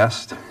our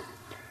best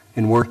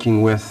in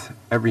working with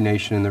every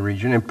nation in the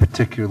region, and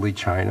particularly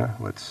China,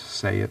 let's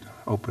say it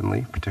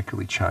openly,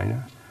 particularly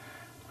China,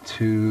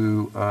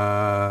 to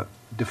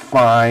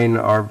define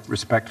our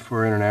respect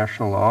for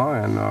international law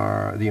and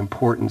the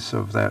importance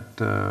of that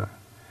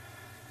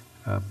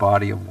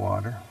body of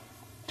water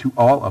to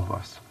all of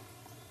us.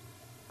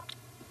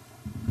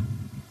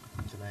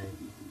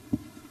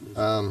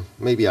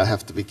 Maybe I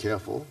have to be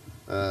careful,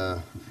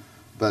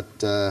 but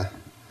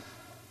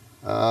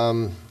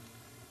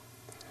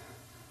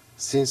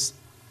since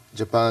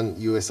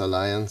Japan-US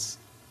alliance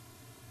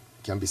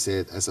can be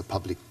said as a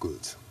public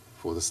good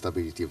for the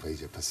stability of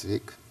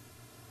Asia-Pacific,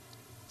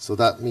 so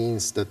that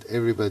means that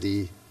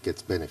everybody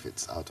gets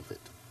benefits out of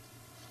it.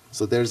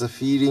 So there's a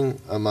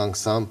feeling among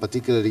some,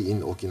 particularly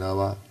in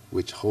Okinawa,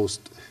 which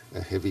host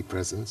a heavy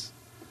presence,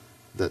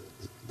 that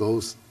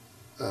those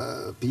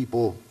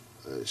people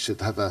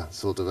should have a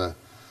sort of a,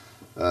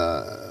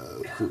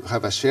 who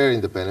have a share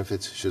in the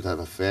benefits, should have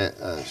a fair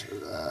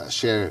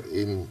share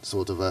in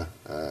sort of a,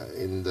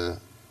 in the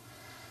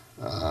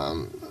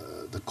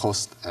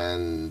cost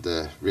and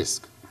the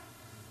risk.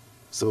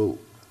 So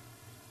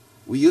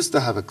we used to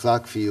have a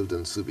Clark Field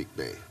and Subic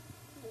Bay,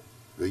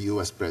 the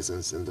US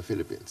presence in the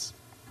Philippines.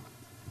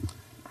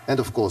 And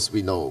of course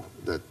we know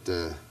that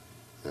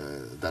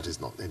that is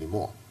not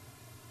anymore.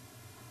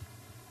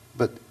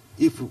 But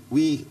if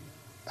we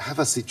have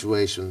a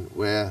situation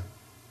where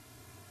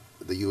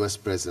the US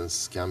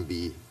presence can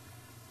be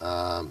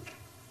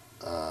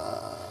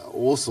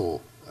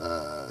also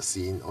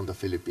seen on the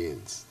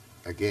Philippines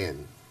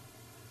again,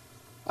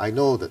 I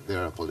know that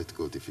there are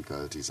political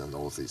difficulties and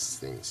all these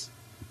things,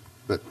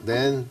 but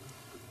then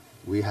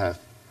you have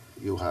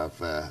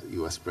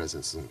US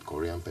presence in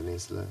Korean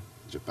Peninsula,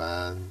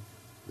 Japan,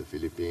 the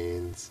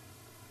Philippines,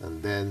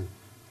 and then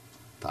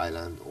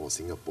Thailand or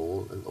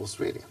Singapore and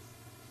Australia.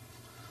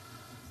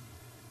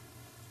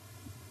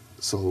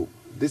 So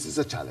this is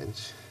a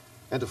challenge,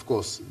 and of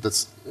course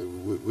that's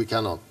we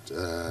cannot.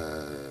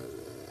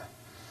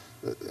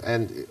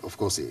 And of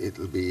course it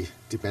will be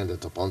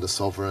dependent upon the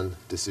sovereign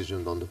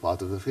decision on the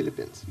part of the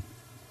Philippines.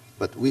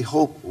 But we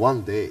hope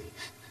one day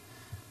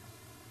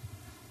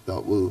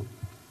that will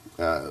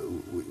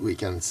we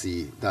can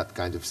see that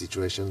kind of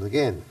situation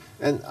again.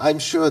 And I'm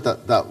sure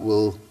that that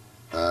will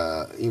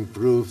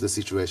improve the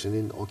situation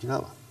in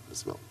Okinawa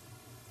as well.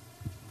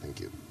 Thank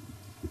you.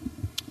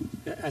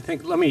 I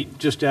think, let me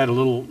just add a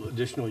little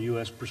additional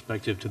U.S.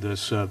 perspective to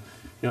this.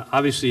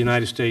 Obviously, the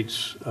United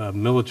States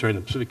military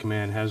and the Pacific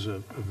Command has a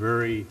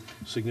very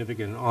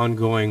significant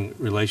ongoing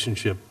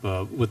relationship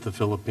with the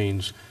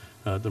Philippines.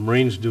 The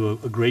Marines do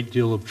a great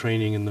deal of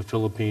training in the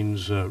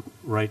Philippines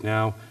right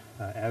now,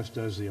 as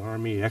does the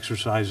Army.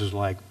 Exercises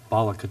like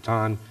Bala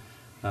Katan.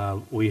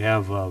 We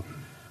have a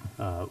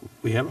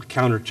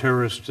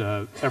counter-terrorist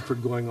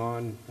effort going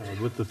on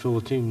with the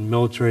Philippine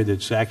military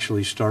that's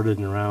actually started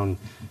in around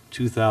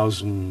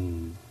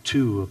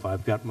 2002, if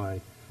I've got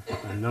my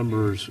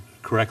numbers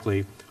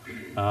correctly.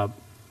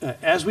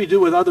 As we do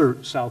with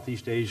other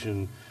Southeast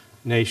Asian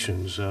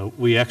nations,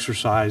 we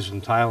exercise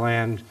in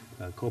Thailand.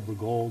 Cobra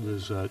Gold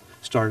has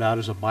started out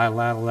as a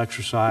bilateral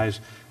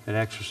exercise. That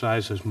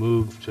exercise has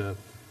moved to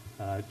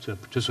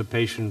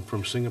participation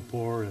from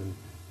Singapore and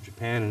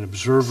Japan and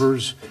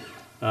observers.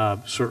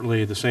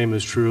 Certainly the same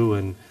is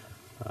true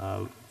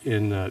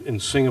in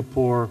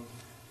Singapore,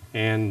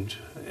 and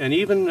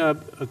even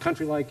a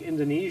country like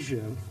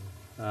Indonesia,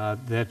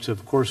 that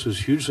of course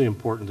is hugely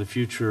important in the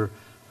future.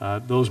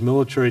 Those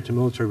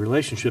military-to-military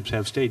relationships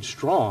have stayed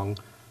strong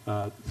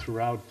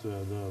throughout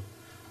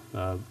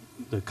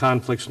the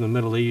conflicts in the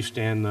Middle East,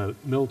 and the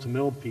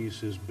mill-to-mill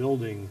piece is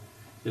building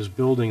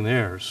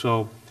there.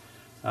 So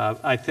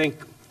I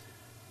think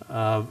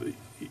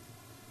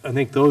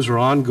those are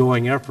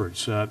ongoing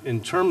efforts.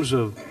 In terms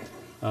of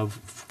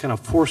kind of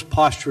force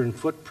posture and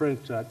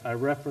footprint, I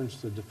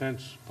referenced the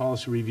Defense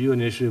Policy Review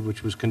Initiative,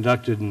 which was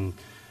conducted in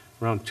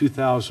around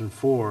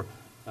 2004.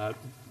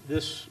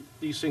 These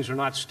things are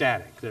not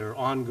static. They're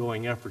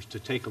ongoing efforts to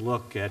take a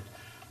look at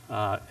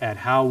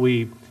how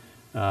we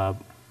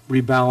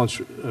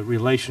rebalance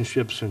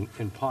relationships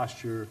and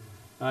posture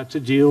to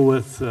deal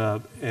with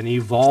an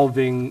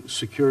evolving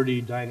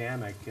security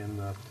dynamic in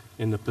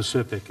the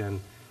Pacific,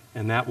 and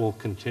that will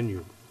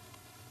continue.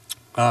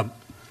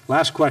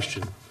 Last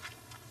question.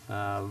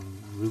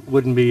 It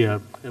wouldn't be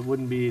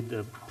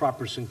the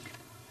proper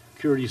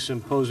security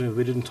symposium if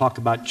we didn't talk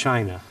about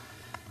China.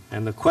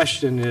 And the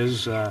question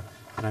is, and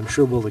I'm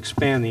sure we'll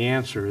expand the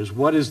answer, is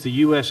what is the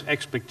U.S.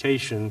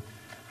 expectation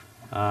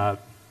to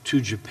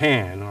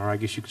Japan, or I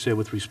guess you could say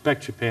with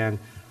respect to Japan,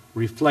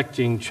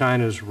 reflecting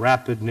China's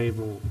rapid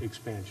naval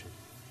expansion?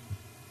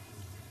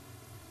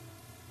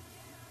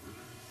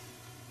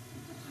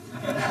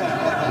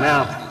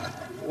 Now,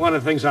 one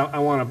of the things I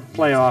want to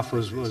play off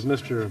was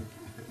Mr.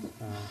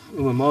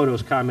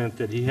 Umemoto's comment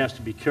that he has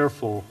to be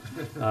careful.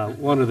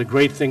 One of the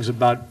great things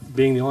about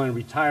being the only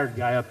retired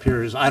guy up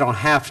here is I don't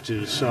have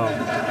to, so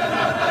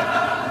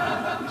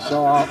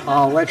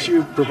I'll let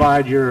you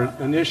provide your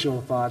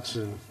initial thoughts,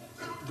 and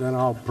then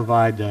I'll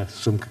provide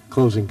some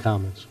closing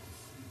comments.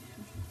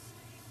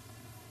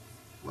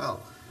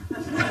 Well,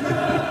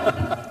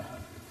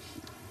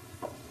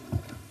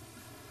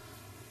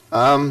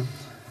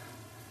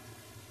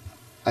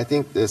 I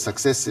think the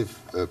successive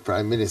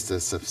prime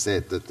ministers have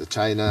said that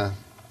China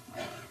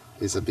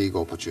is a big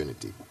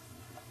opportunity.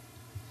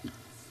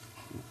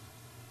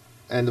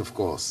 And of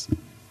course,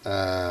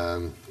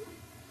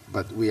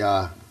 but we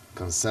are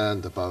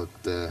concerned about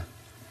the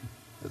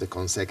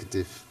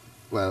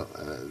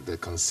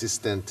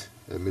consistent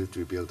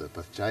military buildup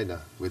of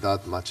China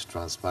without much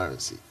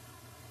transparency.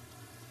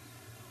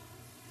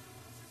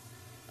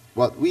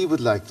 What we would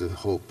like to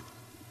hope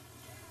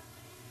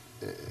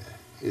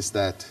is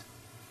that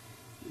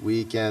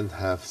we can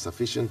have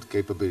sufficient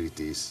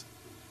capabilities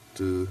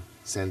to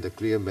send a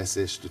clear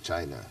message to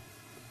China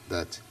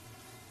that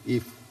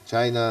if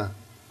China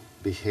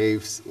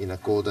behaves in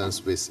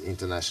accordance with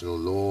international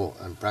law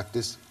and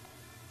practice,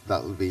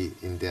 that will be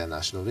in their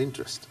national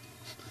interest.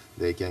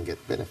 They can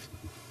get benefit.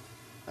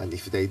 And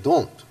if they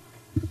don't,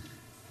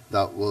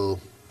 that will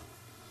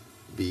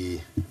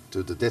be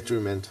to the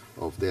detriment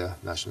of their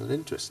national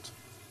interest.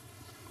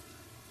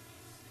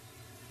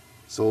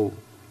 So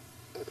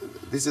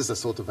this is a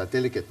sort of a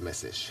delicate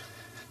message.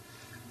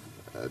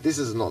 This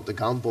is not the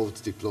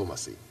gunboat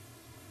diplomacy,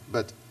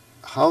 but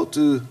how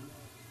to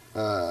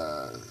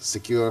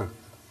secure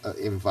an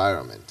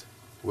environment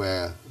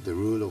where the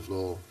rule of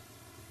law,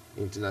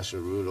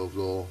 international rule of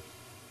law,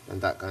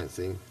 and that kind of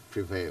thing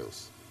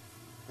prevails.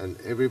 And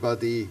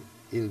everybody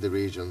in the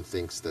region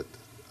thinks that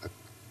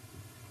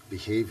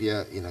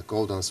behavior in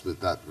accordance with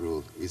that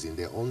rule is in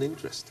their own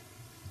interest.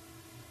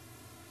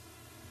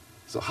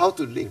 So how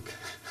to link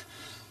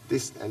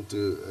this and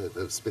to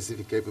the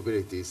specific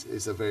capabilities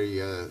is a very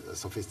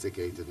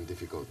sophisticated and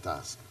difficult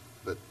task.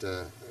 But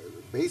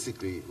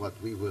basically what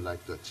we would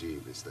like to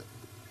achieve is that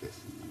this.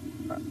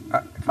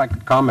 If I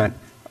could comment,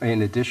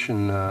 in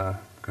addition,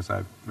 because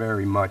I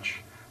very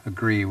much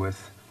agree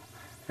with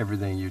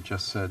everything you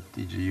just said,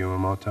 D.G.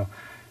 Umemoto,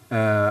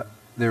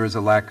 there is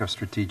a lack of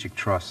strategic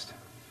trust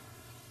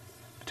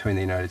between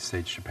the United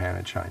States, Japan,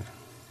 and China.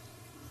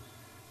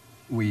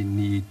 We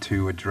need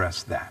to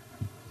address that.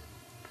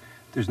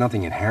 There's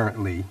nothing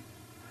inherently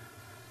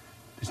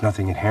There's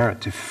nothing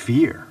inherent to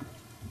fear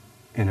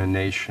in a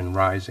nation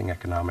rising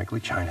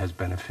economically. China has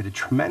benefited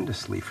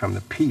tremendously from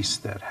the peace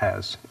that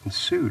has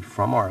ensued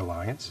from our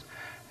alliance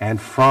and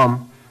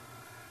from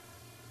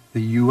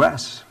the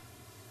U.S.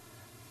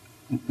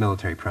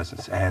 military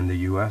presence and the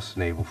U.S.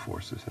 naval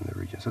forces in the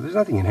region. So there's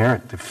nothing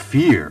inherent to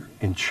fear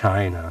in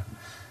China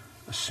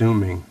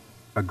assuming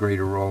a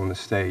greater role on the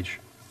stage.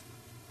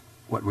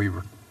 What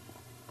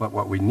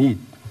we need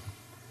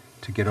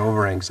to get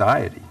over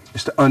anxiety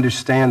is to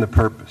understand the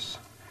purpose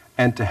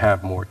and to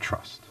have more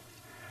trust.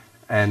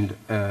 And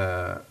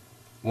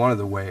one of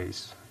the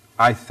ways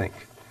I think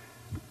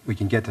we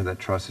can get to that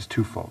trust is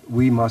twofold.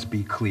 We must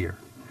be clear.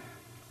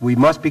 We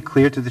must be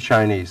clear to the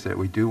Chinese that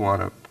we do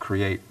want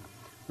to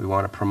we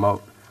want to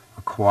promote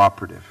a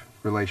cooperative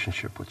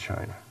relationship with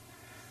China.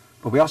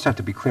 But we also have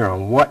to be clear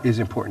on what is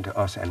important to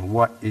us and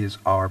what is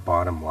our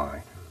bottom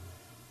line.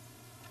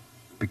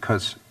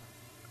 Because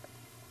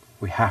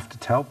we have to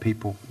tell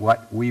people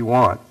what we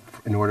want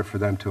in order for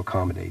them to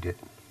accommodate it.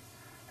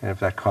 And if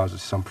that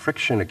causes some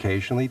friction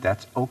occasionally,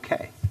 that's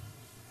okay.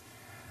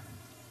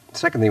 The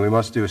second thing we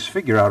must do is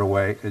figure out a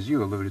way, as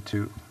you alluded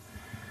to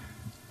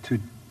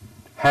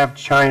have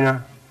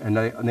China and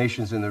the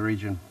nations in the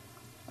region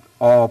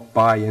all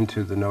buy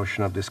into the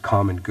notion of this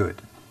common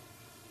good,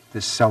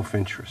 this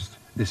self-interest,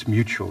 this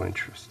mutual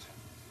interest.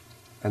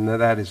 And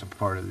that is a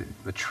part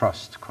of the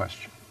trust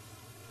question.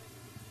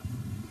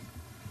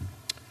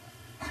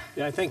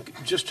 Yeah, I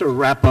think just to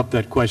wrap up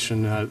that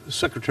question,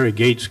 Secretary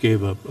Gates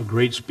gave a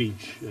great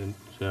speech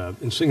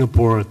in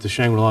Singapore at the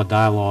Shangri-La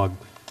Dialogue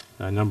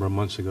a number of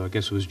months ago. I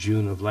guess it was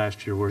June of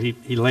last year, where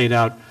he laid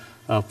out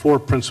 4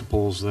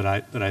 principles that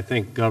I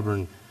think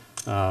govern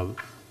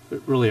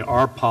really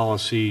our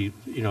policy,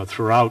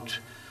 throughout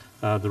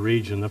the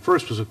region. The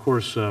first was, of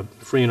course,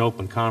 free and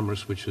open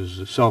commerce, which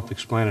is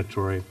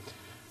self-explanatory.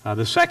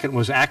 The second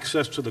was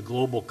access to the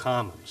global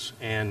commons.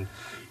 And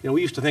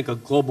we used to think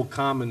of global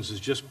commons as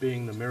just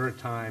being the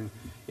maritime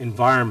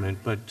environment,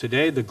 but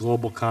today the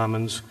global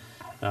commons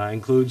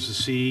includes the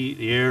sea,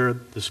 the air,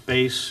 the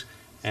space,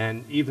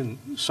 and even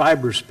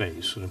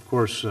cyberspace. And of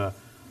course,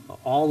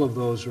 all of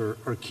those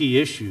are key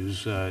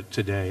issues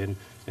today.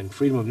 And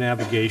freedom of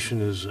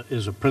navigation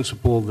is a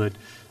principle that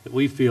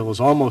we feel is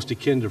almost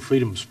akin to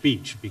freedom of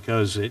speech,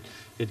 because it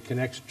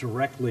connects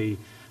directly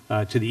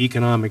to the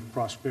economic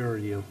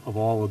prosperity of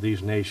all of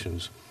these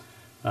nations.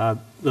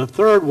 The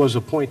third was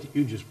a point that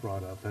you just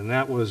brought up, and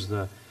that was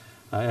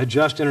a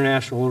just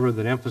international order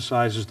that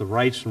emphasizes the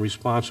rights and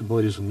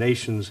responsibilities of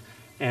nations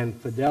and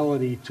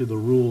fidelity to the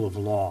rule of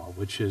law,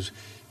 which is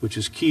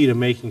key to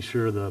making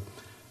sure the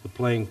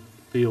playing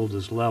field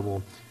is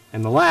level.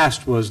 And the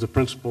last was the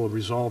principle of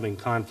resolving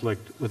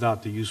conflict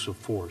without the use of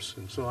force.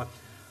 And so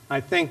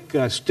I think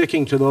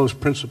sticking to those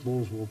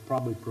principles will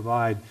probably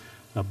provide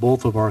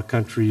both of our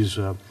countries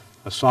a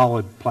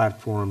solid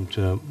platform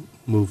to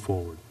move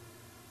forward.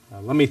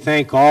 Let me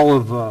thank all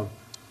of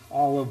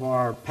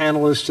our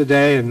panelists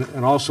today,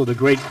 and also the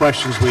great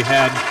questions we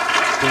had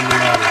from the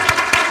audience.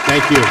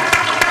 Thank you.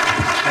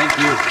 Thank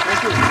you.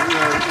 Thank you. We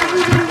are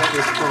everything that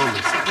was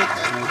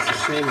promised. It's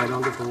a shame I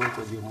don't get to work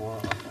with you more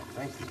often.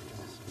 Thank you.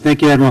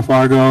 Thank you, Admiral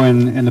Fargo,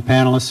 and the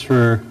panelists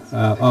for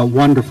a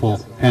wonderful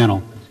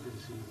panel.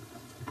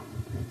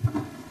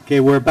 Okay,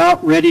 we're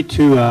about ready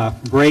to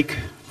break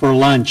for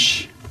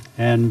lunch,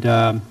 and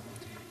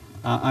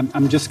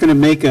I'm just going to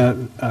make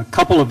a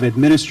couple of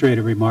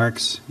administrative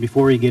remarks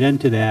before we get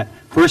into that.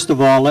 First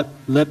of all,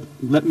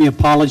 let me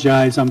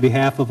apologize on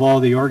behalf of all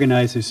the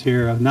organizers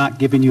here of not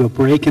giving you a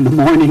break in the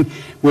morning.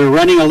 We're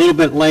running a little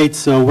bit late,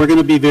 so we're going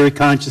to be very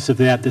conscious of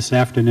that this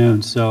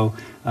afternoon. So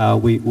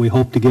we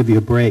hope to give you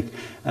a break.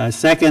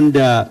 Second,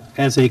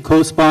 as a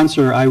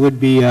co-sponsor, I would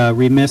be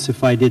remiss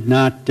if I did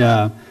not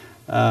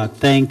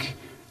thank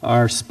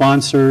our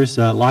sponsors,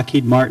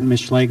 Lockheed Martin,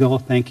 Ms. Schlegel,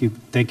 thank you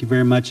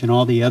very much, and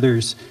all the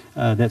others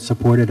that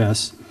supported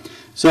us.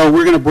 So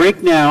we're going to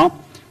break now.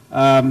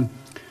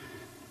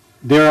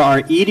 There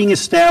are eating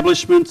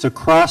establishments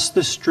across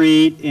the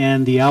street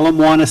in the Ala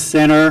Moana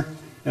Center,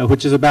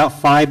 which is about a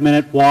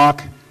 5-minute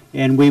walk,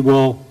 and we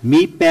will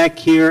meet back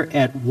here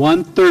at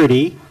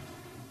 1:30,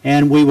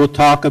 and we will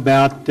talk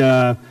about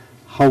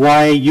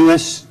Hawaii,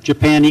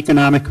 U.S.-Japan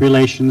economic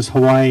relations,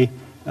 Hawaii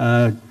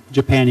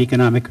Japan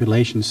economic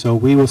relations. So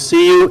we will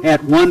see you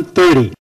at 1:30.